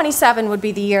 27 would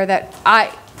be the year that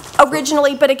I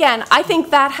originally, but again, I think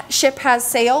that ship has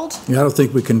sailed. Yeah, I don't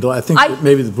think we can, I think that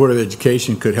maybe the Board of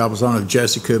Education could help us. I don't know if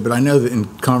Jesse could, but I know that in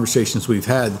conversations we've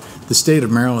had, the state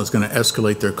of Maryland is going to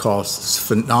escalate their costs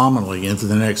phenomenally into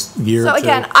the next year or two. So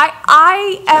again,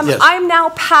 I'm now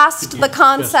past the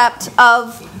concept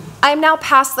of,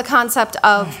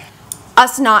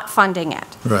 us not funding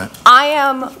it. Right. I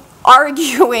am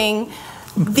arguing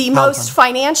the most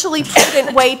financially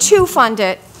prudent way to fund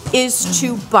it is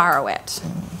to borrow it.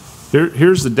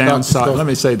 Here's the downside. Let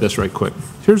me say this right quick.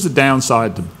 Here's the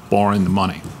downside to borrowing the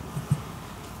money.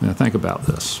 Now think about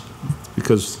this,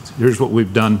 because here's what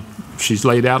we've done. She's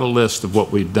laid out a list of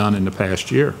what we've done in the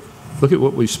past year. Look at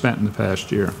what we've spent in the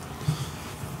past year.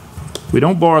 We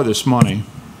don't borrow this money.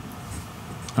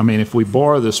 I mean, if we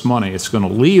borrow this money, it's going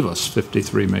to leave us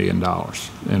 $53 million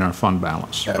in our fund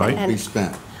balance, right? That will be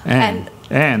spent. And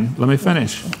let me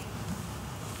finish.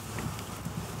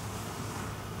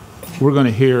 We're going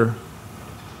to hear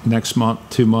next month,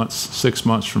 2 months, 6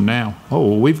 months from now, oh,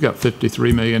 well, we've got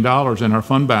 $53 million in our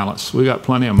fund balance. We got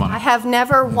plenty of money. I have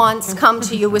never once come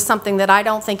to you with something that I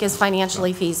don't think is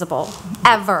financially feasible,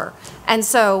 ever. And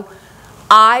so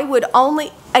I would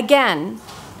only, again,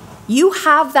 you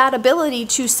have that ability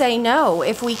to say no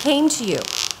if we came to you.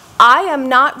 I am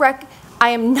not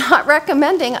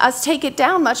recommending us take it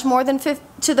down much more than the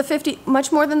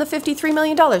 $53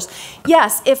 million.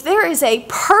 Yes, if there is a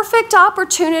perfect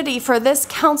opportunity for this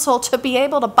council to be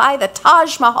able to buy the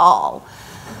Taj Mahal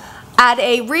at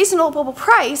a reasonable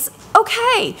price,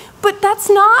 okay, but that's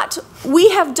not, we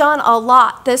have done a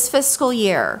lot this fiscal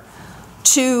year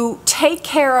to take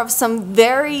care of some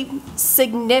very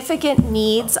significant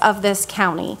needs of this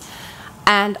county.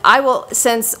 And I will,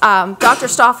 since Dr.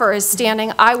 Stauffer is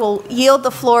standing, I will yield the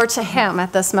floor to him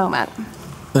at this moment.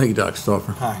 Thank you, Dr.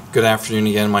 Stauffer. Hi, good afternoon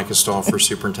again, Micah Stauffer,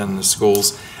 Superintendent of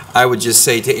Schools. I would just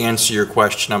say, to answer your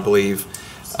question, I believe,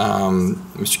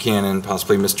 Mr. Cannon,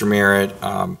 possibly Mr. Merritt,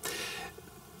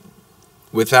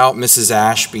 without Mrs.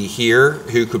 Ashby here,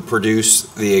 who could produce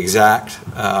the exact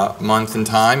month and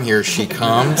time, here she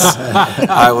comes,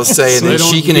 I will say, and then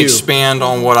she can expand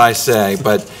on what I say,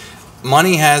 but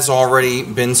money has already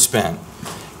been spent,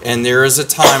 and there is a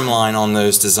timeline on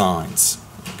those designs,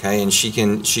 okay, and she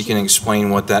can explain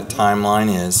what that timeline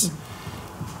is.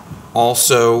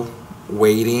 Also,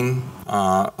 waiting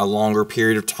a longer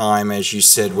period of time, as you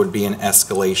said, would be an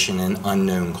escalation in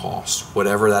unknown costs,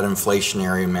 whatever that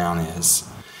inflationary amount is.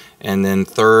 And then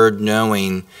third,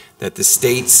 knowing that the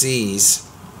state sees,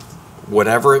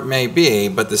 whatever it may be,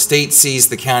 but the state sees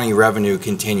the county revenue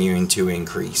continuing to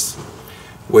increase,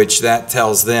 which that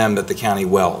tells them that the county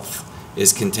wealth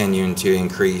is continuing to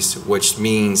increase, which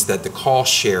means that the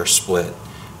cost share split,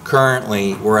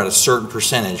 currently we're at a certain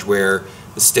percentage where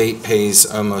the state pays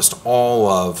almost all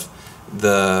of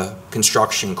the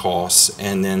construction costs,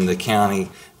 and then the county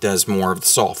does more of the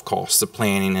soft costs, the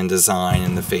planning and design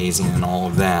and the phasing and all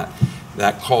of that.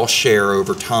 That cost share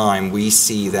over time, we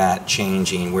see that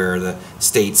changing, where the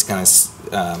state's going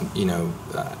to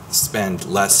spend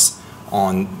less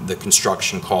on the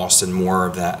construction costs and more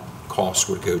of that cost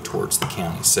would go towards the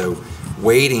county. So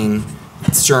waiting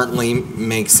certainly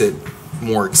makes it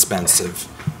more expensive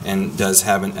and does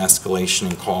have an escalation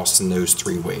in costs in those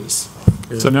three ways.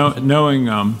 So knowing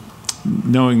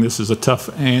this is a tough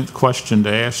question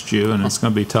to ask you, and it's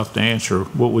going to be tough to answer,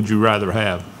 what would you rather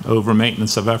have? Over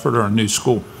maintenance of effort or a new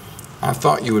school? I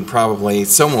thought you would probably,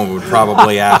 someone would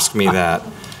probably ask me that.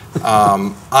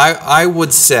 I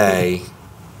would say,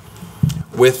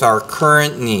 with our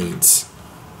current needs,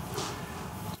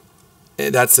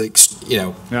 that's,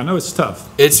 Yeah, I know it's tough.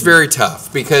 It's very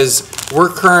tough, because we're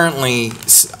currently,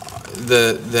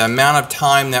 the amount of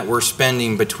time that we're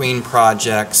spending between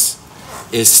projects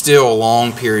is still a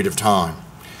long period of time,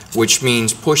 which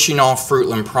means pushing off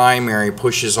Fruitland Primary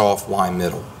pushes off Y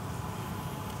Middle,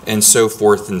 and so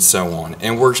forth and so on.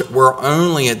 And we're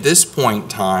only at this point in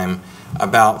time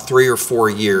about 3 or 4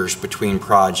 years between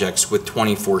projects with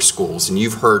 24 schools. And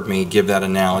you've heard me give that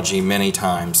analogy many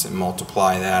times and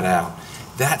multiply that out.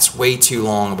 That's way too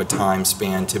long of a time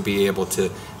span to be able to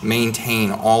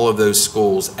maintain all of those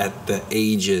schools at the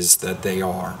ages that they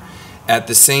are. At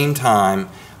the same time,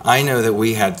 I know that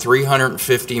we had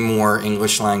 350 more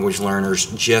English language learners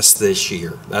just this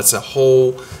year. That's a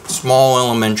whole small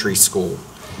elementary school.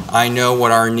 I know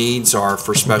what our needs are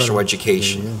for special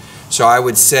education. So I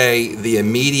would say the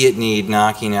immediate need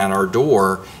knocking at our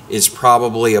door is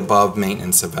probably above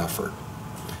maintenance of effort,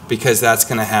 because that's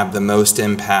going to have the most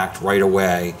impact right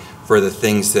away for the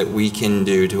things that we can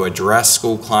do to address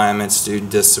school climate,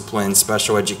 student discipline,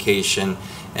 special education,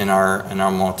 and our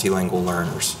multilingual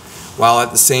learners. While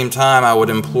at the same time, I would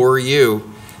implore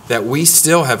you that we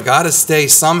still have got to stay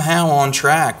somehow on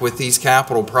track with these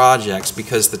capital projects,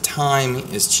 because the time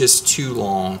is just too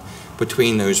long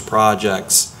between those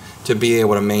projects to be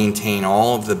able to maintain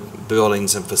all of the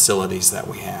buildings and facilities that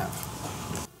we have.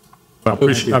 I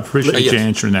appreciate you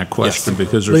answering that question,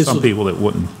 because there's some people that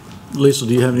wouldn't. Lisa,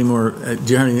 do you have any more,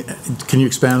 can you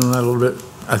expand on that a little bit?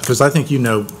 Because I think you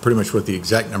know pretty much what the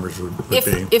exact numbers would be.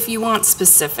 If you want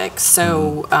specifics,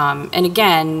 so, and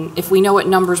again, if we know what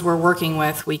numbers we're working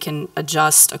with, we can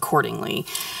adjust accordingly.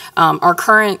 Our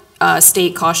current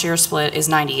state cost share split is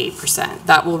 98%.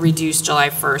 That will reduce July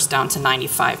 1st down to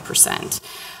 95%.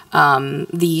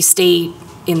 The state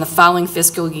in the following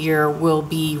fiscal year will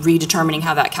be redetermining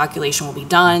how that calculation will be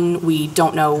done. We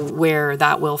don't know where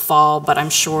that will fall, but I'm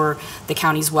sure the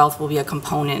county's wealth will be a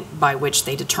component by which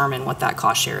they determine what that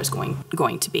cost share is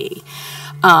going to be.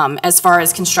 As far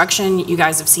as construction, you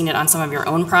guys have seen it on some of your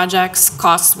own projects.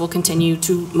 Costs will continue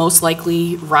to most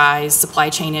likely rise.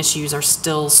 Supply chain issues are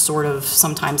still sort of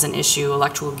sometimes an issue.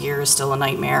 Electrical gear is still a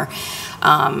nightmare.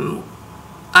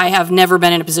 I have never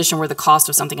been in a position where the cost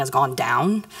of something has gone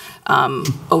down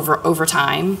over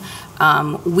time.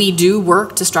 We do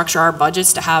work to structure our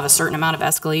budgets to have a certain amount of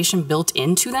escalation built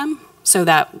into them, so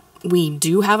that we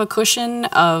do have a cushion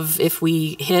of if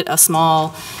we hit a small,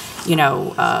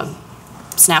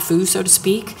 snafu, so to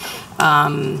speak.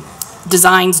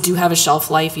 Designs do have a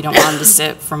shelf life. You don't want them to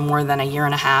sit for more than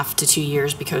 1.5 to 2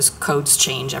 years, because codes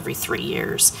change every 3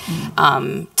 years.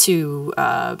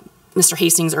 Mr.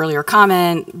 Hastings' earlier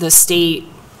comment, the state,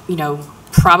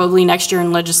 probably next year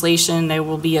in legislation, there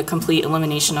will be a complete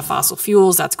elimination of fossil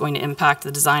fuels. That's going to impact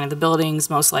the design of the buildings,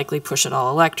 most likely push it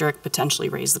all electric, potentially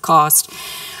raise the cost.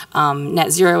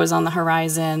 Net zero is on the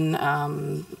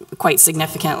horizon quite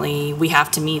significantly. We have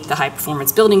to meet the high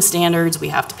performance building standards. We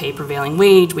have to pay prevailing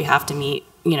wage. We have to meet,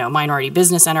 minority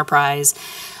business enterprise.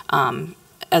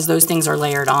 As those things are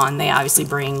layered on, they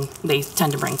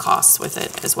tend to bring costs with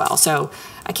it as well. So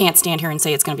I can't stand here and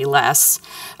say it's going to be less,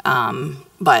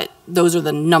 but those are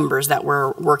the numbers that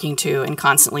we're working to and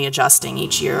constantly adjusting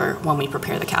each year when we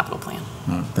prepare the capital plan.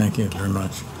 Thank you very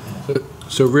much.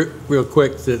 So real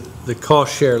quick, the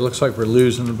cost share, looks like we're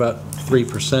losing about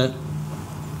 3%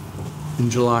 in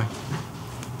July.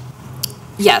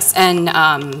 Yes, and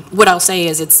what I'll say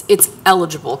is it's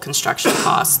eligible construction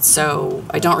costs. So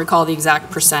I don't recall the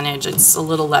exact percentage. It's a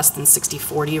little less than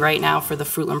 60-40 right now for the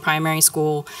Fruitland Primary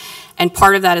School. And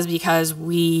part of that is because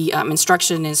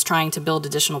instruction is trying to build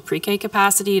additional pre-K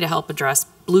capacity to help address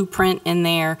blueprint in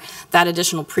there. That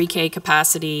additional pre-K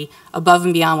capacity, above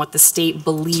and beyond what the state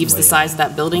believes the size of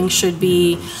that building should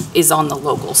be, is on the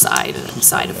local side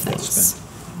of things.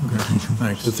 Okay,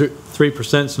 thanks. So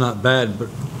 3% is not bad, but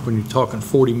when you're talking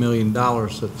 $40 million,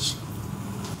 that's...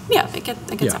 Yeah, it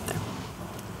gets up there.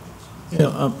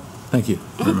 Yeah, thank you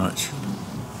very much.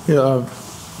 Yeah,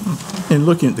 in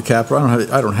looking at the capital,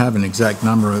 I don't have an exact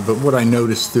number, but what I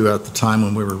noticed throughout the time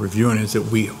when we were reviewing is that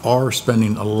we are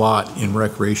spending a lot in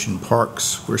recreation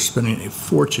parks. We're spending a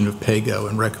fortune of pay-go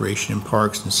in recreation and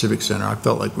parks and civic center. I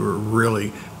felt like we were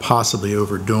really possibly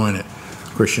overdoing it.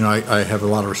 Of course, I have a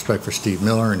lot of respect for Steve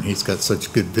Miller, and he's got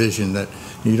such good vision that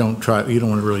you don't want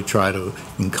to really try to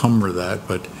encumber that,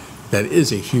 but that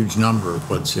is a huge number of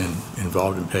what's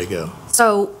involved in pay-go.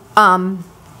 So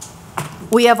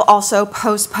we have also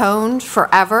postponed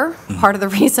forever, part of the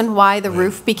reason why the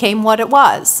roof became what it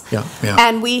was. Yeah.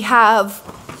 And we have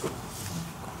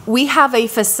a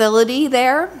facility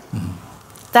there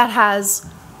that has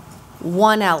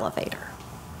one elevator.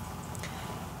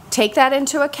 Take that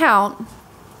into account,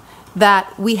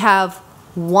 that we have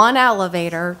one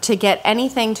elevator to get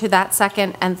anything to that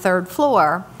second and third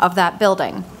floor of that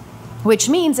building, which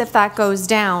means if that goes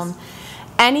down,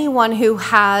 anyone who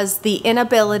has the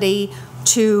inability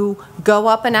to go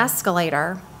up an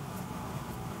escalator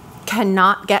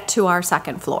cannot get to our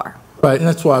second floor. Right, and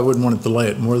that's why I wouldn't want to delay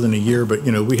it more than a year, but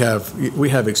we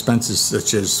have expenses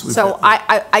such as... So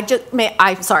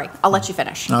sorry, I'll let you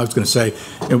finish. I was going to say,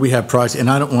 and we have projects, and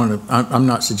I don't want to, I'm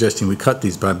not suggesting we cut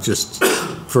these, but I'm just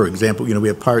for example, we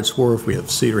have Pirates Wharf, we have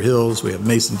Cedar Hills, we have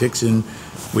Mason-Dixon.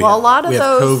 Well, a lot of we have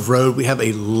those- Cove Road. We have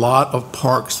a lot of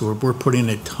parks where we're putting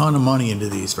a ton of money into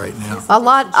these right now. A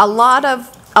lot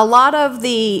of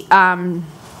the, I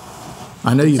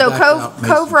know you so backed out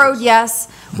Cove Road, yes,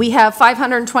 we have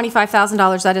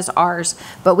 $525,000, that is ours,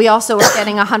 but we also are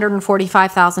getting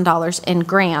 $145,000 in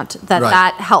grant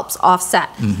that helps offset.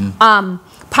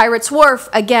 Pirates Wharf,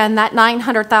 again, that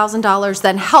 $900,000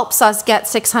 then helps us get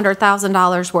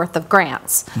 $600,000 worth of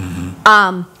grants.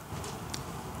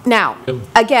 Now,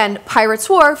 again, Pirates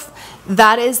Wharf,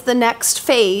 that is the next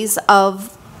phase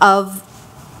of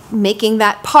making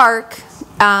that park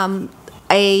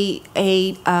a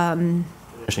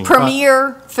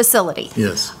premier facility.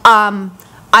 Yes.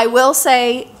 I will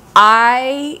say,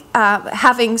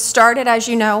 having started, as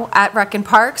you know, at Rec and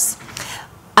Parks,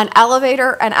 an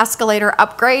elevator and escalator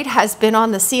upgrade has been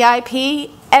on the CIP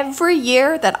every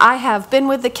year that I have been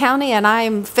with the county, and I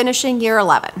am finishing year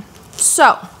 11.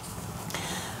 So,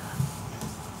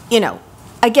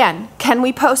 again, can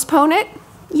we postpone it?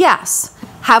 Yes.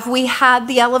 Have we had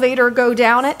the elevator go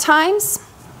down at times?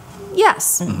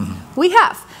 Yes, we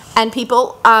have. And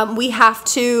people, we have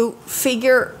to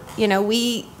figure,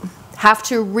 we have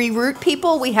to reroute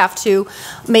people, we have to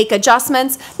make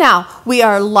adjustments. Now, we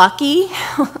are lucky,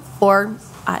 or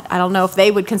I don't know if they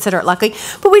would consider it lucky,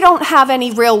 but we don't have any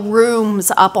real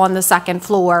rooms up on the second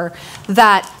floor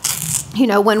that,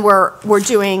 when we're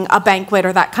doing a banquet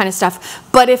or that kind of stuff.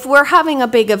 But if we're having a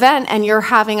big event and you're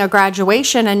having a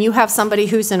graduation and you have somebody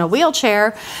who's in a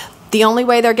wheelchair, the only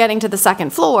way they're getting to the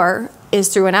second floor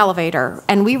is through an elevator.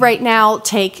 And we right now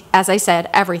take, as I said,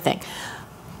 everything.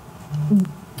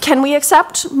 Can we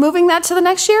accept moving that to the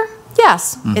next year?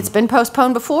 Yes. It's been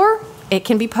postponed before. It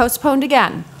can be postponed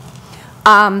again.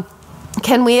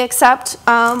 Can we accept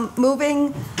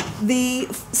moving the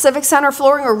Civic Center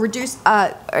flooring or reduce,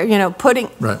 putting,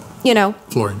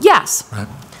 flooring. Yes. Right.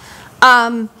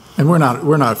 And we're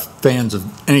not fans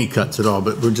of any cuts at all,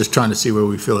 but we're just trying to see where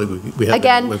we feel like we have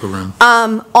Again, wiggle room.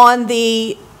 On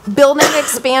the building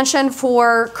expansion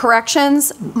for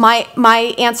corrections,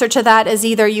 my answer to that is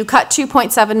either you cut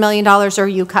 $2.7 million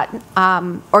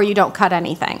or you don't cut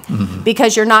anything,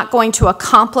 because you're not going to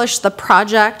accomplish the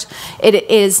project. It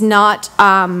is not.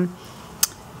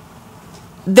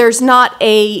 There's not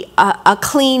a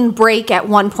clean break at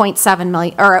 1.7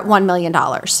 million or at $1 million.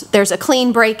 There's a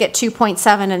clean break at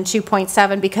 2.7 and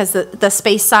 2.7 because the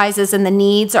space sizes and the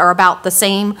needs are about the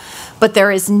same, but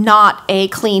there is not a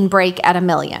clean break at $1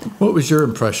 million. What was your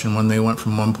impression when they went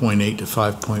from 1.8 to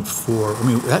 5.4? I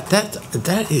mean,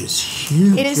 that is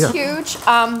huge. It is huge.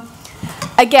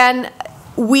 Again,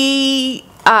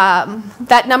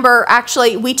 that number,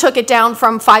 actually, we took it down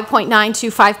from 5.9 to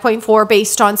 5.4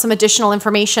 based on some additional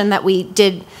information that we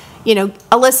did,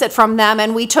 elicit from them.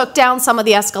 And we took down some of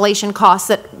the escalation costs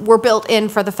that were built in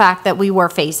for the fact that we were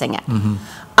phasing it.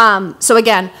 So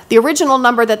again, the original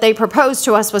number that they proposed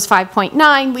to us was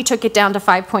 5.9. We took it down to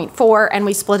 5.4 and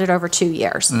we split it over 2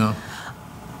 years. Yeah.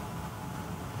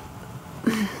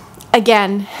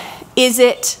 Again, is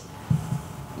it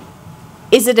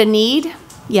a need?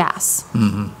 Yes.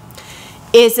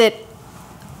 Is it,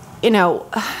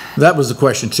 That was the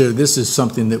question too. This is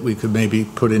something that we could maybe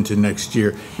put into next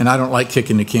year. And I don't like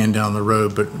kicking the can down the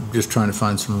road, but just trying to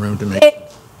find some room to make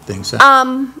things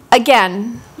happen.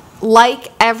 Again,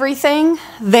 like everything,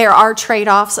 there are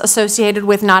trade-offs associated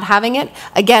with not having it.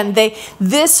 Again,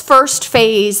 this first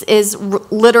phase is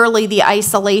literally the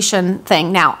isolation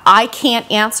thing. Now, I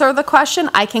can't answer the question.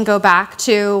 I can go back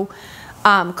to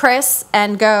Chris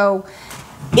and go,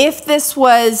 if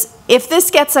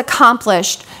this gets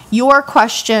accomplished, your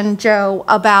question, Joe,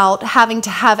 about having to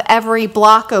have every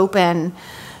block open,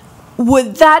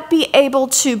 would that be able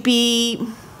to be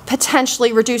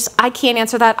potentially reduced? I can't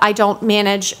answer that. I don't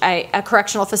manage a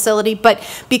correctional facility, but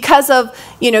because of,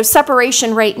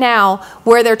 separation right now,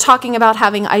 where they're talking about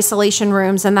having isolation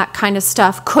rooms and that kind of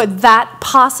stuff, could that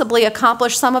possibly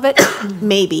accomplish some of it?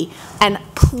 Maybe. And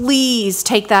please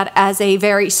take that as a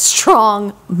very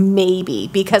strong maybe,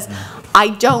 because I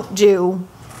don't do,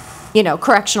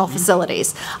 correctional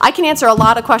facilities. I can answer a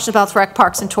lot of questions about rec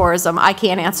parks and tourism. I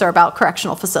can't answer about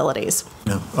correctional facilities.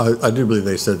 Yeah, I do believe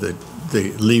they said that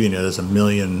leaving it as $1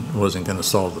 million wasn't going to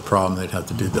solve the problem. They'd have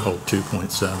to do the whole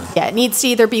 2.7. Yeah, it needs to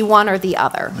either be one or the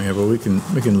other. Yeah, but we can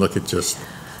look at just.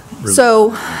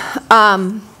 So,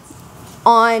 on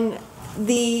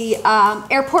the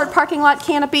airport parking lot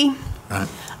canopy, right.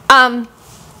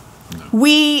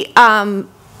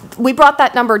 We brought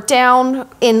that number down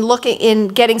in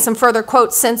getting some further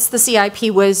quotes since the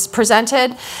CIP was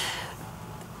presented.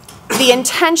 The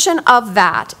intention of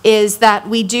that is that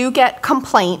we do get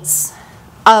complaints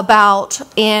about,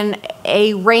 in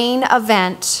a rain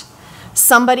event,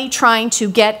 somebody trying to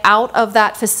get out of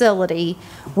that facility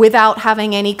without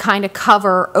having any kind of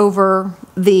cover over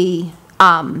the,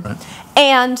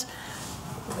 and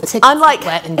unlike,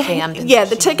 wet and jammed. yeah,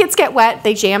 the tickets get wet,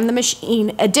 they jam the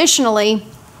machine. Additionally,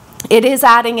 it is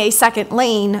adding a second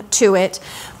lane to it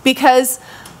because,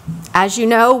 as you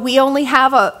know, we only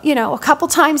have a couple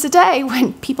times a day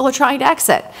when people are trying to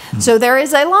exit. So there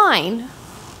is a line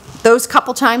those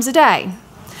couple times a day.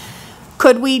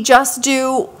 Could we just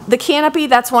do the canopy?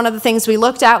 That's one of the things we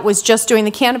looked at, was just doing the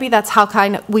canopy. That's how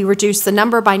we reduced the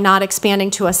number by not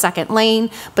expanding to a second lane.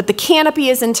 But the canopy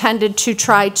is intended to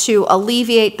try to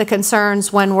alleviate the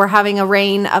concerns when we're having a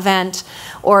rain event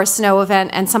or a snow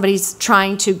event and somebody's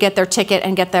trying to get their ticket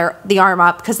and get the arm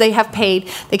up, because they have paid.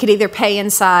 They could either pay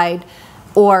inside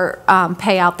or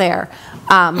pay out there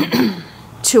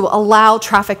to allow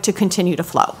traffic to continue to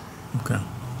flow. Okay.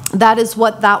 That is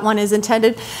what that one is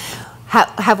intended.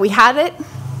 Have we had it?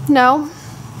 No.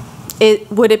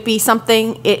 Would it be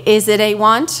something, is it a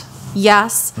want?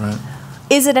 Yes. Right.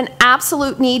 Is it an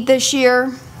absolute need this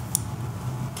year?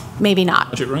 Maybe not.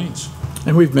 Budget rains.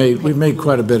 And we've made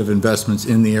quite a bit of investments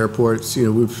in the airports. We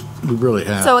really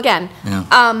have. So again, yeah.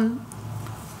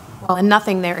 Well, and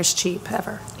nothing there is cheap,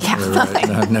 ever. Yeah, Right. nothing.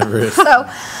 No, it never is. So,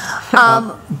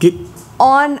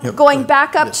 Yep, going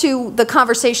back up to the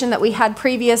conversation that we had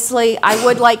previously, I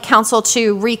would like council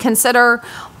to reconsider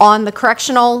on the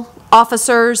correctional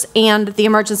officers and the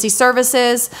emergency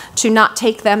services, to not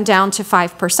take them down to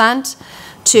 5%,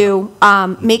 to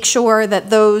make sure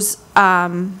that those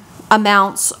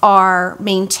amounts are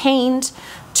maintained,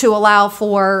 to allow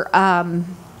for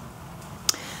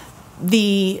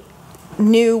the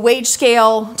new wage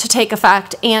scale to take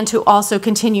effect, and to also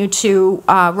continue to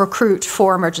recruit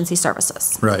for emergency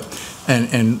services. Right.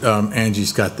 And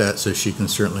Angie's got that, so she can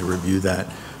certainly review that.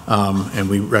 And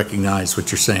we recognize what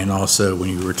you're saying also when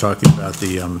you were talking about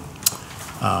the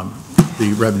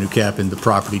revenue cap and the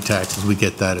property taxes. We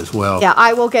get that as well. Yeah,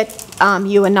 I will get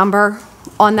you a number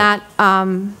on that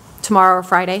tomorrow or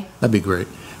Friday. That'd be great.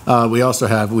 We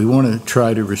also we want to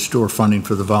try to restore funding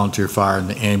for the volunteer fire and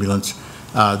the ambulance.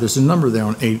 There's a number there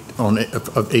of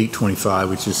 825,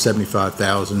 which is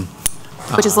 75,000.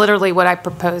 Which is literally what I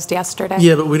proposed yesterday.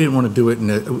 Yeah, but we didn't want to do it in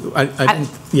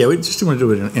we just didn't want to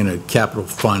do it in a capital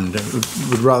fund.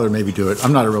 We'd rather maybe do it.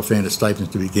 I'm not a real fan of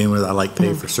stipends to begin with. I like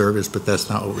pay for service, but that's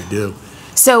not what we do.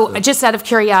 So just out of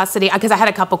curiosity, because I had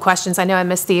a couple questions. I know I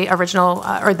missed the original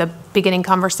or the beginning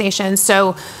conversation.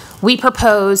 So we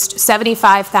proposed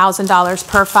 $75,000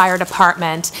 per fire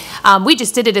department. We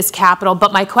just did it as capital,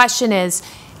 but my question is,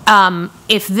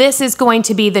 if this is going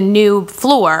to be the new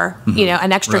floor,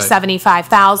 an extra Right.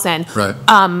 75,000,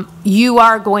 Right. You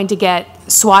are going to get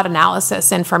SWOT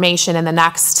analysis information in the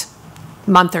next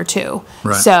month or two.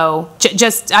 Right. So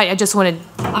I just wanted.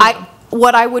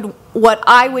 What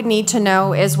I would need to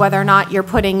know is whether or not you're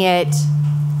putting it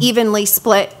evenly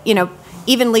split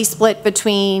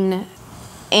between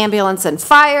ambulance and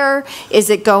fire. Is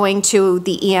it going to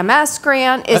the EMS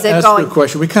grant? Is it That's going? a good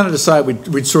question. We kind of decided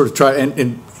we'd sort of try,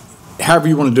 and however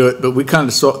you want to do it, but we kind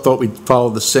of thought we'd follow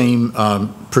the same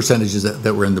percentages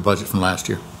that were in the budget from last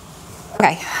year.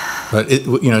 Okay. But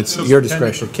it's your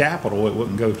discretion. For capital, it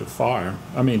wouldn't go to fire.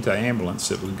 I mean, to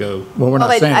ambulance, it would go. Well, we're not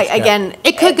saying it's again,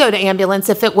 it could go to ambulance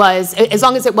if it was, as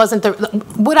long as it wasn't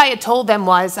what I had told them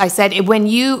was, I said,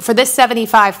 for this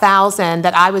 75,000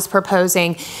 that I was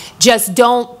proposing, just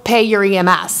don't pay your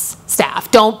EMS staff,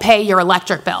 don't pay your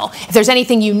electric bill. If there's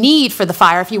anything you need for the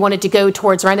fire, if you wanted to go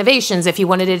towards renovations, if you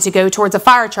wanted it to go towards a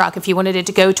fire truck, if you wanted it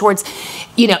to go towards,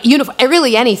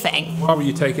 really anything. Why were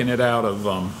you taking it out of,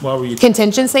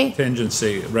 Contingency?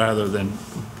 Contingency rather than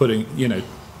putting it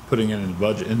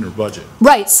in their budget?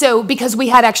 Right, so because we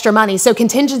had extra money. So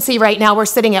contingency right now, we're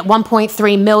sitting at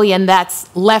 1.3 million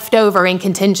that's left over in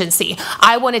contingency.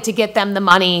 I wanted to get them the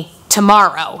money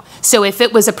tomorrow. So if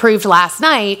it was approved last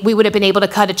night, we would have been able to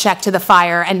cut a check to the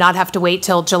fire and not have to wait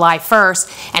till July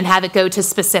 1st and have it go to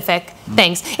specific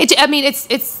things.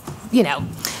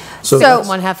 So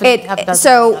one half a dozen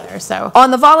so the other, so. On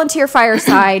the volunteer fire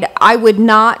side, I would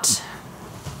not.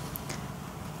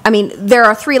 There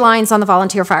are 3 lines on the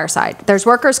volunteer fire side. There's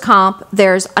workers' comp,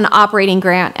 there's an operating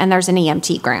grant, and there's an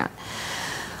EMT grant.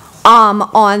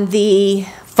 On the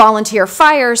volunteer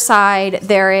fire side,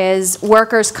 there is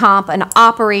workers' comp, an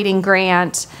operating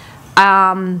grant,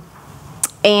 and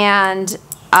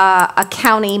a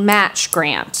county match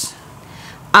grant.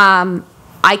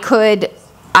 I could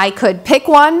pick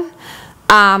one.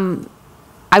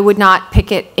 I would not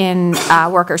pick it in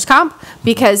workers' comp,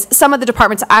 because some of the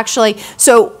departments actually,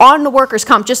 so on the workers'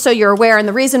 comp, just so you're aware, and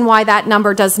the reason why that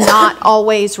number does not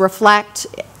always reflect,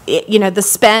 the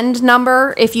spend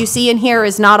number, if you see in here,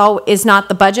 is not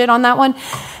the budget on that one.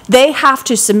 They have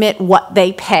to submit what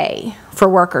they pay for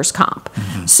workers' comp.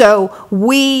 So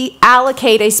we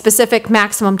allocate a specific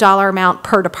maximum dollar amount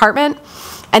per department,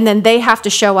 and then they have to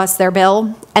show us their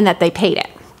bill and that they paid it.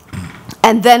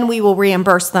 And then we will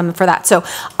reimburse them for that. So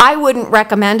I wouldn't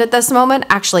recommend at this moment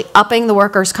actually upping the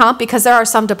workers' comp, because there are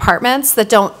some departments that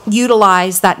don't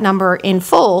utilize that number in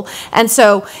full. And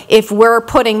so if we're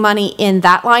putting money in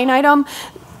that line item,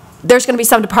 there's going to be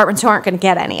some departments who aren't going to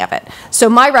get any of it. So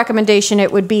my recommendation,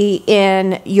 it would be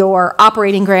in your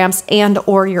operating grants and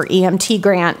or your EMT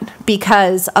grant,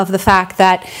 because of the fact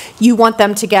that you want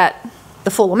them to get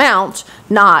the full amount,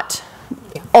 not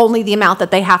only the amount that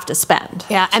they have to spend.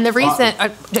 Yeah, and the reason,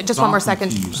 just one more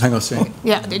second. Hang on a second.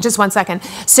 Yeah, just one second.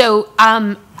 So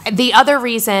the other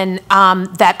reason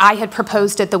that I had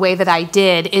proposed it the way that I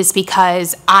did is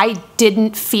because I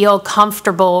didn't feel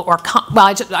comfortable, or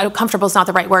comfortable is not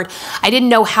the right word. I didn't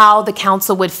know how the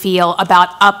council would feel about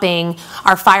upping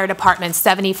our fire department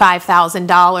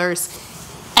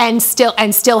 $75,000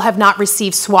 and still have not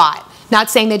received SWAT. Not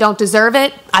saying they don't deserve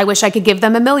it. I wish I could give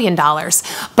them $1 million.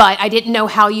 But I didn't know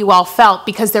how you all felt,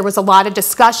 because there was a lot of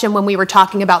discussion when we were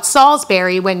talking about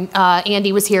Salisbury, when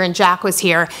Andy was here and Jack was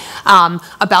here,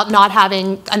 about not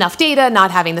having enough data,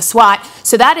 not having the SWAT.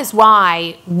 So that is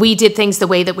why we did things the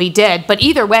way that we did. But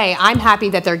either way, I'm happy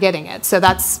that they're getting it. So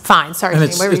that's fine. Sorry, And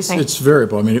Shane, what were you saying? it's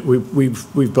variable. I mean, we've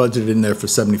budgeted in there for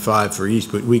 75 for each,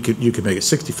 but you could make it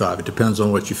 65. It depends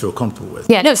on what you feel comfortable with.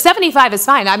 Yeah, no, 75 is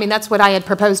fine. I mean, that's what I had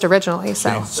proposed originally.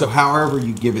 So however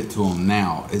you give it to them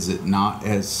now, is it not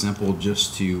as simple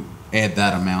just to add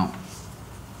that amount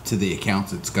to the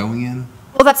accounts it's going in?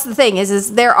 Well, that's the thing,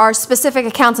 is there are specific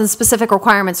accounts and specific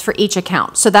requirements for each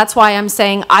account. So that's why I'm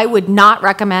saying I would not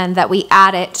recommend that we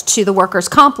add it to the workers'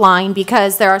 comp line,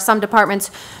 because there are some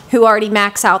departments who already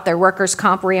max out their workers'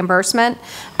 comp reimbursement,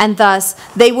 and thus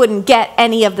they wouldn't get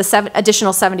any of the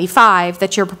additional 75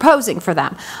 that you're proposing for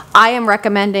them. I am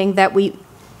recommending that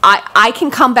I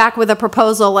can come back with a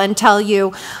proposal and tell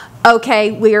you,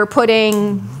 okay, we are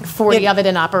putting 40 of it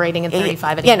in operating and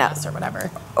 35 in EMS or whatever.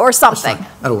 Or something.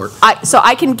 That'll work. So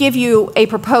I can give you a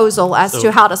proposal as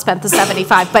to how to spend the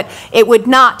 75, but it would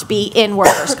not be in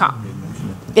workers' comp,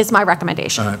 is my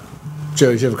recommendation. All right.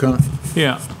 Joe, do you have a comment?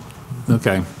 Yeah,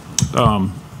 okay.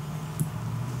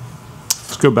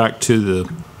 Let's go back to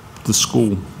the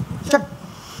school. Sure.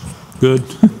 Good?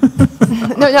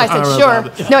 No, I said sure.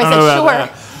 No, I said sure.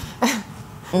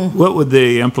 What would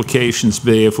the implications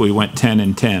be if we went 10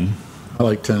 and 10? I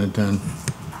like 10 and 10.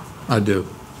 I do.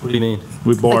 What do you mean?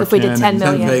 We borrowed Like if we did 10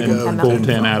 million and and 10 million. pulled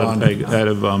 10 out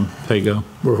of Pago.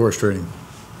 We're horse trading.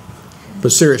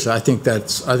 But seriously, I think Do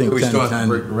 10 we still have to and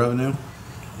break 10. the revenue?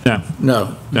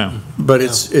 No. No. But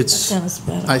it's,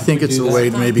 better. I think it's a way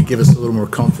to maybe give us a little more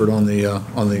comfort on the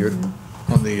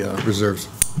reserves.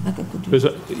 Because,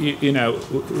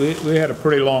 we had a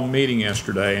pretty long meeting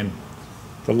yesterday, and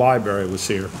the library was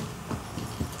here.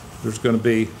 There's going to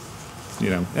be,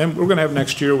 and we're going to have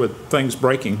next year with things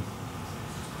breaking.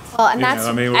 Well, and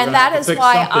that is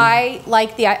why I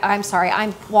like I'm sorry,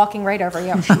 I'm walking right over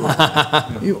you.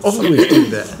 You always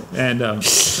do that. And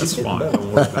that's fine,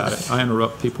 don't worry about it. I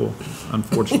interrupt people,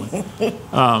 unfortunately.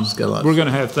 We're going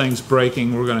to have things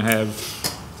breaking, we're going to have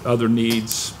other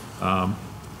needs. I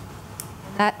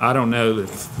don't know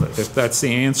if that's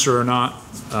the answer or not.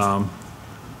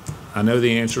 I know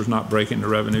the answer is not breaking the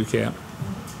revenue cap.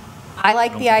 I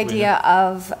like the idea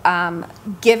of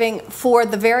giving, for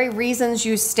the very reasons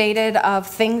you stated of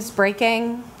things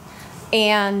breaking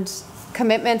and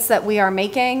commitments that we are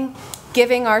making,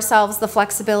 giving ourselves the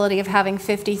flexibility of having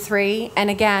 53. And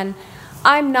again,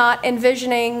 I'm not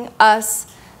envisioning us,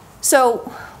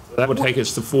 so. That would take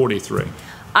us to 43.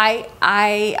 I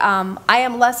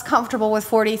am less comfortable with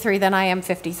 43 than I am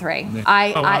 53.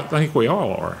 I think we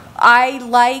all are. I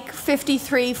like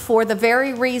 53 for the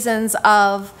very reasons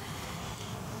of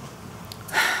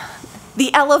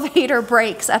the elevator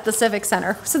breaks at the Civic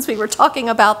Center, since we were talking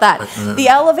about that. The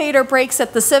elevator breaks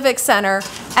at the Civic Center,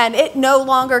 and it no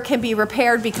longer can be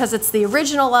repaired because it's the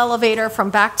original elevator from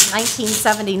back to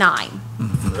 1979.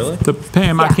 Really?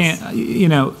 Pam,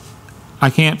 Yes. I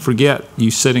can't forget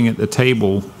you sitting at the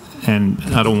table, and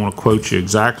I don't want to quote you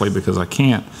exactly because I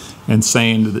can't, and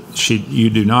saying that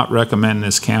you do not recommend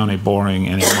this county borrowing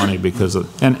any money because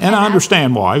of, and I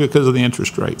understand why, because of the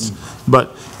interest rates.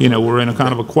 But, we're in a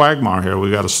kind of a quagmire here.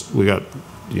 We got the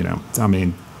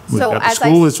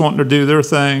school that's wanting to do their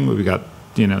thing. We've got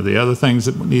the other things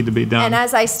that need to be done. And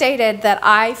as I stated, that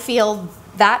I feel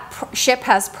that ship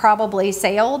has probably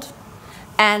sailed.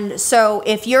 And so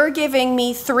if you're giving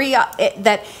me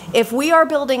that if we are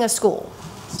building a school,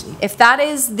 if that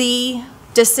is the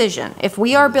decision, if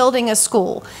we are building a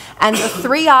school, and the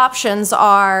three options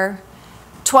are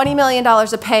 $20 million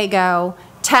of pay-go,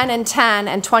 10 and 10,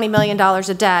 and $20 million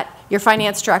of debt, your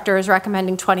finance director is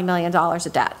recommending $20 million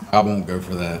of debt. I won't go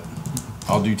for that.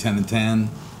 I'll do 10 and 10.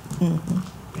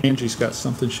 Angie's got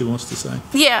something she wants to say.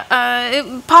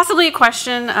 Yeah, possibly a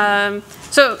question.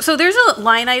 So there's a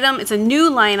line item, it's a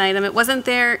new line item, it wasn't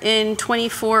there in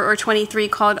 24 or 23,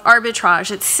 called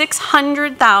arbitrage. It's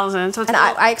 600,000. So it's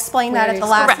I explained that at the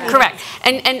last meeting. Correct.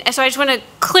 And so I just want to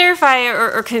clarify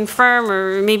or confirm,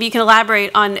 or maybe you can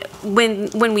elaborate on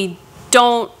when we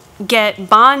don't get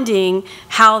bonding,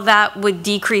 how that would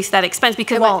decrease that expense,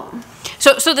 because it won't.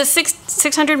 So the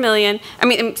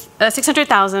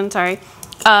 600,000, sorry,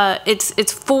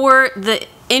 it's for the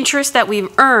interest that we've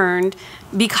earned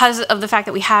because of the fact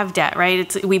that we have debt,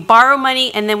 right? We borrow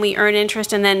money and then we earn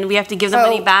interest and then we have to give the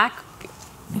money back.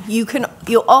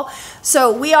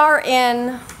 So we are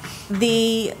in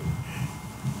the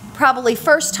probably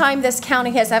first time this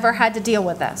county has ever had to deal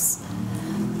with this.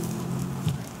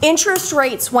 Interest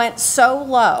rates went so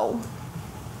low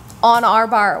on our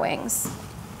borrowings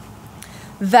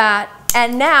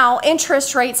and now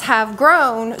interest rates have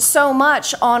grown so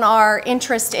much on our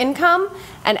interest income,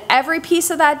 and every piece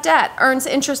of that debt earns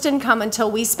interest income until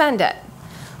we spend it.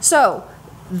 So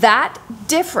that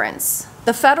difference,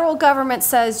 the federal government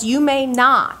says you may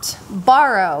not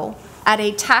borrow at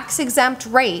a tax-exempt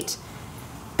rate.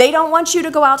 They don't want you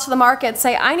to go out to the market and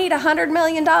say, I need $100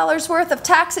 million worth of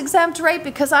tax-exempt rate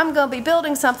because I'm going to be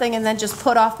building something, and then just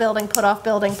put off building,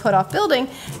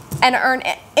 and earn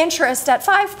interest at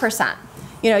 5%.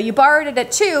 You borrowed it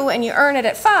at 2 and you earn it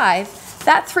at 5.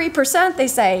 That 3%, they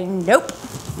say, nope,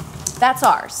 that's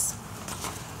ours.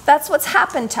 That's what's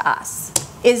happened to us,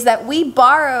 is that we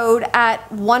borrowed at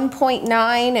 1.9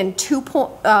 and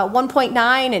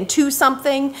 1.9 and 2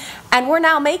 something, and we're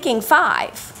now making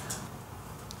 5.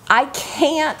 I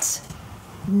can't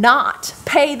not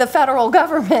pay the federal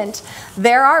government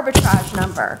their arbitrage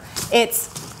number.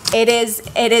 It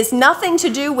is nothing to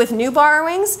do with new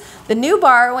borrowings. The new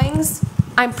borrowings,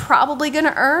 I'm probably going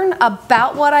to earn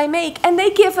about what I make, and they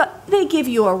give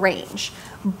you a range,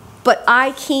 but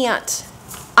I can't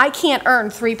earn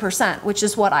 3%, which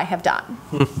is what I have done.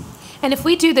 And if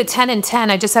we do the 10 and 10,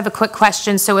 I just have a quick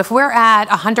question. So if we're at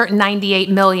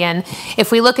 198 million,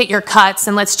 if we look at your cuts,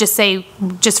 and let's just say,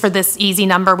 just for this easy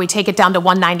number, we take it down to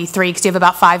 193 because you have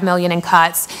about 5 million in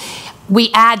cuts.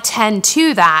 We add 10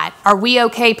 to that. Are we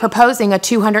okay proposing a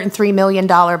 $203 million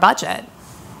budget?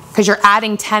 Because you're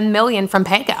adding 10 million from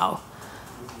PayGo.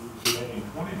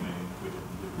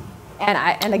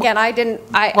 And again, I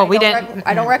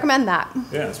don't recommend that.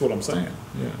 Yeah, that's what I'm saying.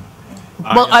 Yeah.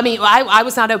 Well, I mean, I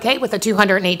was not okay with a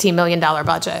 $218 million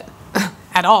budget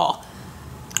at all.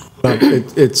 Well,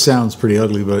 it sounds pretty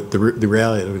ugly, but the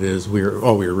reality of it is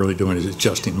all we are really doing is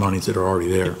adjusting monies that are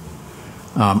already there.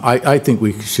 I think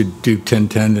we should do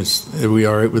 10-10. Are we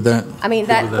all right with that? I mean,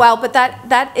 but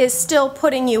that is still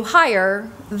putting you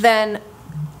higher than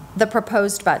the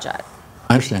proposed budget,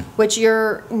 I understand. which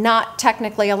you're not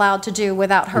technically allowed to do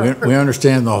without her approval. We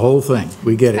understand the whole thing.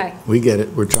 We get Okay. it. We get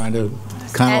it. We're trying to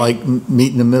kind of like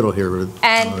meet in the middle here.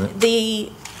 And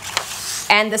the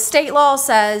state law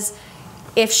says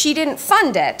if she didn't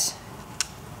fund it,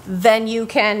 then you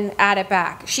can add it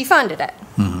back. She funded it.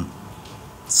 Mm-hmm.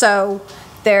 So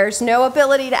there's no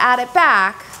ability to add it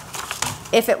back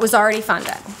if it was already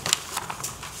funded.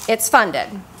 It's funded.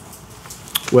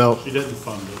 Well, She didn't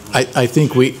fund it. I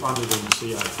think we. Funded in the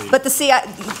CIP. But the CIP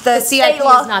state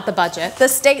law is not the budget. The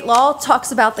state law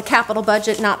talks about the capital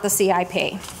budget, not the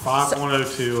CIP.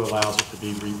 5102 allows it to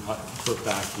be put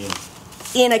back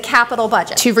in a capital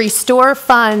budget. To restore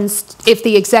funds if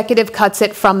the executive cuts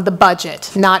it from the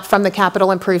budget, not from the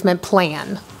capital improvement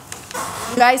plan.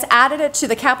 You guys added it to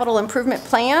the capital improvement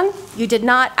plan. You did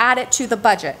not add it to the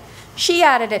budget. She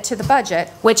added it to the budget.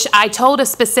 Which I told a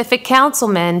specific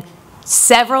councilman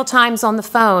several times on the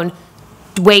phone,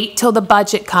 wait till the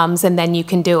budget comes and then you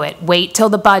can do it. Wait till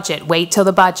the budget, wait till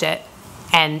the budget.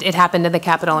 And it happened to the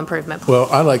capital improvement plan.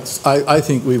 Well, I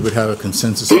think we would have a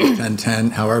consensus of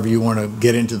 10-10. However you want to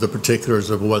get into the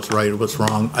particulars of what's right or what's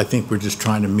wrong, I think we're just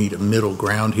trying to meet a middle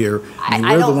ground here.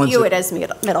 I don't view it as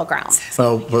middle ground.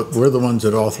 Well, but we're the ones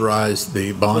that authorize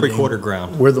the bonding. Three-quarter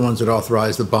ground. We're the ones that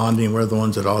authorize the bonding. We're the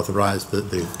ones that authorize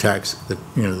the tax,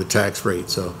 the tax rate.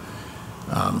 So,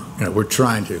 we're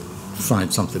trying to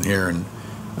find something here, and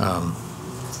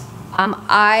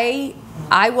I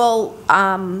I will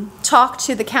talk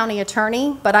to the county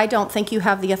attorney, but I don't think you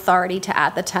have the authority to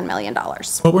add the $10 million.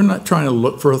 Well, we're not trying to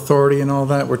look for authority and all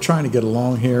that. We're trying to get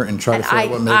along here and try to figure out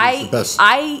what maybe is the best.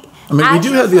 I mean, we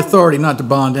do have the authority not to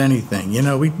bond anything, you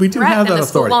know, we do have that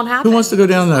authority. Who wants to go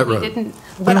down that road?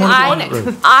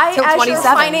 I, as your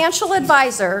financial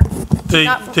advisor,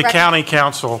 The county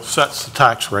council sets the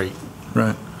tax rate.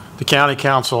 Right. The county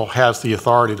council has the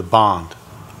authority to bond.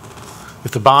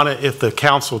 If the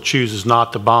council chooses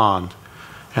not to bond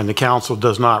and the council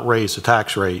does not raise the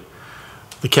tax rate,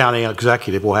 the county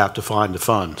executive will have to find the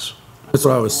funds. That's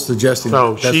what I was suggesting.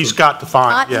 So she's got to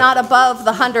find. not above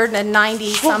the 190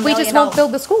 some We just won't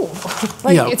build the school.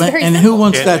 Yeah, and who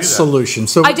wants that solution?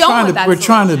 So I don't want that we're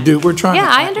trying to Yeah,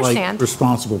 I act like understand.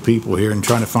 responsible people here and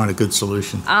trying to find a good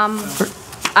solution. Are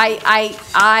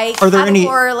there any,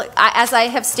 as I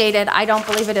have stated, I don't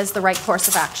believe it is the right course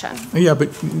of action. Yeah, but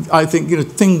I think, you know,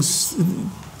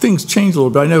 things change a little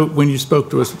bit. I know when you spoke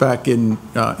to us back in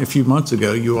a few months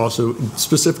ago, you also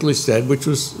specifically said, which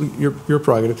was your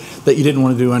prerogative, that you didn't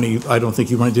want to do any, I don't think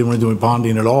didn't want to do any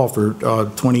bonding at all for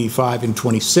 25 and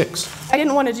 26. I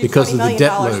didn't want to do Because $20 of the million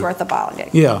debt load. worth of bonding.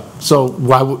 Yeah, so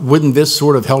why wouldn't this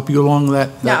sort of help you along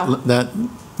that No. way at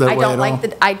all?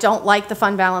 I don't like the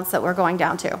fund balance that we're going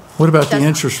down to. What about the Doesn't-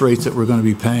 interest rates that we're going to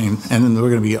be paying, and then we're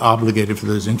going to be obligated for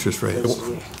those interest rates?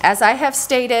 As I have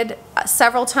stated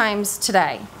several times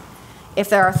today, if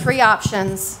there are three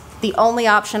options, the only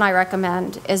option I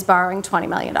recommend is borrowing $20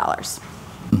 million.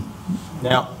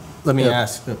 Now, let me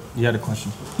ask, you had a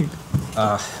question?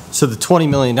 So the $20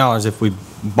 million, if we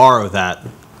borrow that,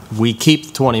 we keep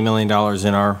the $20 million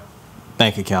in our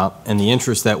bank account, and the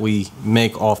interest that we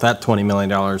make off that $20 million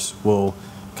will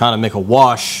kind of make a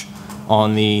wash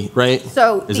on the, right?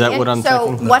 So Is that what I'm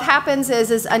thinking? So what happens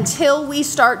is until we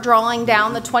start drawing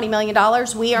down the $20 million,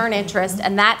 we earn interest,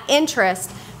 and that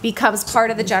interest becomes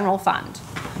part of the general fund.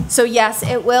 So yes,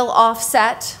 it will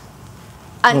offset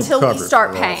until we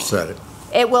start paying.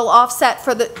 It will offset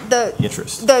for the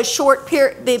interest. The short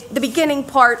period, the beginning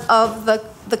part of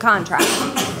the contract.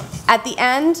 At the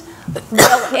end,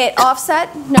 will it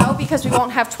offset? No, because we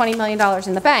won't have $20 million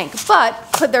in the bank. But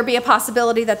could there be a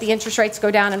possibility that the interest rates go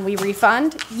down and we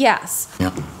refund? Yes.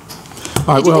 Yeah.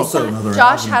 All right, well,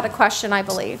 Josh had a question, I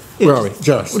believe. where are we?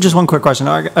 Josh? Just one quick question.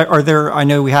 Are there, I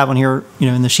know we have on here, you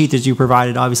know, in the sheet that you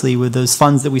provided, obviously, with those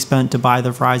funds that we spent to buy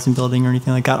the Verizon building or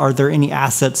anything like that, are there any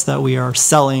assets that we are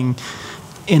selling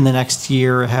in the next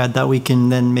year ahead that we can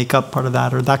then make up part of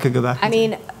that, or that could go back? I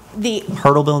mean, the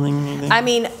Hurdle building or anything? I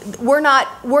mean, we're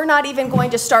not even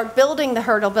going to start building the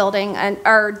Hurdle building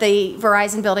or the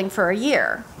Verizon building for a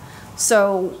year.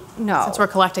 So, no. Since we're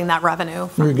collecting that revenue.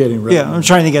 We're getting ready. Yeah, I'm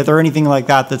trying to think, is there anything like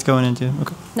that that's going into?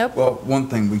 Okay. Nope. Well, one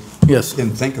thing we can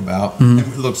think about, Mm-hmm.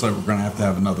 and it looks like we're going to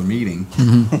have another meeting,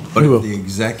 Mhm. but We will. if the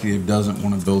executive doesn't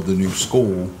want to build the new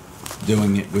school,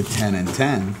 doing it with 10 and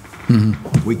 10,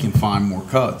 Mhm. we can find more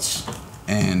cuts,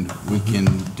 and we can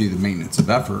do the maintenance of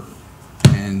effort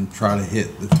and try to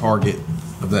hit the target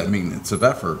of that maintenance of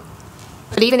effort.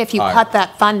 But even if you Higher. cut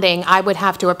that funding, I would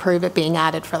have to approve it being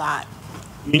added for that.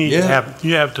 You need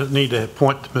to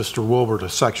point to Mr. Wilbur to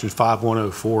section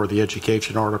 5104 of the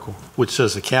education article, which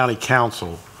says the county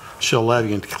council shall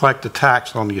levy and collect a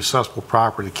tax on the assessable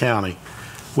property of the county,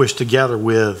 which together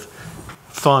with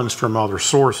funds from other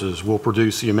sources will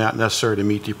produce the amount necessary to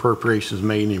meet the appropriations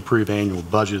made and improve annual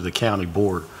budget of the county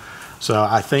board. So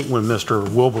I think when Mr.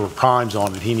 Wilbur primes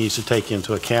on it, he needs to take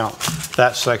into account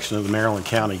that section of the Maryland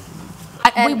County.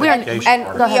 And we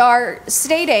are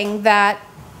stating that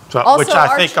So, also which I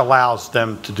our- think allows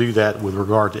them to do that with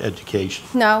regard to education.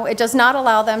 No, it does not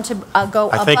allow them to go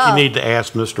above. I think you need to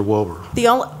ask Mr. Wilbur.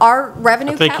 Our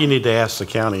revenue I think cap. you need to ask the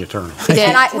county attorney. We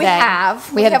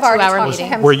have. We had a have already 2-hour talked to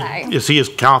meeting. him Were today. Is he as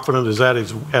confident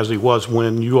as he was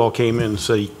when you all came in and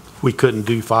said we couldn't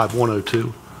do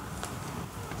 5102?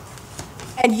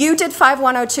 And you did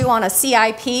 5102 on a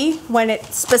CIP when it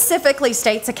specifically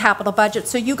states a capital budget,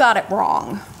 so you got it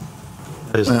wrong.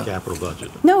 That is the capital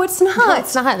budget. No, it's not. No,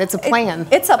 it's not. It's a plan.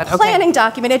 It's a But okay. planning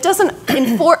document. It doesn't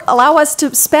allow us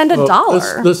to spend a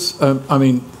dollar. I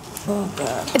mean,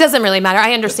 It doesn't really matter.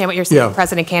 I understand what you're saying, Yeah.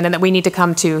 President Cannon, that we need to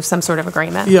come to some sort of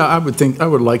agreement. yeah, I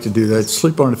would like to do that.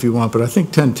 Sleep on it if you want, but I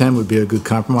think 10-10 would be a good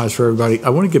compromise for everybody. I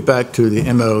want to get back to the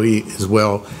MOE as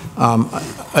well.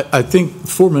 I think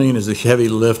 $4 million is a heavy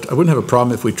lift. I wouldn't have a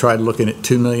problem if we tried looking at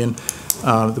 $2 million.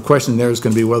 The question there is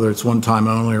going to be whether it's one time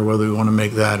only or whether we want to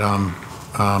make that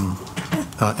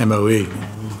MOE.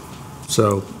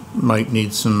 So might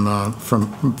need some,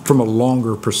 from a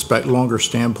longer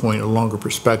standpoint, a longer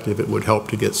perspective, it would help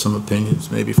to get some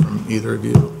opinions maybe from either of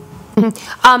you.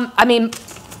 I mean,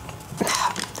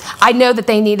 I know that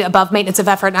they need above maintenance of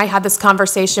effort, and I had this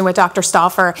conversation with Dr.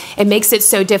 Stauffer. It makes it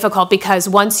so difficult because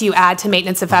once you add to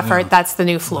maintenance of effort, that's the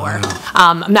new floor.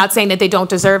 I'm not saying that they don't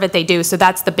deserve it, they do, so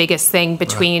that's the biggest thing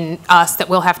between us that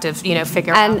we'll have to,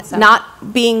 figure out. And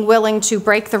not being willing to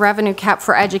break the revenue cap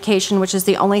for education, which is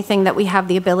the only thing that we have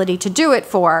the ability to do it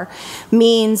for,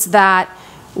 means that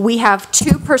we have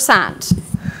 2%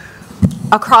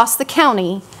 across the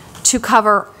county to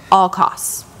cover all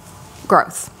costs,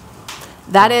 growth.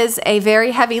 That is a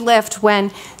very heavy lift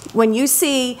when you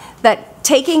see that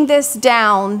taking this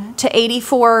down to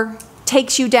 84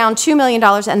 takes you down $2 million,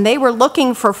 and they were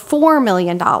looking for $4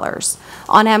 million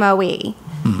on MOE.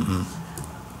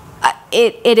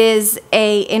 It is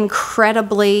a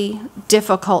incredibly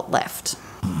difficult lift.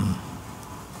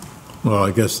 Well,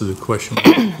 I guess the question,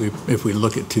 if we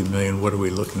look at 2 million, what are we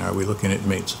looking at? Are we looking at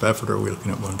maintenance of effort, or are we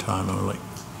looking at one time only?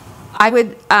 I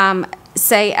would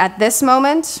say at this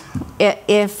moment,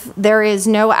 if there is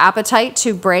no appetite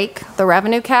to break the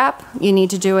revenue cap, you need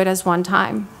to do it as one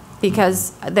time,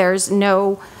 because there's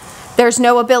no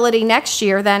ability next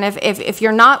year then if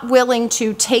you're not willing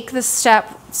to take the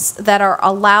steps that are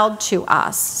allowed to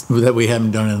us. That we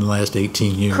haven't done in the last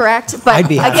 18 years. Correct, but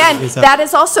again, that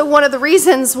is also one of the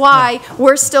reasons why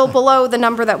we're still below the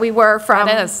number that we were from.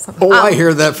 It is. I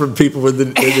hear that from people in the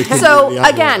community. So I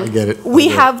again, get it. we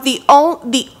have the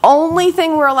only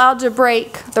thing we're allowed to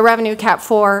break the revenue cap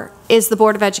for is the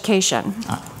Board of Education.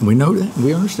 We know that,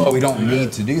 we understand. Well, we don't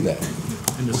need to do that.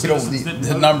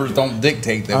 The numbers don't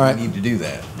dictate that we need to do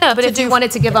that. No, but if you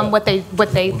wanted to give them what they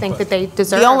think that they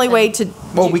deserve. The only way to.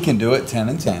 Well, we can do it 10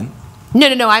 and 10.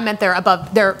 No, I meant their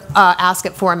ask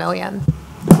at $4 million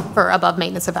for above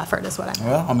maintenance of effort is what I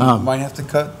meant. Well, we might have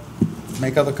to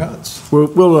make other cuts.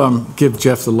 We'll give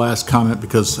Jeff the last comment,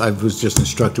 because I was just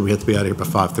instructed we have to be out of here by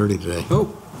 5:30 today.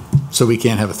 Oh. So we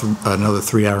can't have another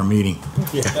 3-hour meeting.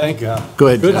 Yeah, thank God. Go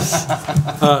ahead, Goodness.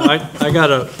 Jeff. I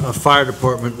got a fire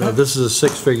department. This is a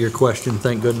 6-figure question,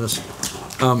 thank goodness.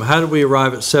 How did we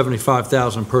arrive at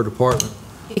 75,000 per department?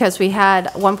 Because we had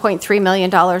 $1.3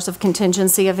 million of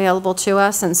contingency available to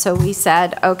us, and so we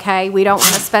said, okay, we don't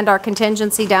want to spend our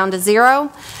contingency down to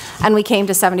zero, and we came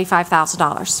to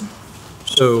 $75,000.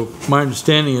 So my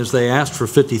understanding is they asked for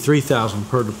 53,000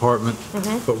 per department,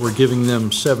 but we're giving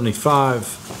them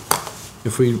 75.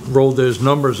 If we rolled those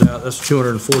numbers out, that's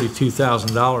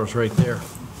 $242,000 right there.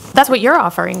 That's what you're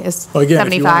offering is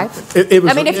 75.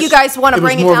 If you guys want to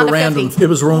bring it down to 50. It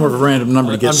was more of a random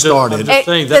number to get started. I'm just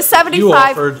saying the that's what 75 you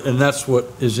offered, and that's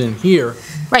what is in here.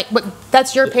 Right, but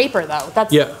that's your paper though.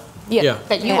 That's Yeah.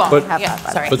 that you But- offer. Yeah,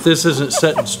 sorry. But this isn't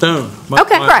set in stone.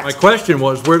 Okay, correct. My question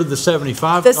was, where did the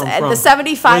 75 come from? The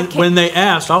 75 When they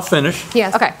asked, I'll finish.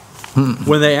 Yes. Okay.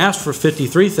 When they asked for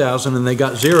 53,000 and they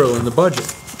got zero in the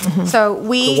budget. So So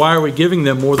why are we giving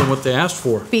them more than what they asked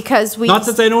for? because we. Not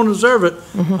that they don't deserve it.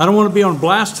 I don't want to be on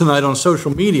blast tonight on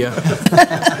social media.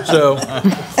 So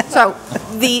So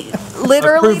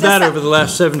literally. I've proved that over the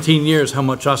last 17 years, how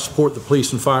much I support the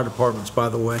police and fire departments, by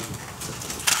the way.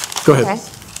 Go ahead.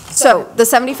 So the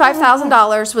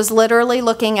 $75,000 was literally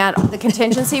looking at the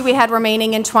contingency we had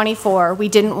remaining in '24. We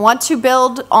didn't want to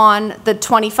build on the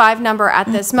 '25 number at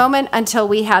this moment until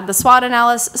we had the SWOT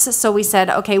analysis. So we said,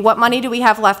 okay, what money do we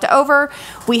have left over?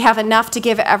 We have enough to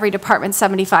give every department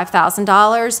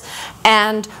 $75,000.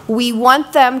 And we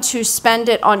want them to spend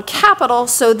it on capital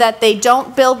so that they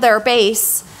don't build their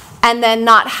base and then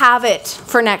not have it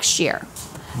for next year.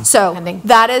 So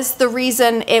that is the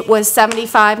reason it was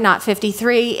 75, not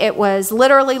 53. It was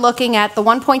literally looking at the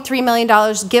 $1.3 million,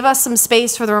 give us some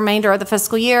space for the remainder of the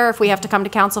fiscal year if we have to come to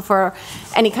council for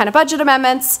any kind of budget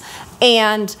amendments,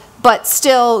 but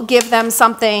still give them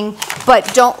something,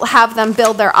 but don't have them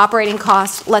build their operating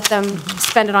costs, let them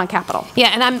spend it on capital.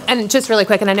 Yeah, and just really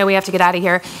quick, and I know we have to get out of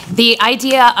here. The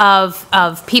idea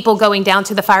of people going down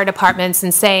to the fire departments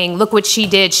and saying, look what she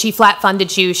did, she flat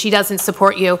funded you, she doesn't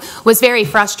support you, was very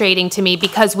frustrating to me,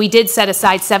 because we did set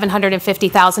aside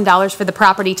 $750,000 for the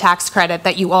property tax credit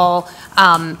that you all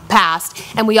passed.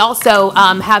 And we also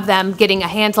have them getting a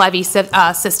hand levy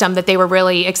system that they were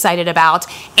really excited about.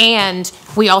 And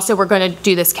we also were going to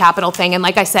do this capital thing. And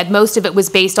like I said, most of it was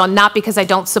based on not because I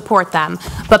don't support them,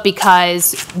 but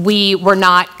because we were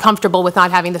not comfortable with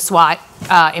not having the SWOT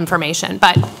information.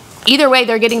 But either way,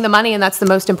 they're getting the money, and that's the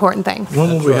most important thing.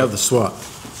 When will we have the SWOT?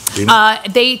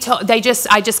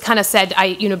 I just kind of said,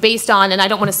 based on, and I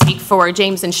don't want to speak for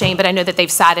James and Shane, but I know that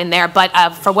they've sat in there, but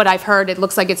for what I've heard, it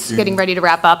looks like it's getting ready to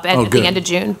wrap up at the end of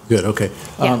June. Good, okay.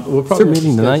 Yeah. We'll probably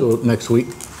meeting tonight? next week,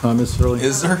 Ms. Hurley.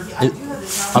 Is there?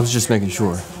 I was just making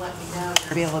sure.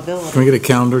 Can we get a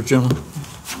calendar, gentlemen?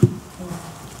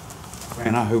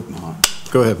 Man, I hope not.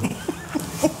 Go ahead.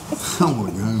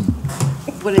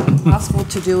 Would it be possible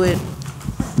to do it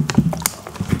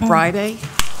Friday?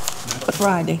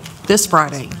 Friday. This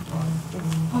Friday?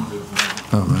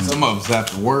 Some of us have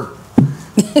to work.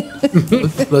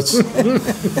 Let's,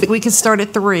 We could start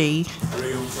at 3.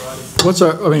 what's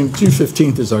our, I mean, June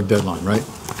 15th is our deadline, right?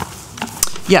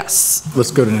 Yes.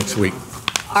 Let's go to next week.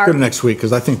 Let's go to next week,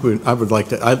 because I think I would like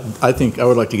to, I think I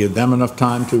would like to give them enough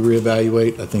time to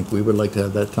reevaluate. I think we would like to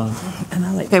have that time.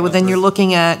 Okay, well, then you're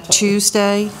looking at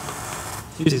Tuesday?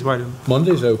 Tuesday's wide open.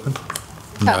 Monday's open.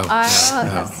 No,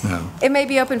 no. no. It may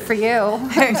be open for you.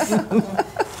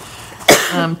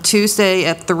 Tuesday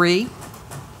at 3?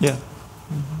 Yeah.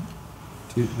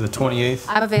 The 28th?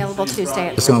 I'm available Tuesday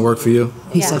at It's going to work for you?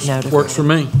 He said no to Works for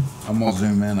me. I'm gonna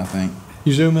zoom in, I think.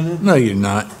 You zooming in? No, you're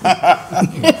not.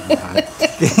 I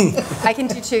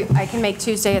can make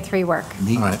Tuesday at 3 work.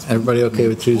 All right, everybody okay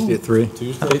with Tuesday at 3?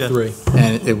 Tuesday at 3.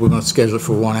 And we're going to schedule it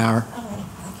for 1 hour?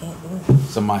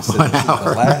 Somebody said this was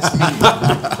the last meeting.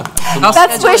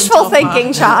 That's wishful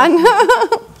thinking, John.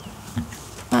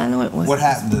 I know it was. What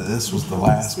happened to this was the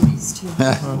last meeting?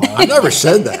 I never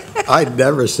said that. I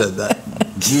never said that.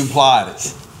 You implied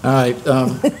it. All right,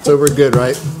 so we're good,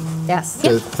 right? Yes.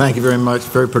 So thank you very much,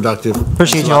 very productive.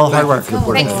 Appreciate you all the hard work.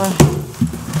 Thanks.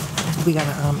 We gotta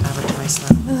advertise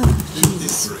that.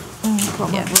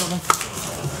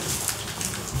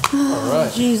 All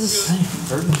right. Jesus.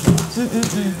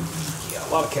 A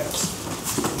lot of caps.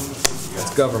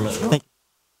 That's government.